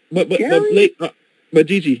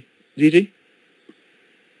Gigi, you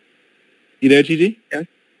there, Gigi? Yes.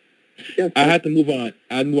 I have to move on.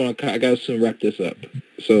 I got to soon wrap this up.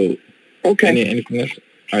 So, okay. Anything else?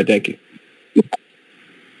 All right, thank you.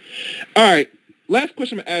 All right, last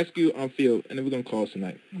question I'm gonna ask you on field, and then we're gonna call it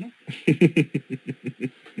tonight.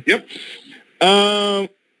 Yep.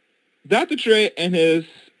 Dr. Dre and his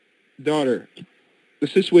daughter, the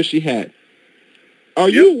situation she had. Are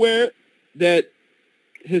you aware that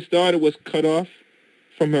his daughter was cut off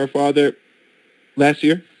from her father last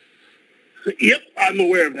year? Yep, I'm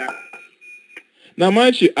aware of that. Now,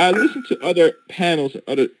 mind you, I listened to other panels and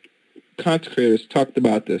other content creators talked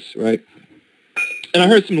about this, right? And I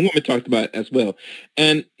heard some women talked about it as well.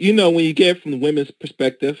 And, when you get it from the women's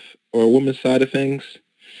perspective or a woman's side of things,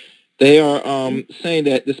 they are saying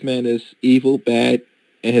that this man is evil, bad,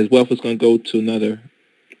 and his wealth is going to go to another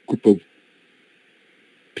group of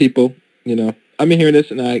people. I've been hearing this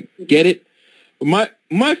and I get it. But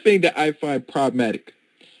my thing that I find problematic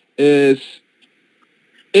is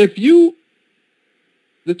if you,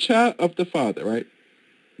 the child of the father, right,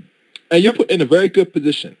 and you're put in a very good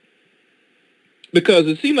position, because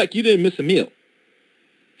it seemed like you didn't miss a meal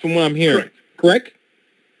from what I'm hearing, correct?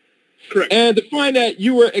 Correct. And to find that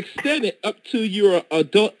you were extended up to your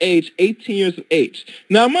adult age, 18 years of age.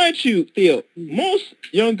 Now, mind you, Theo, most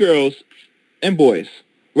young girls and boys,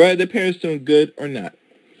 whether their parents doing good or not,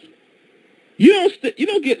 you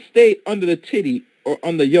don't get stay under the titty or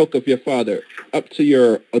on the yoke of your father up to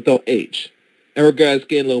your adult age. In regards to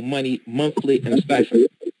getting a little money monthly and a stipend.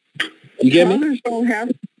 You get me? Fathers don't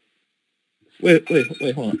have. Wait,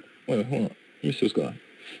 hold on. Wait, hold on. Let me see what's going on.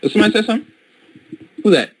 Did somebody say something?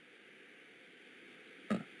 Who that?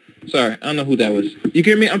 Sorry, I don't know who that was. You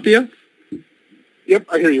hear me, Theo? Yep,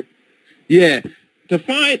 I hear you. Yeah. To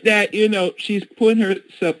find that, she's putting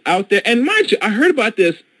herself out there. And mind you, I heard about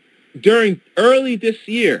this during early this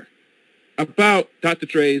year about Dr.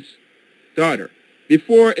 Dre's daughter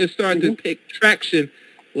before it started to take traction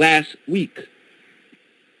last week.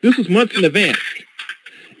 This was months in advance.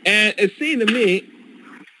 And it seemed to me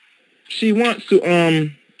she wants to,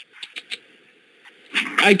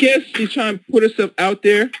 I guess she's trying to put herself out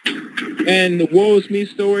there and the woe is me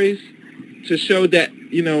stories to show that,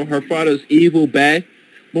 her father's evil, bad.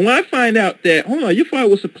 But when I find out that, hold on, your father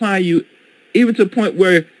will supply you even to the point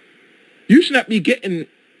where you should not be getting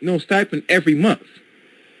no stipend every month,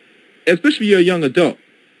 especially if you're a young adult.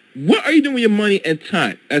 What are you doing with your money and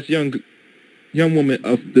time as a young woman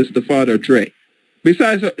of the father of Dre?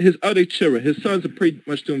 Besides his other children, his sons are pretty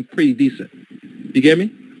much doing pretty decent. You get me?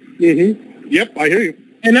 Mm-hmm. Yep, I hear you.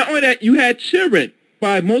 And not only that, you had children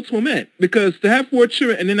by multiple men. Because to have 4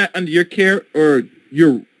 children and they're not under your care or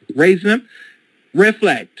you're raising them, red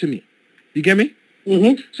flag to me. You get me?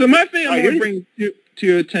 Mm-hmm. So my thing I'm going to bring to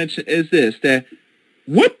your attention is this, that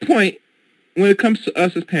what point when it comes to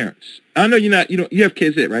us as parents, I know you have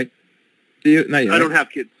kids yet, right? Not yet, I don't have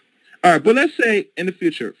kids. All right, but let's say in the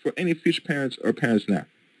future, for any future parents or parents now,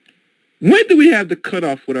 when do we have the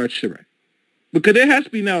cutoff with our children? Because there has to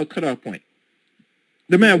be now a cutoff point.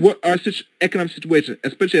 No matter what our economic situation,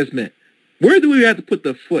 especially as men, where do we have to put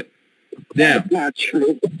the foot down? That's not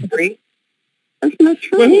true. That's not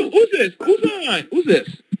true. Wait, who's this? Who's on? Who's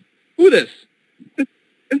this? Who this?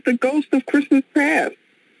 It's the ghost of Christmas past.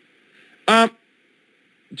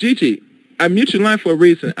 Gigi, I mute your line for a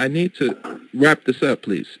reason. I need to wrap this up,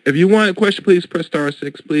 please. If you want a question, please press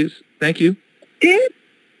 *6, please. Thank you. Yeah.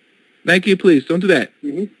 Thank you, please. Don't do that.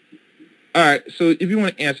 Mm-hmm. All right, so if you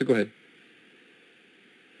want to answer, go ahead.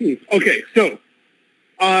 Okay, so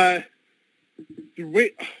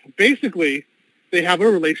basically, they have a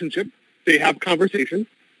relationship, they have conversations,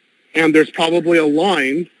 and there's probably a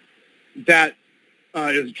line that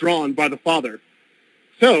is drawn by the father.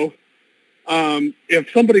 So if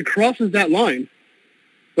somebody crosses that line,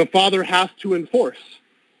 the father has to enforce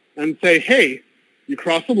and say, hey, you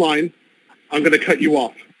crossed the line, I'm going to cut you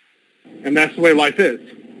off. And that's the way life is.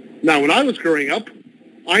 Now, when I was growing up,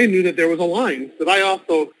 I knew that there was a line that I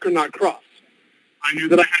also could not cross. I knew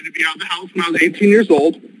that I had to be out of the house when I was 18 years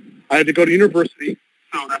old. I had to go to university.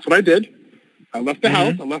 So that's what I did. I left the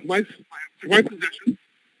house. I left my possessions.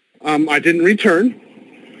 I didn't return.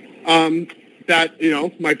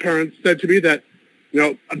 My parents said to me that,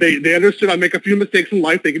 they understood I make a few mistakes in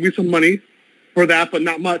life. They give me some money for that, but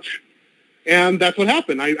not much. And that's what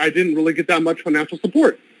happened. I didn't really get that much financial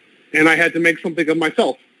support. And I had to make something of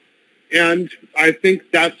myself. And I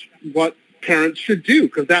think that's what parents should do,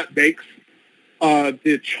 because that makes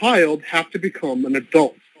the child have to become an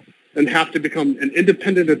adult and have to become an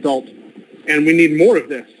independent adult. And we need more of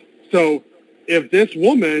this. So if this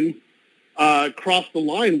woman crossed the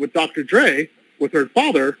line with Dr. Dre, with her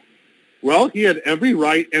father, well, he had every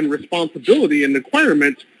right and responsibility and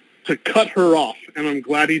requirement to cut her off. And I'm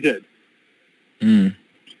glad he did.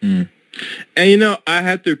 And, I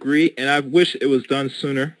have to agree, and I wish it was done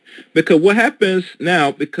sooner. Because what happens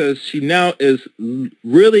now, because she now is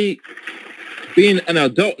really being an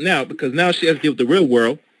adult now, because now she has to deal with the real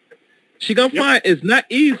world, she going to find it's not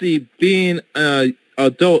easy being an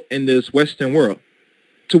adult in this Western world.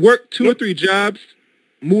 To work 2 or 3 jobs,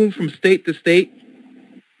 move from state to state,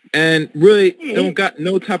 and really don't got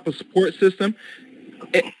no type of support system.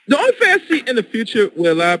 The only thing I see in the future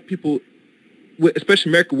with a lot of people,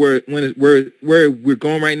 especially America, where we're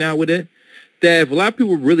going right now with it, that if a lot of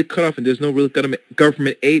people really cut off and there's no real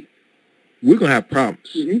government aid, we're going to have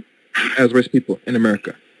problems as rich people in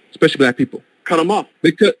America, especially black people. Cut them off.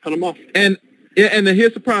 Cut them off. And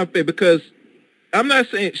here's the problem, because I'm not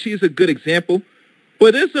saying she's a good example,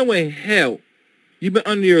 but there's no way in hell you've been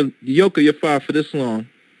under your yoke of your father for this long,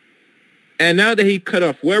 and now that he cut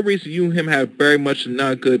off, whatever reason you and him have very much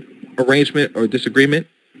not good arrangement or disagreement,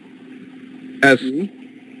 as,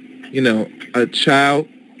 a child,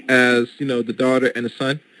 as, the daughter and the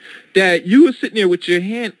son, that you were sitting there with your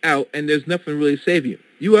hand out and there's nothing really to save you.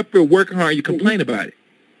 You up here working hard, you complain about it.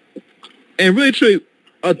 And really, truly,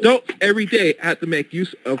 adults every day have to make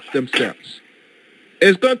use of themselves.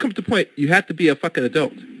 It's going to come to the point you have to be a fucking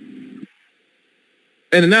adult.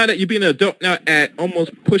 And now that you're being an adult now at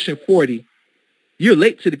almost pushing 40, you're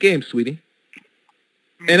late to the game, sweetie.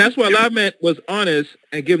 And that's why a lot of men was honest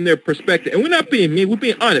and giving their perspective. And we're not being mean, we're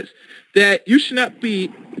being honest. That you should not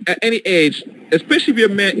be at any age, especially if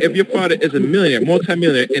you're a man, if your father is a millionaire,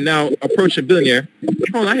 multi-millionaire, and now approaching billionaire.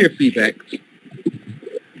 Hold on, I hear feedback.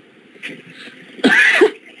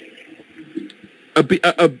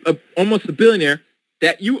 Almost a billionaire,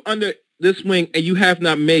 that you under this wing and you have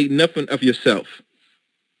not made nothing of yourself.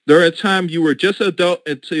 There are times you were just an adult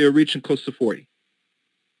until you're reaching close to 40.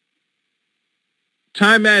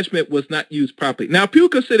 Time management was not used properly. Now, people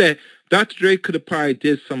could say that Dr. Dre could have probably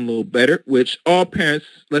did something a little better, which all parents,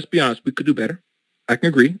 let's be honest, we could do better. I can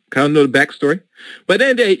agree. I don't know the backstory. But at the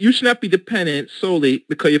end of the day, you should not be dependent solely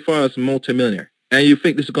because your father's a multimillionaire and you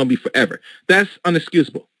think this is going to be forever. That's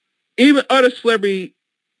unexcusable. Even other celebrity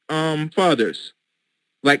fathers,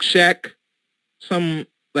 like Shaq, some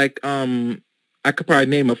like I could probably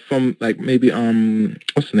name from like maybe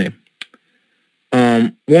what's the name?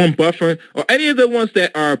 Warren Buffett, or any of the ones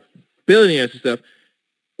that are billionaires and stuff.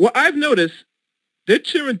 What I've noticed, their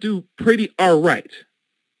children do pretty all right.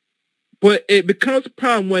 But it becomes a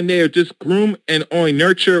problem when they are just groomed and only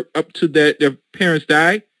nurtured up to their parents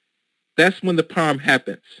die. That's when the problem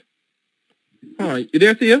happens. Hold on, you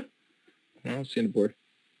there, Theo? I don't see on the board.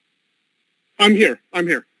 I'm here.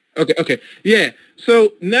 Okay. Yeah.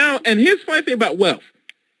 So now, and here's the funny thing about wealth.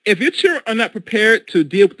 If your children are not prepared to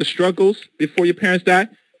deal with the struggles before your parents die,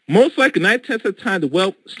 most likely 9/10 of the time the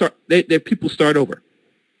wealth their people start over.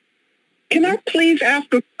 Can I please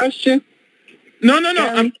ask a question? No.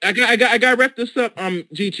 I got to wrap this up.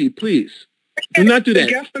 Gigi, please do not do that.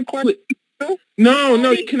 Guess the question.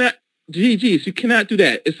 No, you cannot. Gigi, you cannot do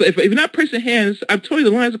that. It's if you're not pressing hands, I've told you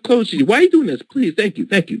the lines are closed. Gigi, why are you doing this? Please, thank you.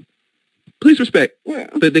 Please respect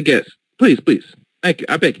the guests. Please. Thank you.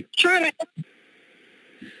 I beg you. Try to.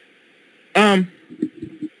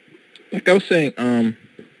 Like I was saying,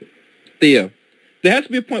 Theo, there has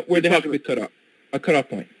to be a point where there has to be a cutoff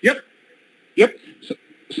point. Yep.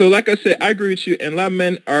 So like I said, I agree with you, and a lot of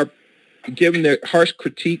men are giving their harsh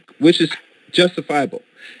critique, which is justifiable.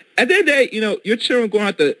 At the end of the day, your children are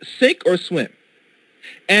going to have to sink or swim.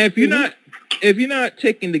 And if you're not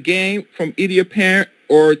taking the game from either your parent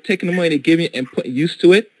or taking the money they give you and putting use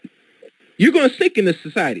to it, you're going to sink in this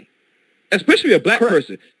society, especially if you're a black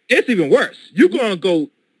person. It's even worse. You're going to go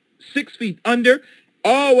 6 feet under,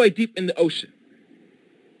 all the way deep in the ocean.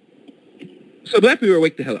 So black people are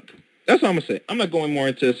wake the hell up. That's all I'm going to say. I'm not going more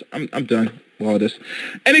into this. I'm done with all this.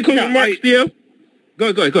 Any closing remarks, Theo? Go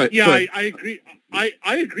ahead. Yeah, go ahead. I agree.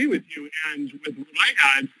 I agree with you. And with what I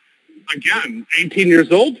had, again, 18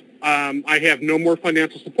 years old, I have no more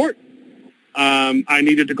financial support. I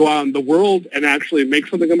needed to go out in the world and actually make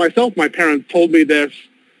something of myself. My parents told me this.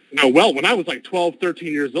 When I was like 12,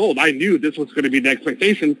 13 years old, I knew this was going to be the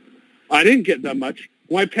expectation. I didn't get that much.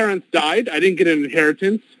 When my parents died, I didn't get an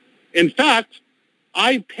inheritance. In fact,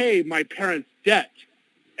 I pay my parents' debt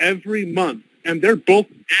every month, and they're both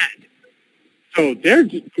dead. So I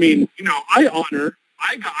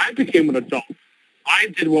became an adult. I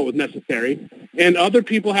did what was necessary, and other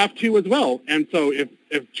people have to as well. And so if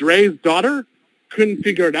Dre's daughter couldn't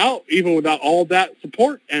figure it out, even without all that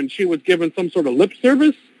support, and she was given some sort of lip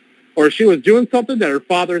service, or she was doing something that her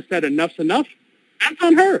father said enough's enough, that's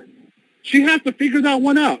on her. She has to figure that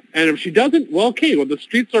one out. And if she doesn't, the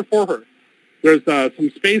streets are for her. There's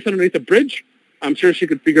some space underneath the bridge. I'm sure she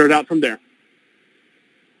could figure it out from there.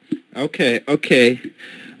 Okay.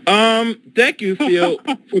 Thank you, Phil,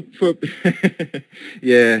 for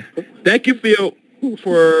yeah. Thank you, Phil,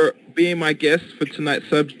 for being my guest for tonight's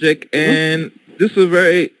subject. And this is a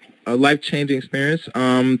very life-changing experience.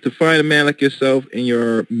 To find a man like yourself in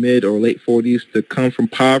your mid or late 40s to come from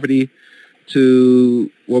poverty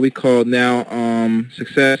to what we call now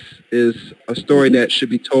success is a story that should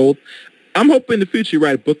be told. I'm hoping in the future you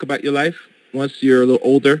write a book about your life once you're a little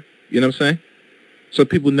older. You know what I'm saying? So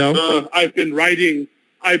people know. I've been writing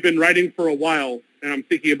for a while, and I'm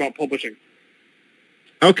thinking about publishing.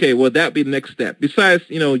 Okay, well, that'd be the next step. Besides,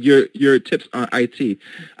 your tips on IT,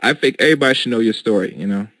 I think everybody should know your story.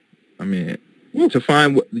 I mean, to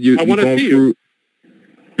find what you're going through.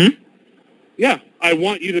 Yeah, I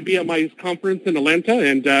want you to be at my conference in Atlanta,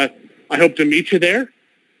 and I hope to meet you there.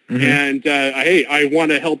 Mm-hmm. And I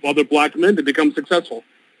want to help other black men to become successful.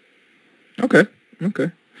 Okay.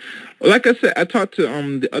 Like I said, I talked to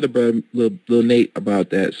the other brother, little Nate, about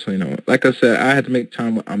that. So like I said, I had to make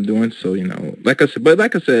time what I'm doing. So like I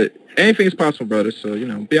said, anything's possible, brother. So be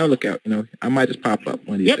on the lookout. I might just pop up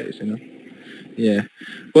one of these days. Yeah.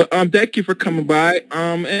 But thank you for coming by.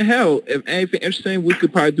 And hell, if anything interesting, we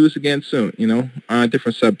could probably do this again soon. On a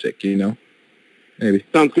different subject. Maybe.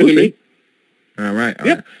 Sounds good to me. All right. All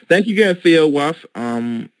right. Thank you again, Theo Wolf.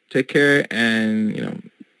 Take care, and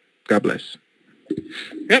God bless.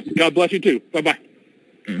 Yep. God bless you too. Bye-bye.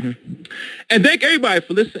 Mm-hmm. And thank everybody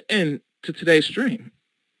for listening to today's stream.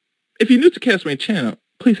 If you're new to Chaos Rain channel,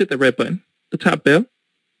 please hit the red button, the top bell,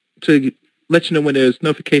 to let you know when there's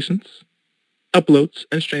notifications, uploads,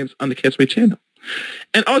 and streams on the Chaos Rain channel.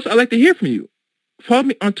 And also, I'd like to hear from you. Follow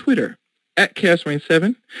me on Twitter at Chaos Rain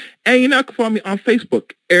 7, and you can follow me on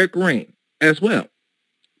Facebook, Eric Rain, as well.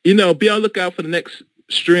 Be on the lookout for the next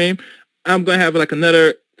stream. I'm going to have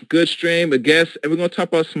another good stream, a guest, and we're going to talk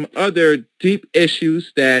about some other deep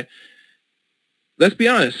issues that, let's be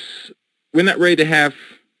honest, we're not ready to have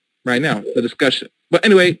right now, the discussion. But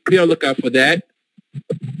anyway, be on the lookout for that.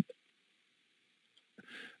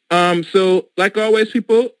 So, like always,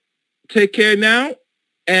 people, take care now,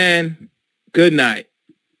 and good night.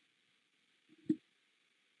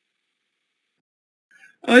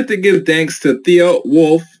 I'd like to give thanks to Theo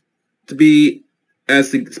Wolf to be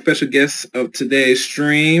as the special guest of today's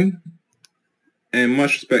stream, and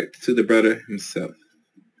much respect to the brother himself.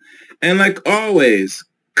 And like always,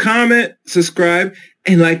 comment, subscribe,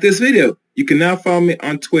 and like this video. You can now follow me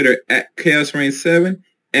on Twitter at Chaos Rain 7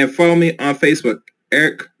 and follow me on Facebook,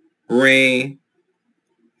 Eric Rain,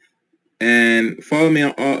 and follow me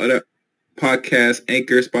on all other podcasts,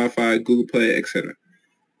 Anchor, Spotify, Google Play, etc.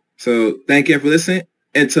 So thank you for listening.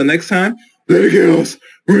 Until next time, let it Chaos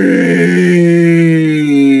Rain.